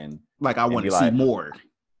in. Like, I want to see more.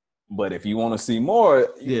 But if you want to see more,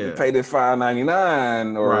 you pay the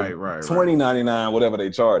 $5.99 or $20.99, whatever they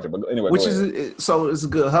charge. But anyway, which is so it's a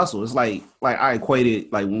good hustle. It's like I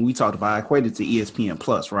equated, like when we talked about, I equated to ESPN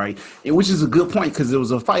Plus, right? And which is a good point because there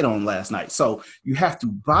was a fight on last night. So you have to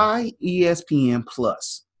buy ESPN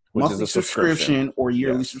Plus, monthly subscription or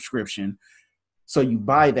yearly subscription. So you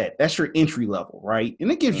buy that. That's your entry level, right? And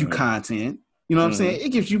it gives you content. You know what I'm saying?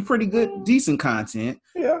 It gives you pretty good, decent content.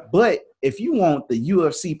 Yeah. But if you want the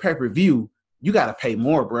UFC pay-per-view, you got to pay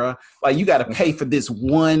more, bro. Like, you got to pay for this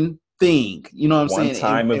one thing. You know what I'm saying?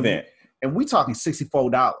 One-time event. And we talking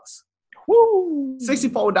 $64. Woo!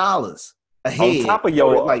 $64. ahead. On top of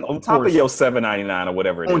your $7.99 or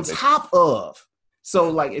whatever it is. On top of. So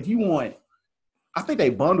like if you want, I think they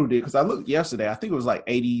bundled it because I looked yesterday. I think it was like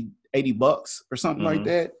 $80 or something like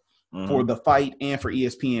that for the fight and for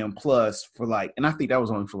ESPN Plus for like, and I think that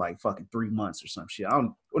was only for like fucking 3 months or some shit.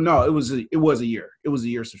 It was a year. It was a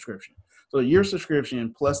year subscription. So a year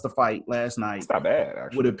subscription plus the fight last night. It's not bad,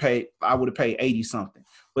 actually. I would have paid 80 something.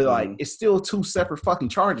 But like it's still two separate fucking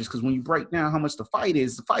charges because when you break down how much the fight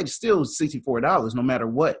is still $64 no matter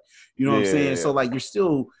what. You know what I'm saying? So like you're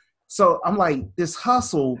still. So I'm like, this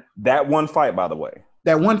hustle. That one fight, by the way.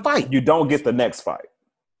 That one fight. You don't get the next fight.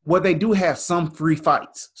 Well, they do have some free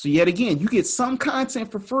fights. So yet again, you get some content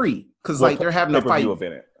for free because like they're having a fight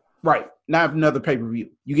event. Right. Not another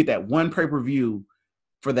pay-per-view. You get that one pay-per-view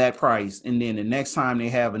for that price. And then the next time they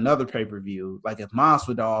have another pay-per-view, like if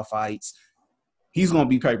Masvidal fights, he's going to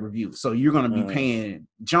be pay-per-view. So you're going to be paying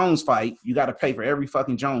Jones fight. You got to pay for every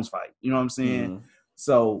fucking Jones fight. You know what I'm saying?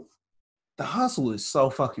 So the hustle is so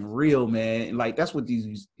fucking real, man. And like that's what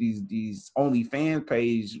these OnlyFans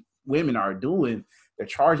page women are doing. They're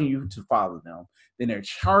charging you to follow them. Then they're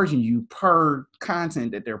charging you per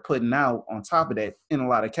content that they're putting out on top of that in a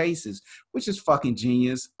lot of cases, which is fucking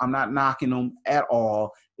genius. I'm not knocking them at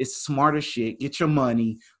all. It's smart as shit. Get your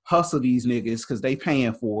money. Hustle these niggas because they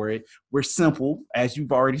paying for it. We're simple, as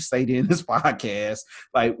you've already stated in this podcast.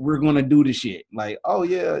 Like, we're going to do the shit. Like, oh,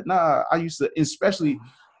 yeah, nah, I used to, especially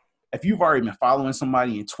if you've already been following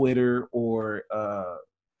somebody in Twitter or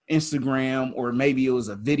Instagram, or maybe it was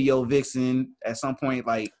a video vixen at some point,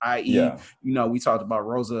 like, i.e., you know, we talked about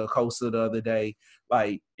Rosa Acosta the other day,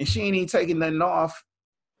 like, and she ain't even taking nothing off,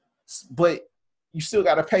 but you still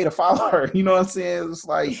got to pay to follow her. You know what I'm saying? It's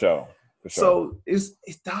like, for sure. So it's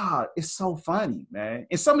so funny, man.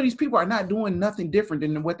 And some of these people are not doing nothing different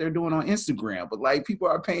than what they're doing on Instagram, but like people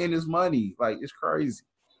are paying this money. Like, it's crazy.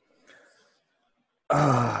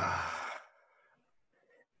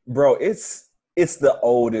 Bro, it's the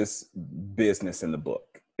oldest business in the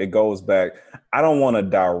book. It goes back. I don't want to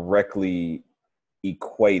directly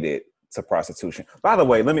equate it to prostitution. By the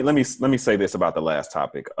way, let me say this about the last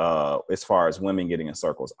topic. As far as women getting in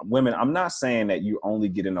circles, women, I'm not saying that you only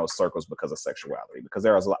get in those circles because of sexuality. Because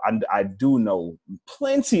I do know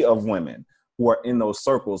plenty of women who are in those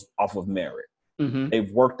circles off of merit. Mm-hmm.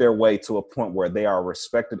 They've worked their way to a point where they are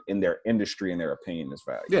respected in their industry and their opinion is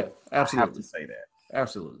valued. Yeah, absolutely. I have to say that.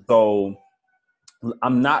 Absolutely. So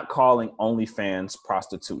I'm not calling OnlyFans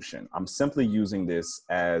prostitution. I'm simply using this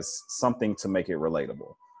as something to make it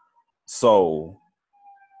relatable. So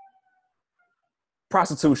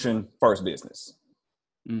prostitution, first business,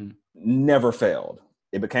 never failed.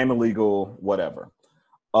 It became illegal, whatever.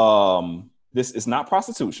 This is not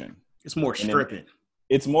prostitution. It's more stripping.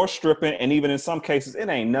 It's more stripping, and even in some cases, it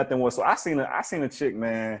ain't nothing whatsoever. I seen a chick,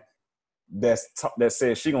 man, that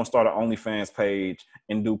says she gonna start an OnlyFans page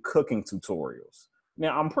and do cooking tutorials.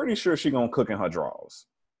 Now, I'm pretty sure she gonna cook in her drawers,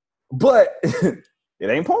 but it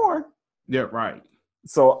ain't porn. Yeah, right.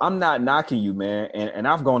 So I'm not knocking you, man, and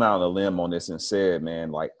I've gone out on a limb on this and said,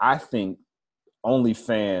 man, like, I think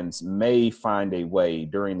OnlyFans may find a way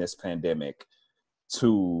during this pandemic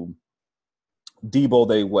to debo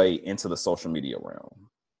their way into the social media realm.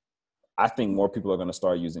 I think more people are going to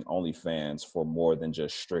start using OnlyFans for more than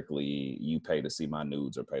just strictly you pay to see my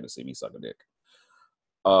nudes or pay to see me suck a dick.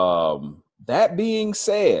 That being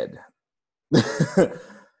said,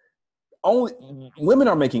 women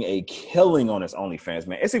are making a killing on this OnlyFans,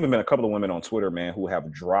 man. It's even been a couple of women on Twitter, man, who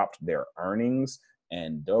have dropped their earnings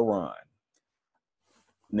and the run.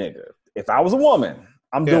 Nigga, if I was a woman,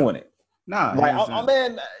 I'm doing it. Nah, like,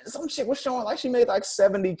 man, some shit was showing like she made like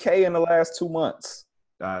 $70K in the last 2 months.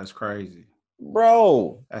 That's crazy,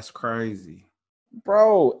 bro. That's crazy,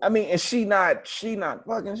 bro. I mean, and she not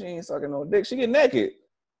fucking. She ain't sucking no dick. She get naked,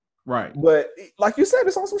 right? But like you said,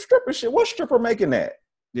 it's on some stripper shit. What stripper making that?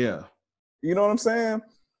 Yeah, you know what I'm saying.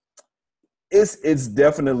 It's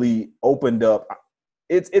definitely opened up.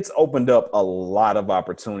 It's opened up a lot of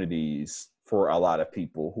opportunities for a lot of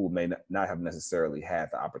people who may not have necessarily had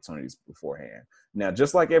the opportunities beforehand. Now,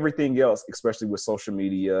 just like everything else, especially with social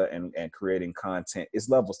media and creating content, it's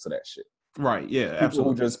levels to that shit. Right, yeah, people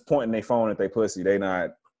absolutely. Who just pointing their phone at their pussy, they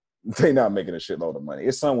not making a shitload of money.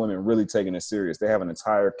 It's some women really taking it serious. They have an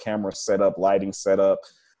entire camera set up, lighting set up.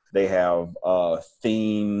 They have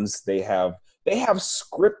themes. They have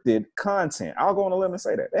scripted content. I'll go on a limb and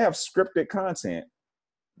say that. They have scripted content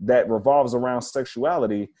that revolves around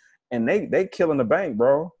sexuality. And they killing the bank,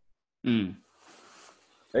 bro.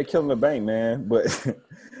 They killing the bank, man. But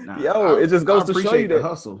it just goes to show you that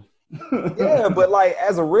hustle. Yeah, but like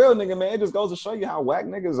as a real nigga, man, it just goes to show you how whack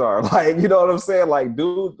niggas are. Like, you know what I'm saying? Like,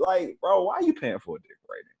 dude, like, bro, why are you paying for a dick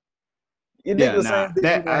rating? You dig Yeah, the same nah, dick you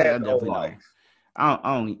that gonna I have your whole definitely life.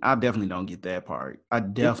 don't. I definitely don't get that part. I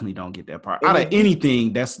It, definitely don't get that part. and Out of it be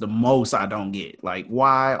anything, that's the most I don't get. Like,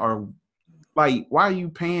 why are you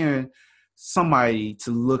paying somebody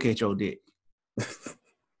to look at your dick?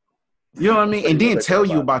 You know what I mean? so And you know then they think tell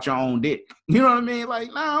you about it. about your own dick. You know what I mean?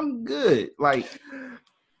 Like, nah, I'm good. Like, I'm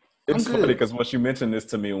It's funny good. because once you mentioned this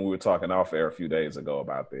to me when we were talking off air a few days ago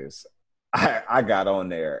about this, I got on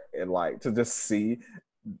there and like to just see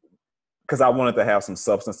because I wanted to have some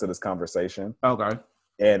substance to this conversation. Okay.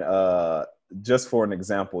 And just for an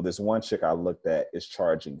example, this one chick I looked at is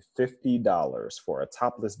charging $50 for a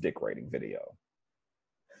topless dick rating video.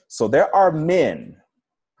 So there are men,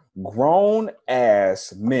 grown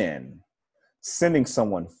ass men, sending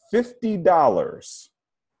someone $50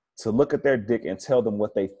 to look at their dick and tell them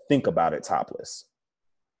what they think about it topless.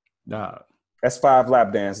 Nah, That's 5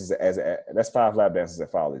 lap dances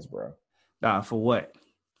at Follies, bro. nah, for what?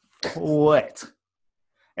 For what?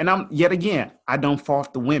 And I'm yet again, I don't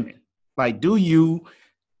fault the women. Like, do you?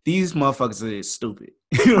 These motherfuckers are stupid.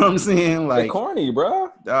 You know what I'm saying? They corny,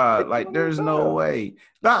 bro. They Like corny as there's no hell. way.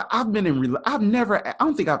 I've never. I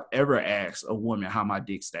don't think I've ever asked a woman how my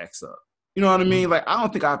dick stacks up. You know what I mean? Like, I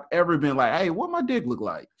don't think I've ever been like, "Hey, what my dick look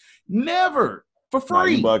like?" Never for Nah,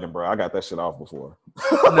 you free. bugging, bro. I got that shit off before.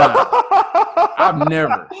 Nah, I've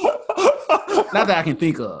never. Not that I can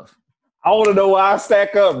think of. I want to know where I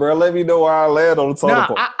stack up, bro. Let me know where I land on the totem Now,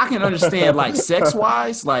 pole. I can understand like sex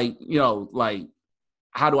wise, like like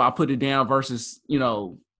how do I put it down versus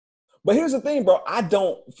But here's the thing, bro. I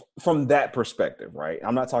don't, from that perspective, right?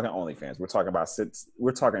 I'm not talking OnlyFans.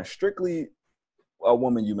 We're talking strictly a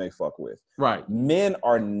woman you may fuck with. right. Men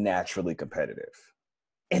are naturally competitive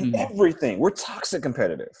in everything. We're toxic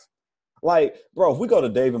competitive. Like, bro, if we go to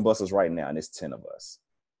Dave and Buster's right now and it's 10 of us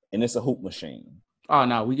and it's a hoop machine, Oh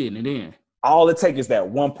no, we getting it in. all it takes is that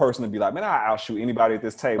one person to be like, man, I'll outshoot anybody at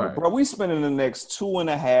this table. Right. Bro, we spending the next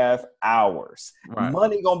 2.5 hours. Right.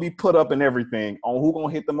 Money gonna be put up and everything on who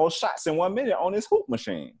gonna hit the most shots in 1 minute on this hoop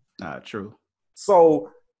machine. True.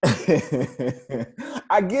 So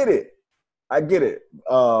I get it. But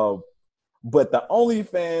the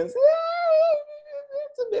OnlyFans, it's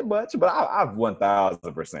a bit much. But I've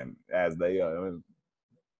 1,000% as they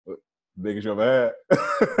big as your bad.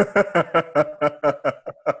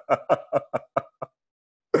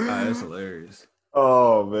 That's hilarious.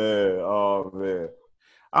 Oh man.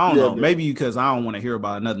 I don't Yeah, know. man. Maybe because I don't want to hear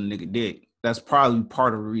about another nigga dick. That's probably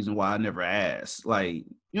part of the reason why I never asked. Like, you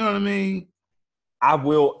know what I mean? I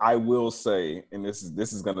will say, and this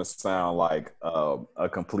is gonna sound like a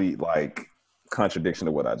complete like contradiction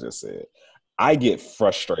to what I just said. I get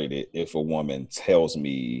frustrated if a woman tells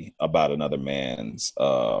me about another man's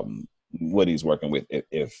what he's working with.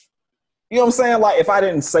 If you know what I'm saying, like if I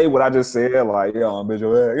didn't say what I just said, like I'm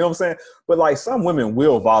visual, you know what I'm saying. But like some women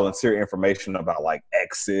will volunteer information about like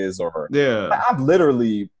exes or Yeah. I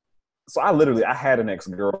had an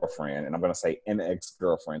ex-girlfriend, and I'm going to say an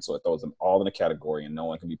ex-girlfriend, so it throws them all in a category and no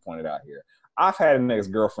one can be pointed out here. I've had an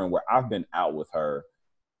ex-girlfriend where I've been out with her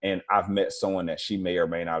and I've met someone that she may or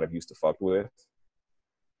may not have used to fuck with.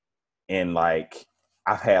 And like,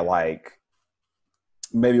 I've had like,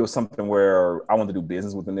 maybe it was something where I wanted to do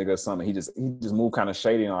business with the nigga or something. He just moved kind of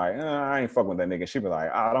shady and like, I ain't fucking with that nigga. She'd be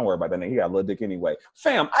like, don't worry about that nigga. He got a little dick anyway.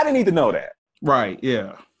 Fam, I didn't need to know that. Right.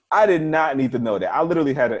 Yeah. I did not need to know that. I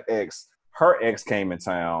literally had an ex. Her ex came in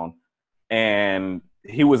town, and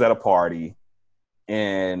he was at a party,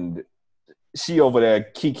 and she over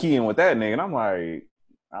there kikiing with that nigga. And I'm like,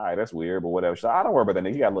 all right, that's weird, but whatever. So I don't worry about that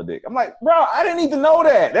nigga. He got a little dick. I'm like, bro, I didn't need to know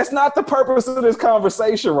that. That's not the purpose of this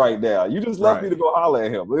conversation right now. You just left me to go holler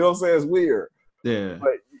at him. You know what I'm saying? It's weird. Yeah.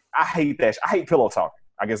 But I hate that. I hate pillow talking.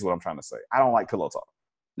 I guess is what I'm trying to say. I don't like pillow talking.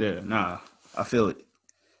 Yeah. Nah, I feel it.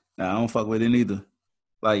 Nah, I don't fuck with it either.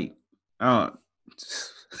 Like,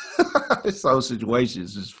 this whole situation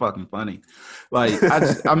is just fucking funny. Like,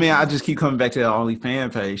 I just keep coming back to that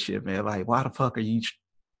OnlyFans page shit, man. Like, why the fuck are you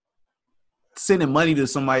sending money to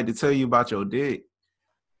somebody to tell you about your dick?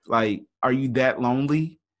 Like, are you that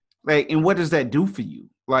lonely? Like, and what does that do for you?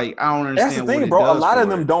 Like, I don't understand. That's the thing, bro. A lot of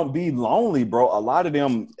them don't be lonely, bro. A lot of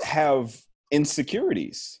them have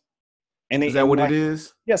insecurities. And is that what it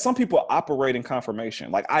is? Yeah, some people operate in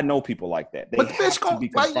confirmation. Like I know people like that. They but the have bitch to be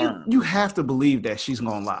confirmed. Like, you have to believe that she's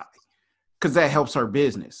gonna lie, because that helps her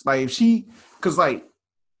business. Like because like,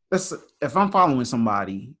 if I'm following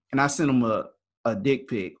somebody and I send them a dick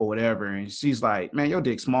pic or whatever, and she's like, "Man, your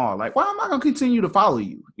dick's small." Like, why am I gonna continue to follow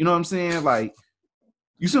you? You know what I'm saying? Like,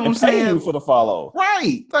 You see what I'm saying? You for the follow.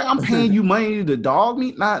 Right. Like, I'm paying you money to dog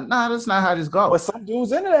me. Nah, that's not how this goes. But some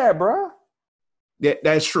dudes into that, bro.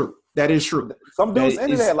 That's true. That is true. Some dudes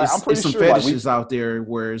into that. Like, I'm pretty sure. Some fetishes out there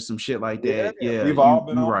where some shit like that. Yeah. We've all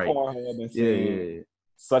been on right. Pornhub and seen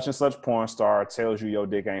such and such porn star tells you your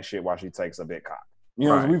dick ain't shit while she takes a big cock. You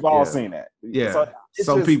know, we've all seen that. Yeah. So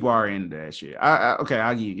some people are into that shit. Okay,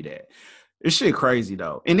 I'll give you that. This shit crazy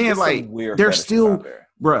though. And then like there's still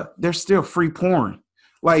free porn.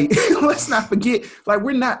 Like, let's not forget, like,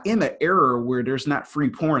 we're not in an era where there's not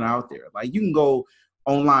free porn out there. Like, you can go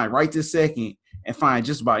online right this second and find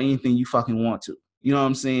just about anything you fucking want to. You know what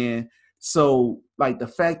I'm saying? So, like, the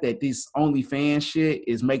fact that this OnlyFans shit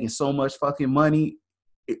is making so much fucking money,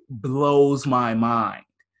 it blows my mind.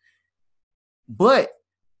 But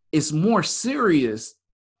it's more serious.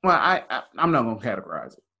 Well, I'm not going to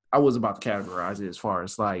categorize it. I was about to categorize it as far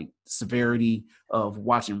as like severity of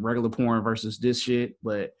watching regular porn versus this shit,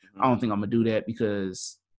 but I don't think I'm gonna do that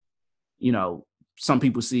because, you know, some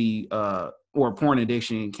people see or porn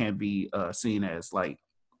addiction can be seen as like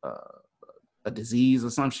a disease or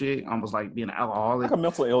some shit, almost like being an alcoholic, like a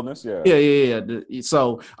mental illness. Yeah.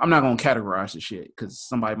 So I'm not gonna categorize the shit because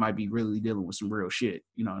somebody might be really dealing with some real shit.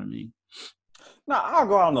 You know what I mean? No, I'll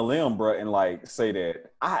go out on a limb, bro, and like say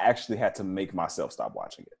that I actually had to make myself stop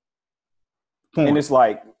watching it. Porn. And it's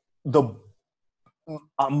like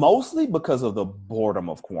mostly because of the boredom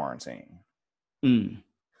of quarantine.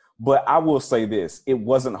 But I will say this, it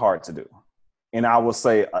wasn't hard to do. And I will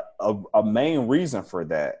say a main reason for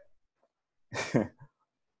that,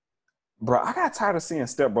 bro, I got tired of seeing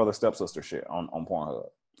stepbrother, stepsister shit on Pornhub.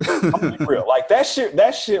 I'm gonna be real. Like that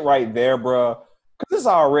shit right there, bro. Because it's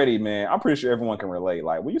already, man, I'm pretty sure everyone can relate.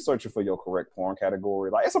 Like when you're searching for your correct porn category,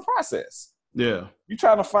 like it's a process. Yeah. You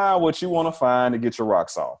trying to find what you want to find to get your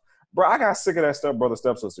rocks off. Bro, I got sick of that stepbrother,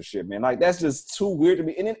 stepsister shit, man. Like, that's just too weird to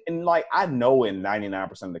me. And like, I know in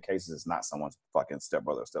 99% of the cases, it's not someone's fucking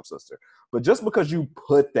stepbrother or stepsister. But just because you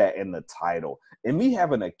put that in the title, and me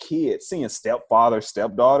having a kid, seeing stepfather,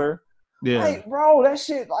 stepdaughter, like, bro, that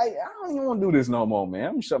shit, like, I don't even want to do this no more, man.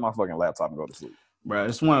 I'm going to shut my fucking laptop and go to sleep. Bro,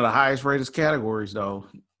 it's one of the highest rated categories, though.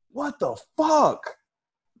 What the fuck?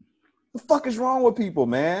 The fuck is wrong with people,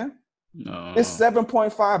 man? No. It's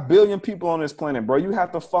 7.5 billion people on this planet, bro. You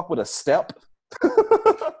have to fuck with a step? Like,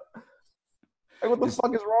 what the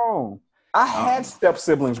fuck is wrong? I had step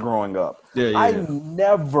siblings growing up. I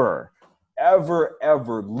never,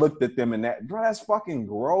 ever looked at them in that. Bro, that's fucking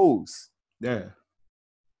gross. Yeah.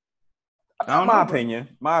 My opinion.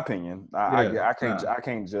 I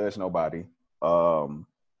can't judge nobody.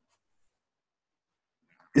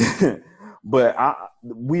 But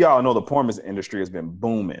we all know the porn industry has been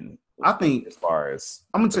booming. I think as far as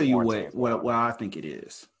I'm gonna tell you what I think it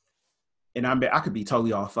is, and I could be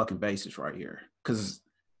totally off fucking basis right here because,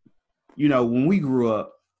 you know, when we grew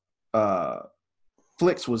up,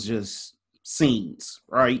 flicks was just scenes,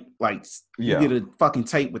 right? Like you get a fucking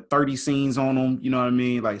tape with 30 scenes on them. You know what I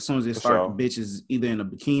mean? Like as soon as they start, the bitch is either in a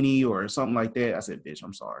bikini or something like that. I said, bitch,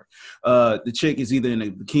 I'm sorry. The chick is either in a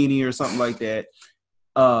bikini or something like that.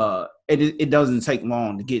 It doesn't take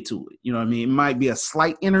long to get to it. You know what I mean? It might be a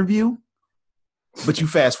slight interview, but you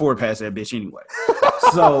fast forward past that bitch anyway.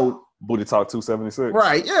 So Booty Talk 276.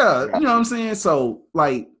 Right, yeah. You know what I'm saying? So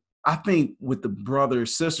like I think with the brother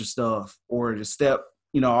sister stuff or the step,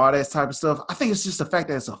 you know, all that type of stuff, I think it's just the fact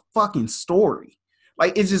that it's a fucking story.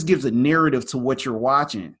 Like it just gives a narrative to what you're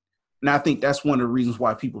watching. And I think that's one of the reasons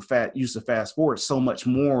why people used to fast forward so much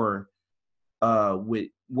more with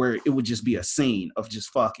where it would just be a scene of just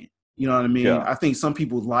fucking. You know what I mean? Yeah. I think some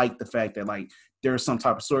people like the fact that like there's some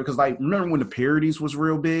type of story. Because like remember when the parodies was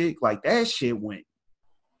real big? Like that shit went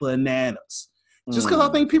bananas. Just because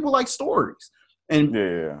I think people like stories. And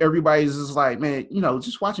everybody's just like, man, you know,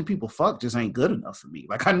 just watching people fuck just ain't good enough for me.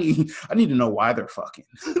 Like I need to know why they're fucking.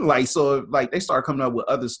 Like so if, like they start coming up with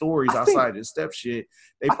other stories outside this step shit,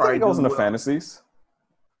 they probably think it goes into fantasies.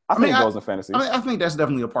 I think it goes into fantasies. I think that's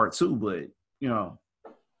definitely a part too, but you know.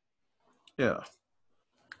 Yeah.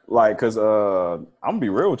 Like, cause I'm gonna be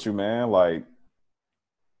real with you, man. Like,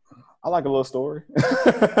 I like a little story.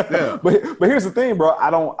 Yeah. But here's the thing, bro. I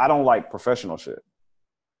don't like professional shit.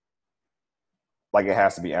 Like it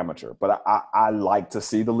has to be amateur. But I like to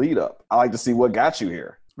see the lead up. I like to see what got you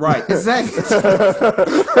here. Right, exactly.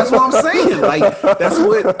 That's what I'm saying. Like, that's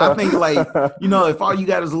what I think, like, you know, if all you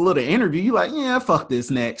got is a little interview, you like, yeah, fuck this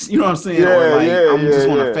next. You know what I'm saying? Or like, I'm just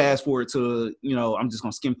going to fast forward to, you know, I'm just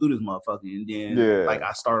going to skim through this motherfucker and then, like,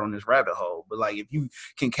 I start on this rabbit hole. But, like, if you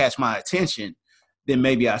can catch my attention, then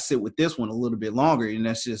maybe I sit with this one a little bit longer. And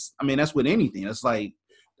that's just, I mean, that's with anything. It's like,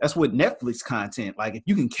 that's with Netflix content. Like, if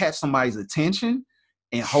you can catch somebody's attention,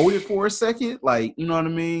 and hold it for a second. Like, you know what I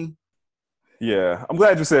mean? Yeah, I'm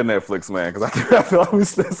glad you said Netflix, man, because I feel like we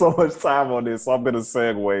spent so much time on this. So I'm going to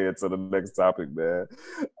segue into the next topic, man.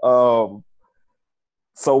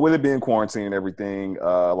 So with it being quarantine and everything,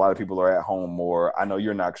 a lot of people are at home more. I know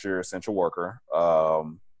you're not, you're an essential worker.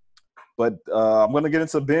 But I'm going to get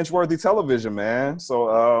into binge-worthy television, man.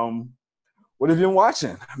 So what have you been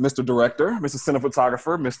watching, Mr. Director, Mr.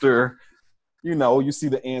 Cinematographer, Mr. You see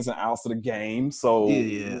the ins and outs of the game. So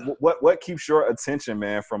what keeps your attention,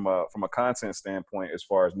 man, from a content standpoint as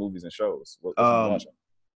far as movies and shows? What you been watching?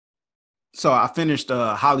 So I finished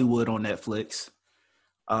Hollywood on Netflix.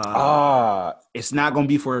 It's not going to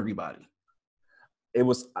be for everybody. It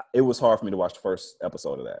was hard for me to watch the first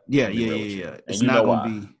episode of that. Yeah. It's not going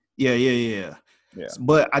to be. Yeah.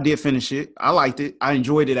 But I did finish it. I liked it. I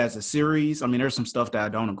enjoyed it as a series. I mean, there's some stuff that I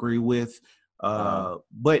don't agree with.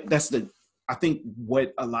 But I think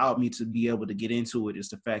what allowed me to be able to get into it is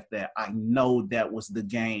the fact that I know that was the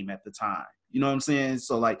game at the time. You know what I'm saying?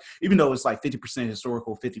 So like, even though it's like 50%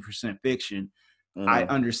 historical, 50% fiction, I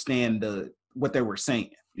understand what they were saying.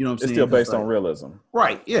 You know what I'm saying? It's still based on realism.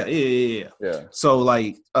 Right. Yeah. So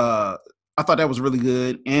like, I thought that was really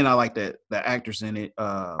good. And I like that the actors in it,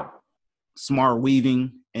 Samara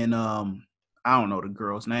Weaving and I don't know the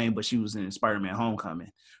girl's name, but she was in Spider-Man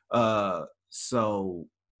Homecoming. So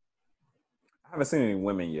I haven't seen any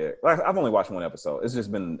women yet. I've only watched one episode. It's just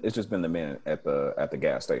been the men at the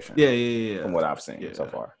gas station. Yeah. From what I've seen so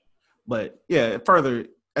far. But yeah, further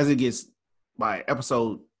as it gets by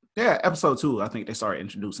episode 2, I think they started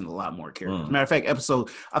introducing a lot more characters. Matter of fact,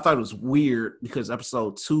 I thought it was weird because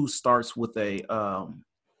episode 2 starts with a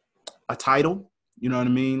title. You know what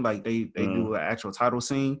I mean? Like they do an actual title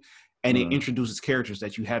scene. And it introduces characters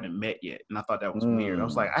that you haven't met yet. And I thought that was weird. I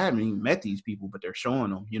was like, I haven't even met these people, but they're showing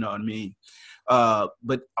them. You know what I mean?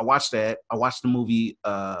 But I watched that. I watched the movie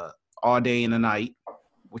All Day and the Night,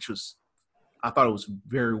 I thought it was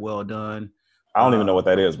very well done. I don't even know what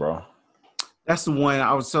that is, bro. That's the one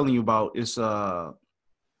I was telling you about. It's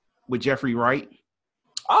with Jeffrey Wright.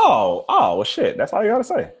 Oh, well, shit. That's all you got to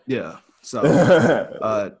say. Yeah. So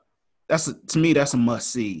to me, that's a must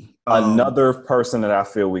see. Another person that I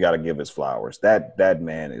feel we got to give his flowers. That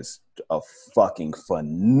man is a fucking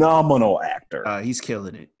phenomenal actor. He's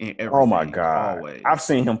killing it in everything. Oh my God. Always. I've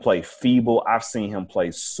seen him play feeble. I've seen him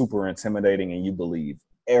play super intimidating, and you believe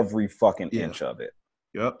every fucking inch of it.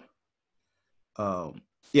 Yep.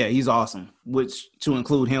 Yeah, he's awesome. Which to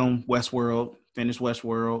include him, Westworld, finished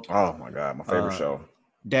Westworld. Oh my God, my favorite show.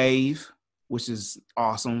 Dave, which is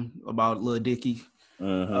awesome about Lil Dicky.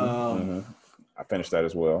 I finished that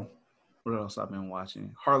as well. What else I've been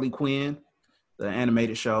watching? Harley Quinn, the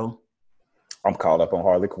animated show. I'm caught up on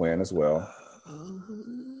Harley Quinn as well.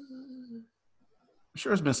 I'm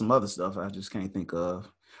sure there's been some other stuff I just can't think of.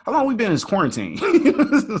 How long we been in this quarantine?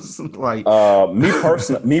 Like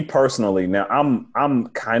me personally. Now I'm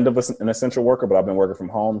kind of an essential worker, but I've been working from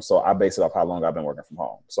home, so I base it off how long I've been working from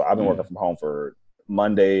home. So I've been working from home for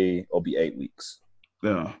Monday. It'll be 8 weeks.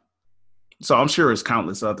 Yeah. So I'm sure it's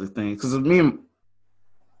countless other things. Because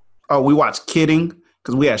we watched Kidding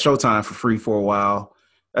because we had Showtime for free for a while.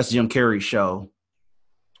 That's Jim Carrey's show.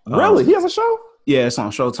 Really? He has a show? Yeah, it's on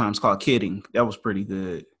Showtime. It's called Kidding. That was pretty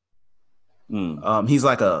good. He's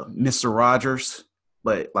like a Mr. Rogers,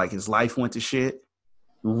 but like his life went to shit.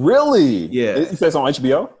 Really? Yeah. It's on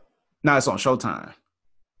HBO? No, it's on Showtime.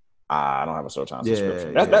 I don't have a Showtime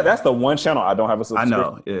subscription. That's the one channel I don't have a subscription. I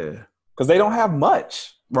know, yeah. Because they don't have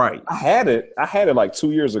much. Right. I had it like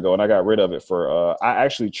 2 years ago, and I got rid of it for. I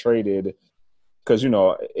actually traded because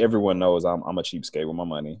everyone knows I'm a cheapskate with my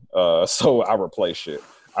money. So I replace shit.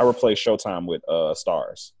 I replaced Showtime with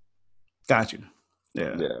Stars. Got you.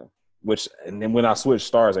 Yeah. And then when I switched,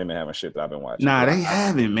 Stars ain't been having shit that I've been watching. Nah, they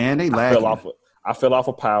haven't, man. They lagging. I fell off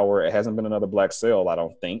of Power. It hasn't been another Black Sail, I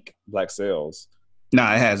don't think. Black Sails.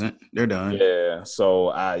 Nah, it hasn't. They're done. Yeah. So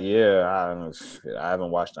I haven't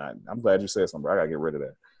watched that. I'm glad you said something, bro. I gotta get rid of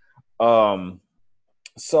that.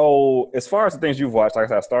 So as far as the things you've watched, like I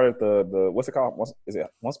said, I started the what's it called? Is it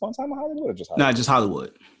Once Upon a Time in Hollywood or just Hollywood? Nah, just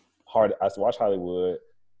Hollywood. I watched Hollywood.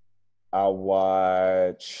 I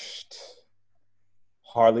watched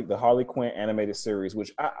the Harley Quinn animated series,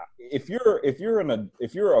 which if you're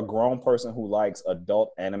a grown person who likes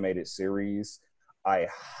adult animated series, I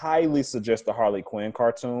highly suggest the Harley Quinn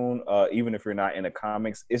cartoon. Even if you're not into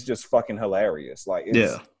comics, it's just fucking hilarious. Like,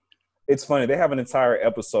 it's funny. They have an entire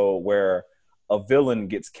episode where a villain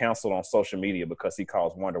gets canceled on social media because he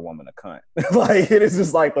calls Wonder Woman a cunt. Like, it is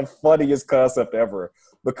just like the funniest concept ever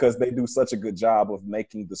because they do such a good job of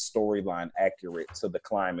making the storyline accurate to the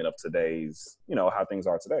climate of today's, how things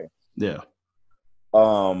are today. Yeah.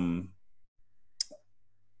 I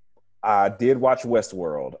did watch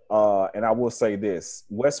Westworld, and I will say this: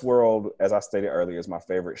 Westworld, as I stated earlier, is my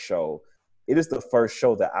favorite show. It is the first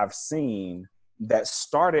show that I've seen that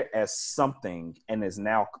started as something and is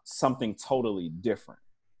now something totally different.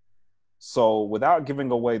 So, without giving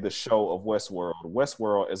away the show of Westworld,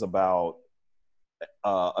 Westworld is about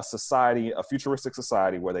a society, a futuristic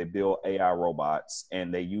society where they build AI robots,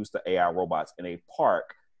 and they use the AI robots in a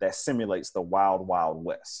park that simulates the wild, wild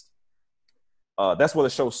west. That's where the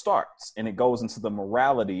show starts, and it goes into the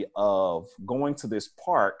morality of going to this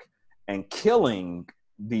park and killing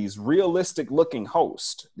these realistic looking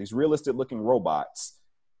hosts, these realistic looking robots.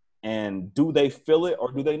 And do they feel it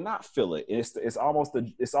or do they not feel it? It's almost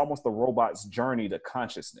the robot's journey to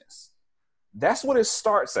consciousness. That's what it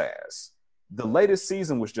starts as. The latest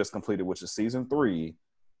season was just completed, which is season 3.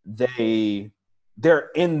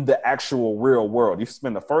 They're in the actual real world. You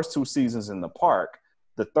spend the first 2 seasons in the park.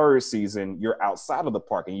 The 3rd season, you're outside of the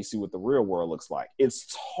park and you see what the real world looks like.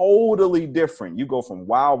 It's totally different. You go from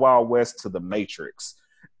Wild Wild West to the Matrix.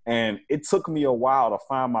 And it took me a while to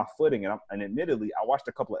find my footing. And admittedly, I watched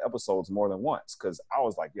a couple of episodes more than once because I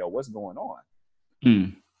was like, yo, what's going on?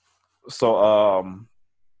 So,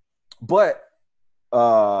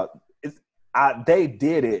 they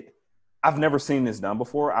did it. I've never seen this done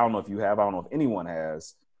before. I don't know if you have. I don't know if anyone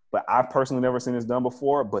has. But I've personally never seen this done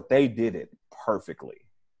before. But they did it perfectly.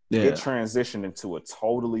 Yeah. It transitioned into a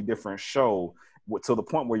totally different show to the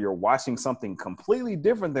point where you're watching something completely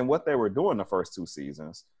different than what they were doing the first 2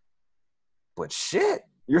 seasons. But shit,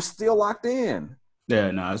 you're still locked in.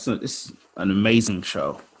 Yeah, no, it's an amazing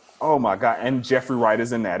show. Oh my God. And Jeffrey Wright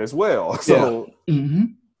is in that as well. So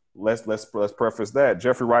let's preface that.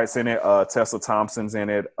 Jeffrey Wright's in it, Tessa Thompson's in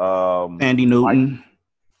it, Tandy Newton.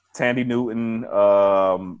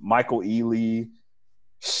 Michael Ealy,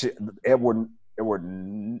 Edward,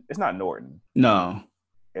 it's not Norton. No.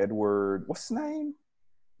 Edward, what's his name?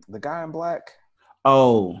 The guy in black?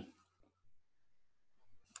 Oh.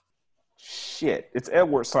 Shit. It's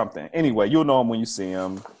Edward something. Anyway, you'll know him when you see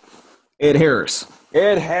him. Ed Harris.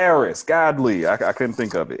 Godly. I couldn't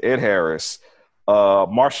think of it. Ed Harris.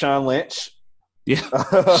 Marshawn Lynch. Yeah.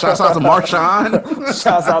 Shouts out to Marshawn.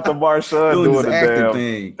 Shouts out to Marshawn doing the damn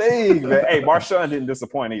thing, man. Hey, Marshawn didn't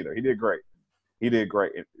disappoint either. He did great.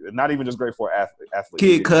 Not even just great for an athlete.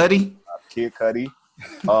 Kid Cudi.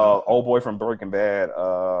 Old boy from Breaking Bad.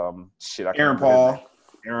 Aaron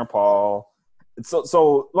Paul.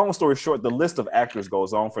 So long story short, the list of actors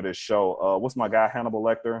goes on for this show. What's my guy, Hannibal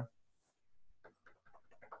Lecter?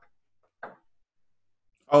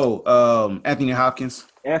 Anthony Hopkins.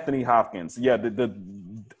 Yeah,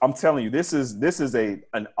 I'm telling you, this is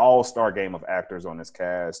an all-star game of actors on this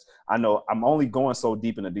cast. I know I'm only going so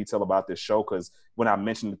deep into detail about this show because when I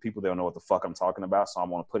mention to people, they'll know what the fuck I'm talking about. So I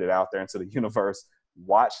want to put it out there into the universe.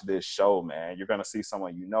 Watch this show, man. You're gonna see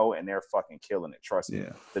someone you know, and they're fucking killing it. Trust me.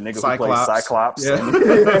 The nigga who played Cyclops in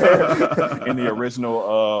the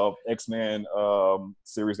original X-Men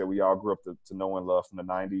series that we all grew up to know and love from the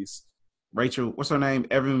 90s. Rachel, what's her name?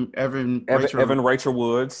 Evan Rachel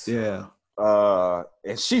Woods. Yeah.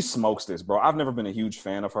 And she smokes this, bro. I've never been a huge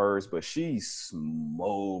fan of hers, but she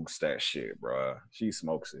smokes that shit, bro. She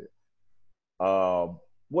smokes it.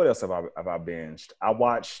 What else have I binged? I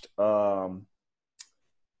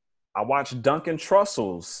watched Duncan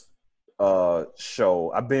Trussell's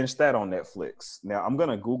show. I binged that on Netflix. Now I'm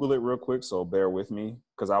gonna Google it real quick, so bear with me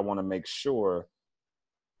because I want to make sure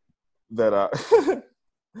that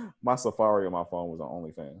my Safari on my phone was on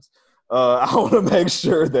OnlyFans. I want to make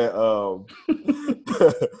sure that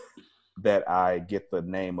that I get the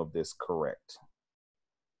name of this correct.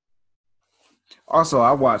 Also,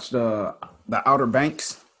 I watched The Outer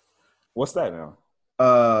Banks. What's that now?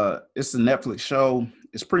 It's a Netflix show.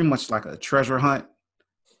 It's pretty much like a treasure hunt.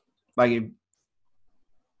 It's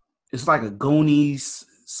like a Goonies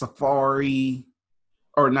Safari,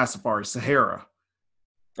 or not Safari, Sahara.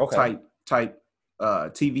 Okay. Type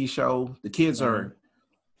TV show. The kids are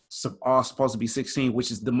all supposed to be 16,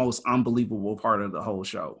 which is the most unbelievable part of the whole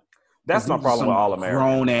show. That's my problem with All American.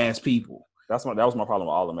 Grown ass people. That was my problem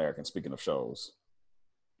with All American. Speaking of shows,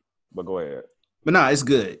 but go ahead. But nah, it's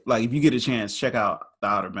good. Like if you get a chance, check out The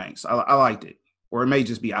Outer Banks. I liked it, or it may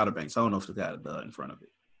just be Outer Banks. I don't know if it's got the in front of it.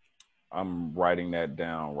 I'm writing that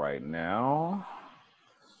down right now.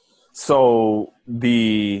 So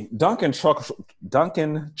the Duncan Trussell,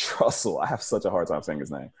 I have such a hard time saying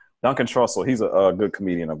his name. Duncan Trussell, he's a good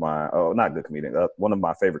comedian of mine. Oh, not good comedian. One of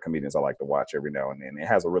my favorite comedians I like to watch every now and then. It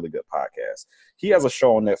has a really good podcast. He has a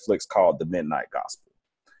show on Netflix called The Midnight Gospel.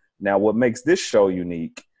 Now, what makes this show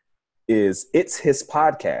unique is it's his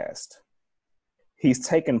podcast. he's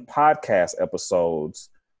taken podcast episodes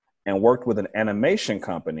and worked with an animation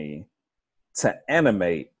company to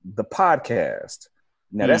animate the podcast.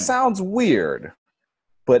 Now that sounds weird,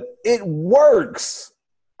 but it works.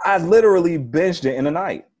 I literally binged it in a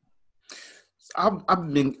night. I'm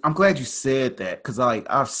glad you said that, because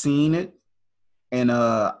I've seen it and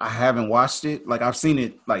I haven't watched it. Like I've seen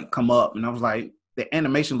it like come up and I was like, the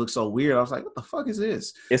animation looks so weird. I was like, what the fuck is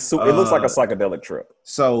this? It looks like a psychedelic trip.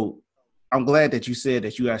 So I'm glad that you said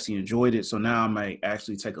that you actually enjoyed it. So now I might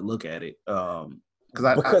actually take a look at it.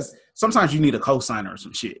 Because sometimes you need a cosigner or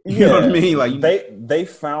some shit. You know what I mean? Like they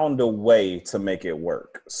found a way to make it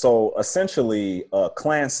work. So essentially,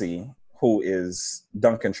 Clancy, who is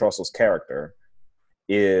Duncan Trussell's character,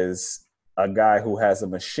 is a guy who has a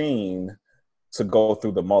machine to go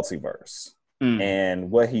through the multiverse.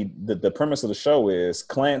 And what the premise of the show is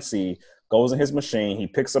Clancy goes in his machine, he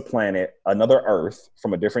picks a planet, another Earth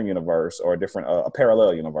from a different universe, or a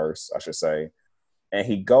parallel universe, I should say. And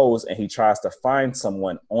he goes and he tries to find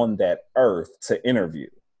someone on that Earth to interview.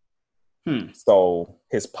 So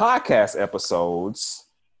his podcast episodes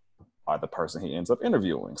are the person he ends up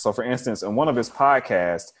interviewing. So for instance, in one of his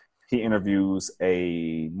podcasts, he interviews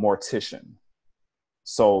a mortician.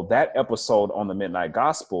 So that episode on the Midnight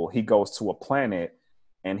Gospel, he goes to a planet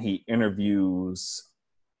and he interviews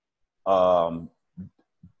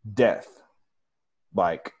death,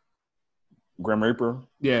 like Grim Reaper.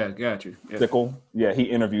 Yeah, got you. Yeah. Sickle. Yeah, he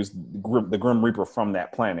interviews the Grim Reaper from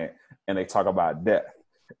that planet, and they talk about death.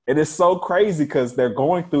 It is so crazy because they're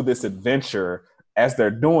going through this adventure as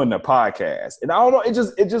they're doing the podcast, and I don't know, it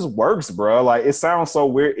just works, bro. Like it sounds so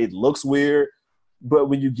weird, it looks weird, but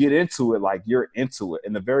when you get into it, like you're into it.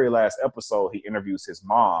 In the very last episode, he interviews his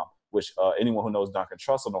mom, which anyone who knows Duncan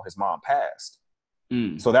Trussell know his mom passed.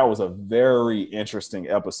 So that was a very interesting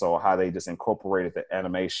episode, how they just incorporated the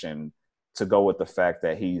animation to go with the fact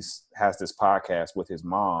that has this podcast with his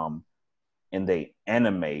mom, and they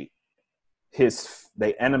animate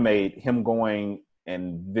him going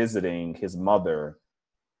and visiting his mother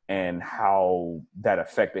and how that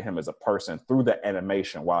affected him as a person through the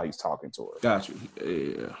animation while he's talking to her. Got you.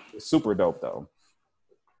 Yeah. It's super dope though.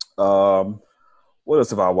 What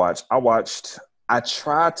else have I watched? I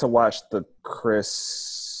tried to watch the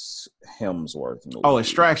Chris Hemsworth movie. Oh,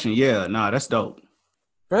 Extraction. Yeah, nah, that's dope.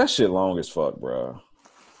 That shit long as fuck, bro.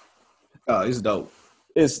 Oh, it's dope.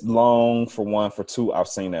 It's long for one. For two, I've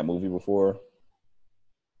seen that movie before.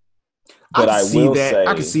 But I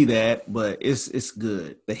can see that, but it's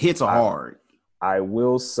good. The hits are hard. I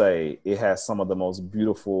will say it has some of the most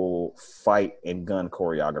beautiful fight and gun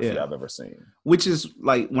choreography I've ever seen. Which is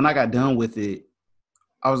like when I got done with it,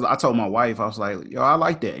 I told my wife, I was like, yo, I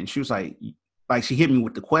like that. And she was like she hit me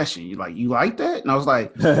with the question. You like that? And I was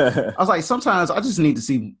like, sometimes I just need to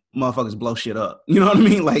see motherfuckers blow shit up. You know what I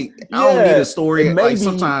mean? Like I don't need a story. Like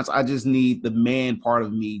sometimes I just need the man part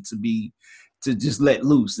of me to just let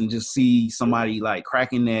loose and just see somebody like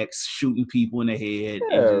cracking necks, shooting people in the head.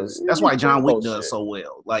 Yeah, that's why John Wick does so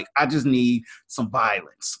well. Like I just need some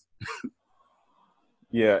violence.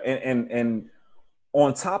 Yeah, and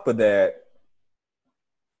on top of that,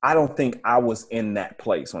 I don't think I was in that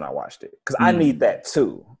place when I watched it, because I need that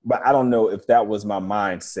too. But I don't know if that was my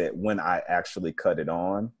mindset when I actually cut it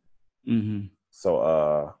on.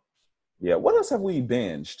 So, yeah. What else have we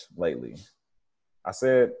binged lately? I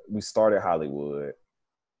said we started Hollywood.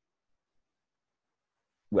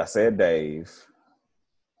 I said Dave.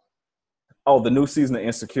 Oh, the new season of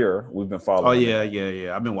Insecure. We've been following. Oh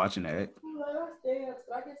yeah. I've been watching that.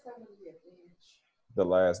 The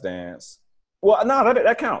Last Dance. Well, no,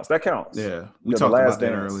 that counts. That counts. Yeah, we talked about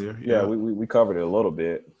that earlier. Yeah, we covered it a little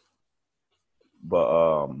bit, but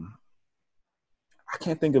I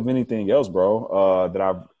can't think of anything else, bro.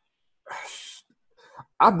 That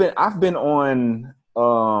I've been on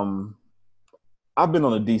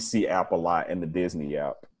the DC app a lot and the Disney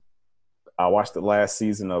app. I watched the last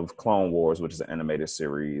season of Clone Wars, which is an animated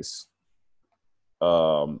series,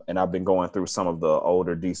 and I've been going through some of the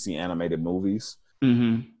older DC animated movies.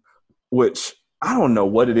 Which I don't know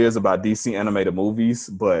what it is about DC animated movies,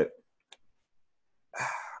 but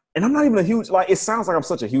and I'm not even a huge, like, it sounds like I'm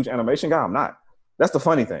such a huge animation guy. I'm not. That's the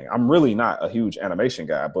funny thing. I'm really not a huge animation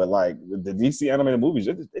guy, but like the DC animated movies,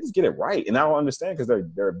 they just get it right. And I don't understand because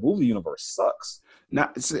their movie universe sucks.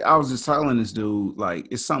 Now, see, I was just telling this dude, like,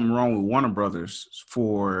 it's something wrong with Warner Brothers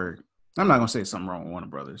I'm not going to say something wrong with Warner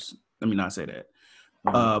Brothers. Let me not say that.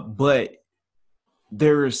 But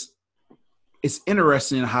it's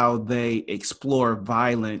interesting how they explore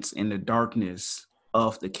violence and the darkness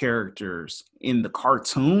of the characters in the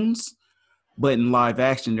cartoons, but in live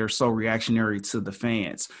action, they're so reactionary to the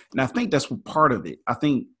fans. And I think that's part of it. I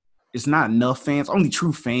think it's not enough fans. Only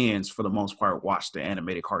true fans, for the most part, watch the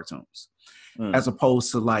animated cartoons. As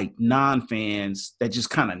opposed to like non-fans that just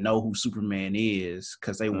kind of know who Superman is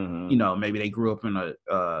because they, you know, maybe they grew up in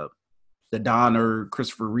the Donner,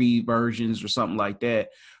 Christopher Reeve versions or something like that.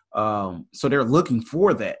 So they're looking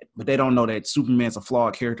for that, but they don't know that Superman's a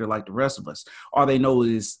flawed character like the rest of us. All they know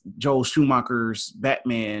is Joel Schumacher's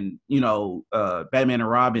Batman, you know, Batman and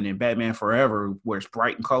Robin and Batman Forever, where it's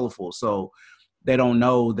bright and colorful. So they don't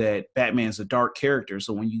know that Batman's a dark character.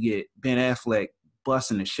 So when you get Ben Affleck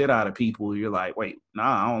busting the shit out of people, you're like, wait,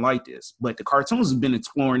 nah, I don't like this. But the cartoons have been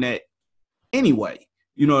exploring that anyway.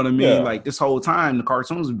 You know what I mean? Yeah. Like this whole time, the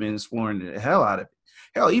cartoons have been exploring the hell out of it.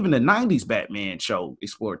 Hell, even the 90s Batman show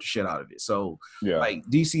explored the shit out of it. So like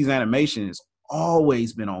DC's animation has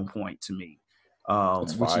always been on point to me.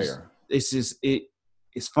 It's fire.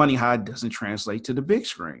 It's funny how it doesn't translate to the big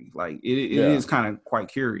screen. Like it is kind of quite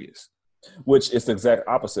curious. Which is the exact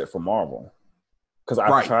opposite for Marvel. Because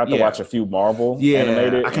I've tried to watch a few Marvel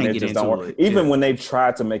animated, I can't and it just don't work. It. Even when they've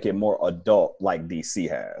tried to make it more adult, like DC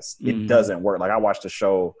has, it doesn't work. Like I watched the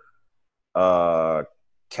show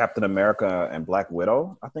Captain America and Black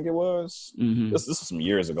Widow, I think it was. This was some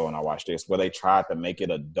years ago when I watched this, where they tried to make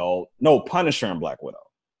it adult. No, Punisher and Black Widow.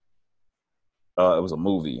 It was a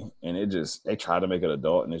movie, and they tried to make it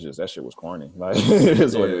adult, and that shit was corny. Like it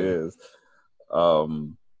is what it is.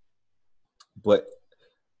 But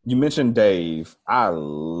you mentioned Dave. I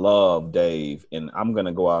love Dave, and I'm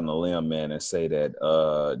gonna go out on a limb, man, and say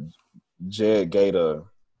that Jed Gator,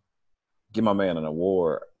 give my man an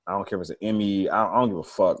award. I don't care if it's an Emmy. I don't give a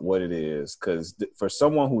fuck what it is, because for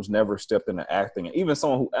someone who's never stepped into acting, and even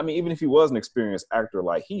someone who, I mean, even if he was an experienced actor,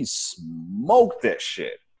 like he smoked that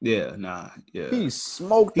shit. Yeah. He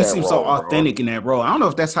smoked that. He seems so authentic in that role. I don't know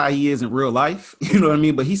if that's how he is in real life. You know what I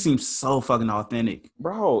mean? But he seems so fucking authentic.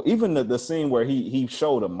 Bro, even the scene where he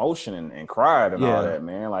showed emotion and cried and all that,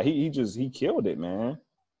 man. Like he killed it, man.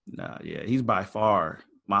 Nah, yeah. He's by far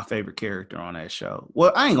my favorite character on that show.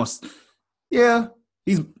 Well, I ain't gonna. Yeah,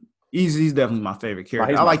 he's definitely my favorite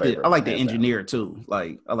character. I like the engineer too.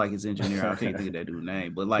 Like I like his engineer. I can't think of that dude's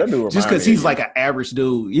name, but like just because he's like an average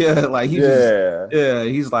dude. Yeah, like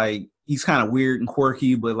he's like he's kind of weird and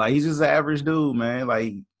quirky, but like he's just an average dude, man.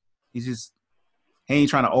 Like he ain't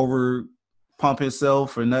trying to over pump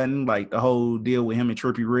himself or nothing. Like the whole deal with him and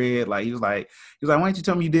Trippie Redd. Like he was like, why didn't you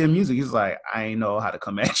tell me you did music? He's like, I ain't know how to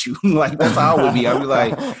come at you. Like that's how I would be. I'd be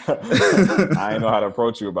like, I ain't know how to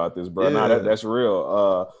approach you about this, bro. Nah, that's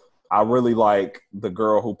real. I really like the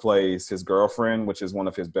girl who plays his girlfriend, which is one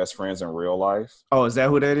of his best friends in real life. Oh, is that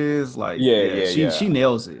who that is? Like, she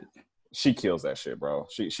nails it. She kills that shit, bro.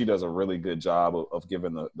 She does a really good job of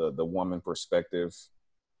giving the woman perspective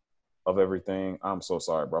of everything. I'm so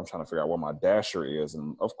sorry, bro. I'm trying to figure out where my dasher is,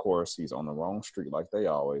 and of course, he's on the wrong street like they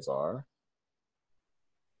always are.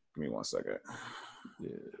 Give me 1 second.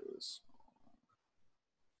 Yes.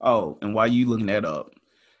 Oh, and while you looking that up,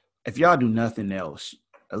 if y'all do nothing else,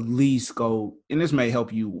 at least go, and this may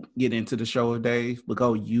help you get into the show of Dave, but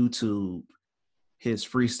go YouTube his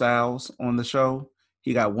freestyles on the show.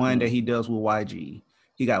 He got one that he does with YG.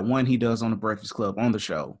 He got one he does on the Breakfast Club on the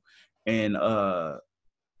show. And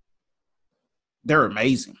they're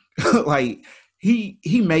amazing. Like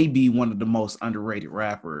he may be one of the most underrated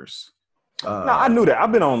rappers. No, I knew that.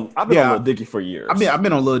 I've been on Lil Dicky for years. I've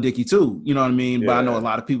been on Lil Dicky too. You know what I mean? Yeah. But I know a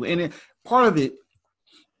lot of people. And part of it,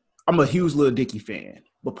 I'm a huge Lil Dicky fan.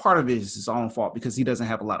 But part of it is his own fault because he doesn't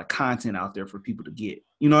have a lot of content out there for people to get.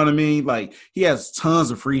 You know what I mean? Like he has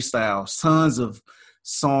tons of freestyles, tons of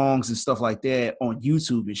songs and stuff like that on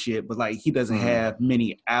YouTube and shit. But like he doesn't have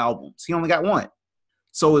many albums. He only got one.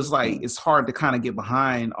 So it's like it's hard to kind of get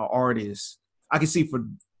behind an artist. I can see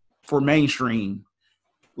for mainstream,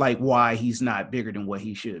 like why he's not bigger than what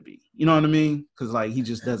he should be. You know what I mean? Because like he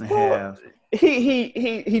just doesn't have.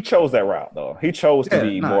 He chose that route though. He chose to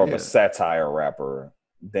be more of a satire rapper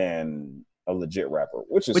than a legit rapper,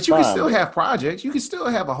 which is. But you can still have projects. You can still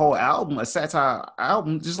have a whole album, a satire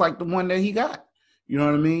album, just like the one that he got. You know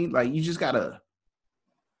what I mean? Like you just gotta.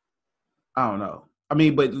 I don't know. I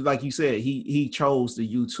mean, but like you said, he chose the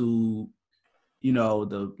YouTube, you know,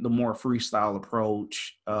 the more freestyle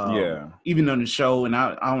approach. Even on the show, and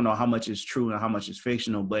I don't know how much is true and how much is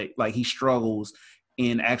fictional, but like he struggles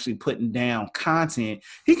in actually putting down content.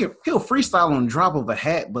 He'll freestyle on the drop of a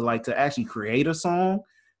hat, but like to actually create a song,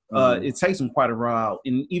 it takes him quite a while.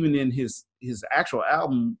 And even in his actual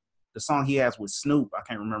album, the song he has with Snoop, I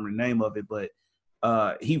can't remember the name of it, but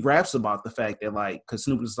he raps about the fact that like, cause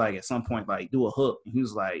Snoop was like at some point like do a hook, and he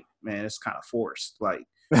was like, man, it's kind of forced. Like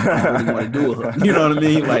I don't really want to do it. You know what I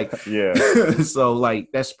mean? Like, yeah. So like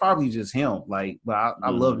that's probably just him. Like, but I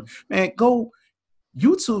love it, man. Go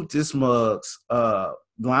YouTube this mug's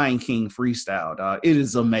Lion King freestyle, dog. It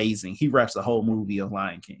is amazing. He raps the whole movie of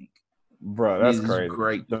Lion King. Bro, that's crazy.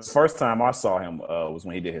 Great. The first time I saw him was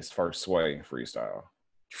when he did his first Sway freestyle.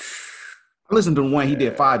 I listened to the one he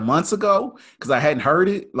did 5 months ago because I hadn't heard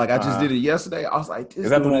it. Like I just did it yesterday. I was like, is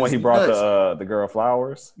that the one where he brought the girl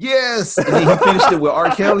flowers? Yes. And then he finished it with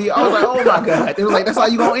R. Kelly. I was like, oh my God. They were like, that's how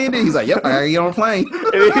you gonna end it? He's like, yep, I gotta get on a plane.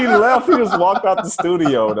 And he left. He just walked out the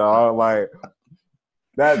studio, dog. Like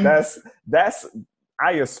that's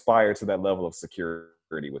I aspire to that level of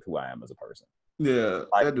security with who I am as a person. Yeah.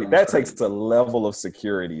 Like that takes a level of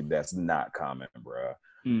security that's not common, bro.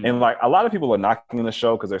 And like a lot of people are knocking the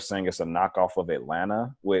show because they're saying it's a knockoff of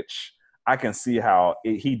Atlanta, which I can see how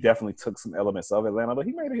he definitely took some elements of Atlanta, but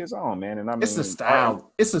he made it his own, man. And I mean, it's a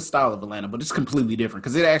style. It's a style of Atlanta, but it's completely different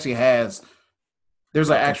because it actually has.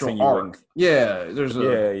 There's an actual arc. Yeah, there's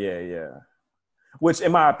a yeah. Which,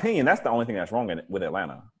 in my opinion, that's the only thing that's wrong with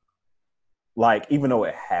Atlanta. Like, even though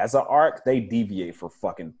it has an arc, they deviate for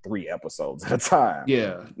fucking 3 episodes at a time.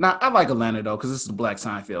 Yeah. Now, I like Atlanta, though, because this is the Black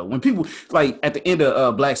Seinfeld. When people, like, at the end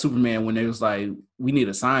of Black Superman, when it was like, we need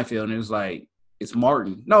a Seinfeld, and it was like, it's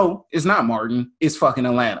Martin. No, it's not Martin. It's fucking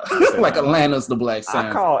Atlanta. Like, Atlanta's the Black Seinfeld.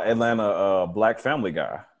 I call Atlanta Black Family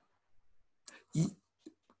Guy.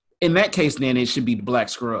 In that case, then, it should be the Black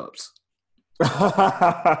Scrubs.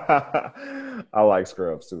 I like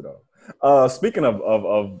Scrubs, too, though. Speaking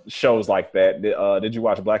of shows like that, did you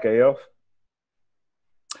watch Black AF?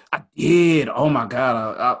 I did. Oh my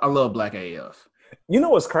God, I love Black AF. You know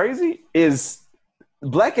what's crazy is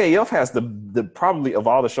Black AF has the probably of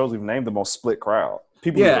all the shows we've named the most split crowd.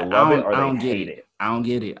 People either love it or they hate it. I don't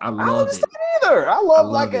get it. I love it. I don't understand either. I love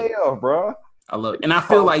Black AF, bro. I love it. And I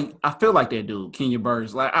feel like that dude, Kenya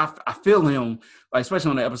Burris. Like I feel him, like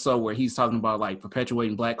especially on the episode where he's talking about like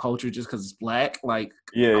perpetuating Black culture just because it's Black. Like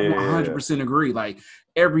I 100% agree. Like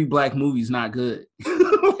every Black movie is not good.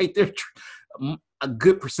 Like a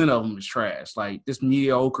good percent of them is trash. Like this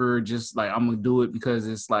mediocre, just like I'm gonna do it because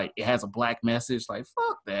it's like it has a Black message. Like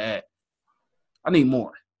fuck that. I need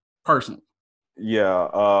more, personally. Yeah.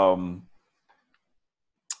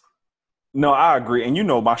 No, I agree. And you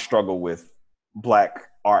know my struggle with Black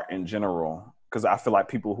art in general, because I feel like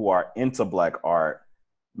people who are into Black art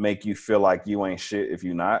make you feel like you ain't shit if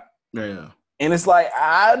you're not. Yeah. And it's like,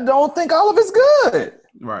 I don't think all of it's good.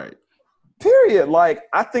 Right. Period. Like,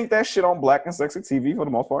 I think that shit on Black and Sexy TV for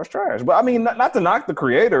the most part is trash. But I mean, not to knock the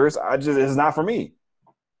creators, it's not for me.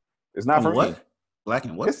 It's not for me. Black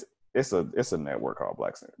and what? It's a network called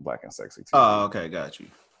Black and Sexy TV. Oh, okay, got you.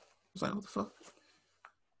 It's like, what the fuck?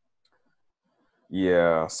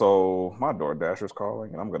 Yeah, so my DoorDasher's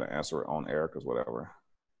calling, and I'm going to answer it on air because whatever.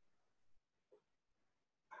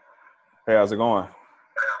 Hey, how's it going?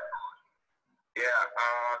 Yeah,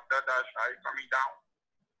 DoorDash, are you coming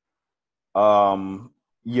down?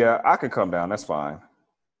 Yeah, I could come down. That's fine.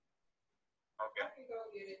 Okay.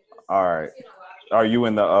 All right. Are you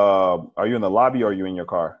in the lobby or are you in your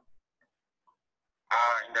car?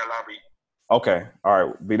 In the lobby. Okay. All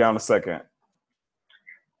right. Be down a second. Okay.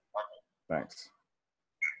 Thanks.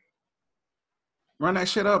 Run that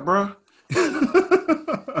shit up, bro.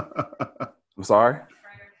 I'm sorry?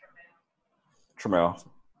 Tremel.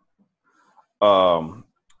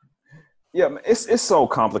 Yeah, it's so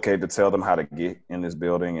complicated to tell them how to get in this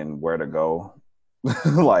building and where to go.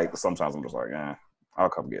 Like, sometimes I'm just like, I'll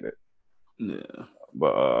come get it. Yeah.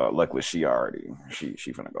 But luckily she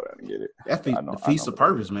finna go down and get it. That defeats the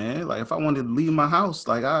purpose, man. Like, if I wanted to leave my house,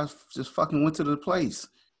 like, I just fucking went to the place.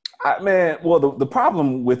 The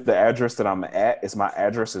problem with the address that I'm at is my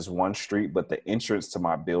address is one street, but the entrance to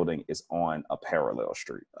my building is on a parallel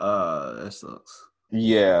street. That sucks.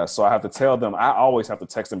 Yeah, so I have to tell them. I always have to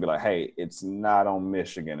text them and be like, hey, it's not on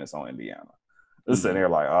Michigan, it's on Indiana. And they're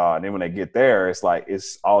like, and then when they get there, it's like,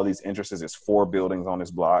 it's all these entrances. It's 4 buildings on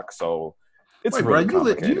this block, so it's really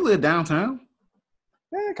complicated. Do you live downtown?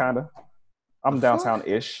 Yeah, kind of. I'm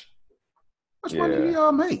downtown-ish. How much money do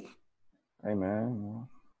y'all make? Hey, man.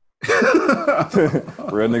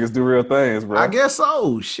 Real niggas do real things, bro. I guess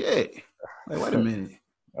so. Shit. Like, wait a minute.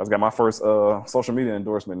 I just got my first social media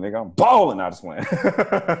endorsement, nigga. I'm balling. I just went.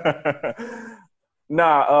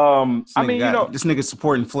 I mean, this nigga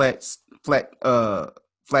supporting flat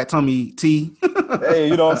tummy tea. Hey,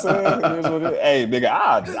 you know what I'm saying? Hey, nigga,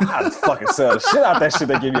 I fucking sell the shit out that shit.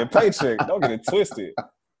 They give you a paycheck. Don't get it twisted.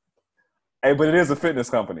 Hey, but it is a fitness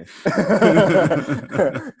company.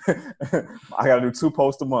 I got to do 2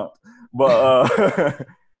 posts a month. But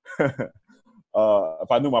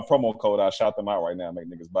If I knew my promo code, I'd shout them out right now and make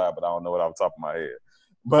niggas buy, but I don't know it off the top of my head.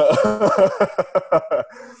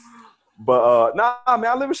 But nah,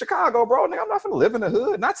 man, I live in Chicago, bro. Nigga, I'm not finna live in the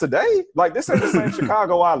hood. Not today. Like, this ain't the same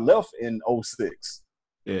Chicago I left in 06.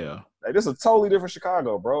 Yeah. Like, this is a totally different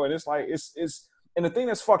Chicago, bro. And it's like, it's and the thing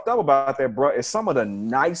that's fucked up about that, bro, is some of the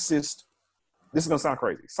nicest, this is gonna sound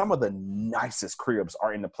crazy, some of the nicest cribs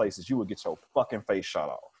are in the places you would get your fucking face shot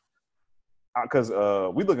off. Because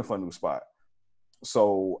we looking for a new spot.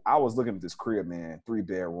 So I was looking at this crib, man,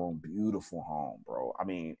 3-bedroom, beautiful home, bro. I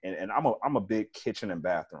mean, and I'm a big kitchen and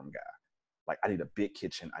bathroom guy. Like, I need a big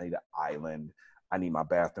kitchen, I need an island, I need my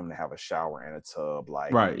bathroom to have a shower and a tub.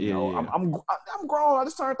 Like, right, you know, yeah. I'm grown. I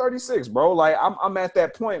just turned 36, bro. Like, I'm at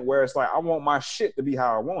that point where it's like I want my shit to be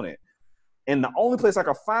how I want it. And the only place I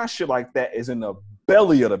can find shit like that is in the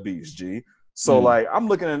belly of the beast, G. So like, I'm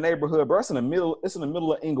looking in the neighborhood, bro. It's in the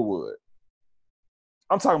middle of Inglewood.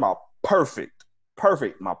 I'm talking about perfect.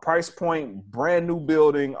 My price point, brand new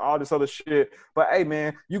building, all this other shit. But hey,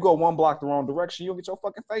 man, you go one block the wrong direction, you'll get your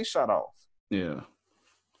fucking face shot off. Yeah.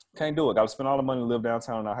 Can't do it. Got to spend all the money to live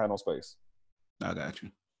downtown and I had no space. I got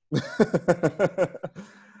you.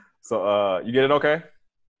 So, you get it okay?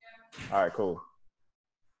 Yeah. All right, cool.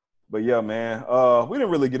 But yeah, man, we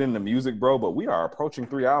didn't really get into music, bro, but we are approaching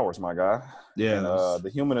 3 hours, my guy. Yeah. And, the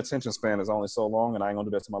human attention span is only so long, and I ain't gonna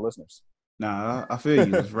do that to my listeners. Nah, I feel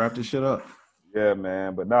you. Let's wrap this shit up. Yeah,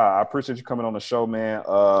 man. But nah, I appreciate you coming on the show, man.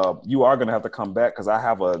 You are gonna have to come back because I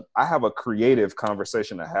have a creative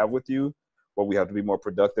conversation to have with you where we have to be more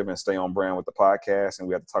productive and stay on brand with the podcast, and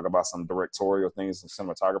we have to talk about some directorial things and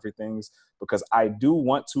cinematography things, because I do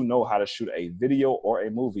want to know how to shoot a video or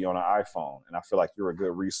a movie on an iPhone, and I feel like you're a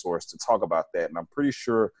good resource to talk about that. And I'm pretty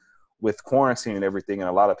sure with quarantine and everything and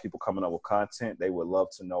a lot of people coming up with content, they would love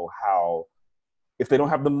to know how, if they don't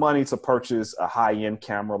have the money to purchase a high-end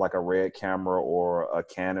camera like a Red camera or a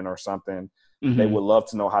Canon or something, they would love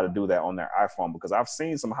to know how to do that on their iPhone, because I've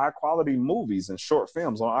seen some high-quality movies and short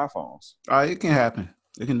films on iPhones. It can happen.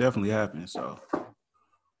 It can definitely happen. So,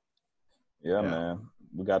 yeah, man.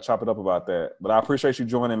 We got to chop it up about that. But I appreciate you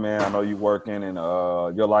joining, man. I know you're working and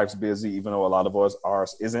your life's busy, even though a lot of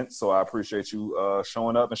ours isn't. So I appreciate you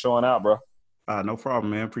showing up and showing out, bro. No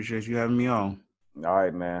problem, man. Appreciate you having me on. All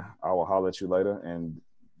right, man. I will holler at you later. And,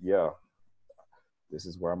 yeah, this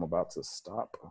is where I'm about to stop.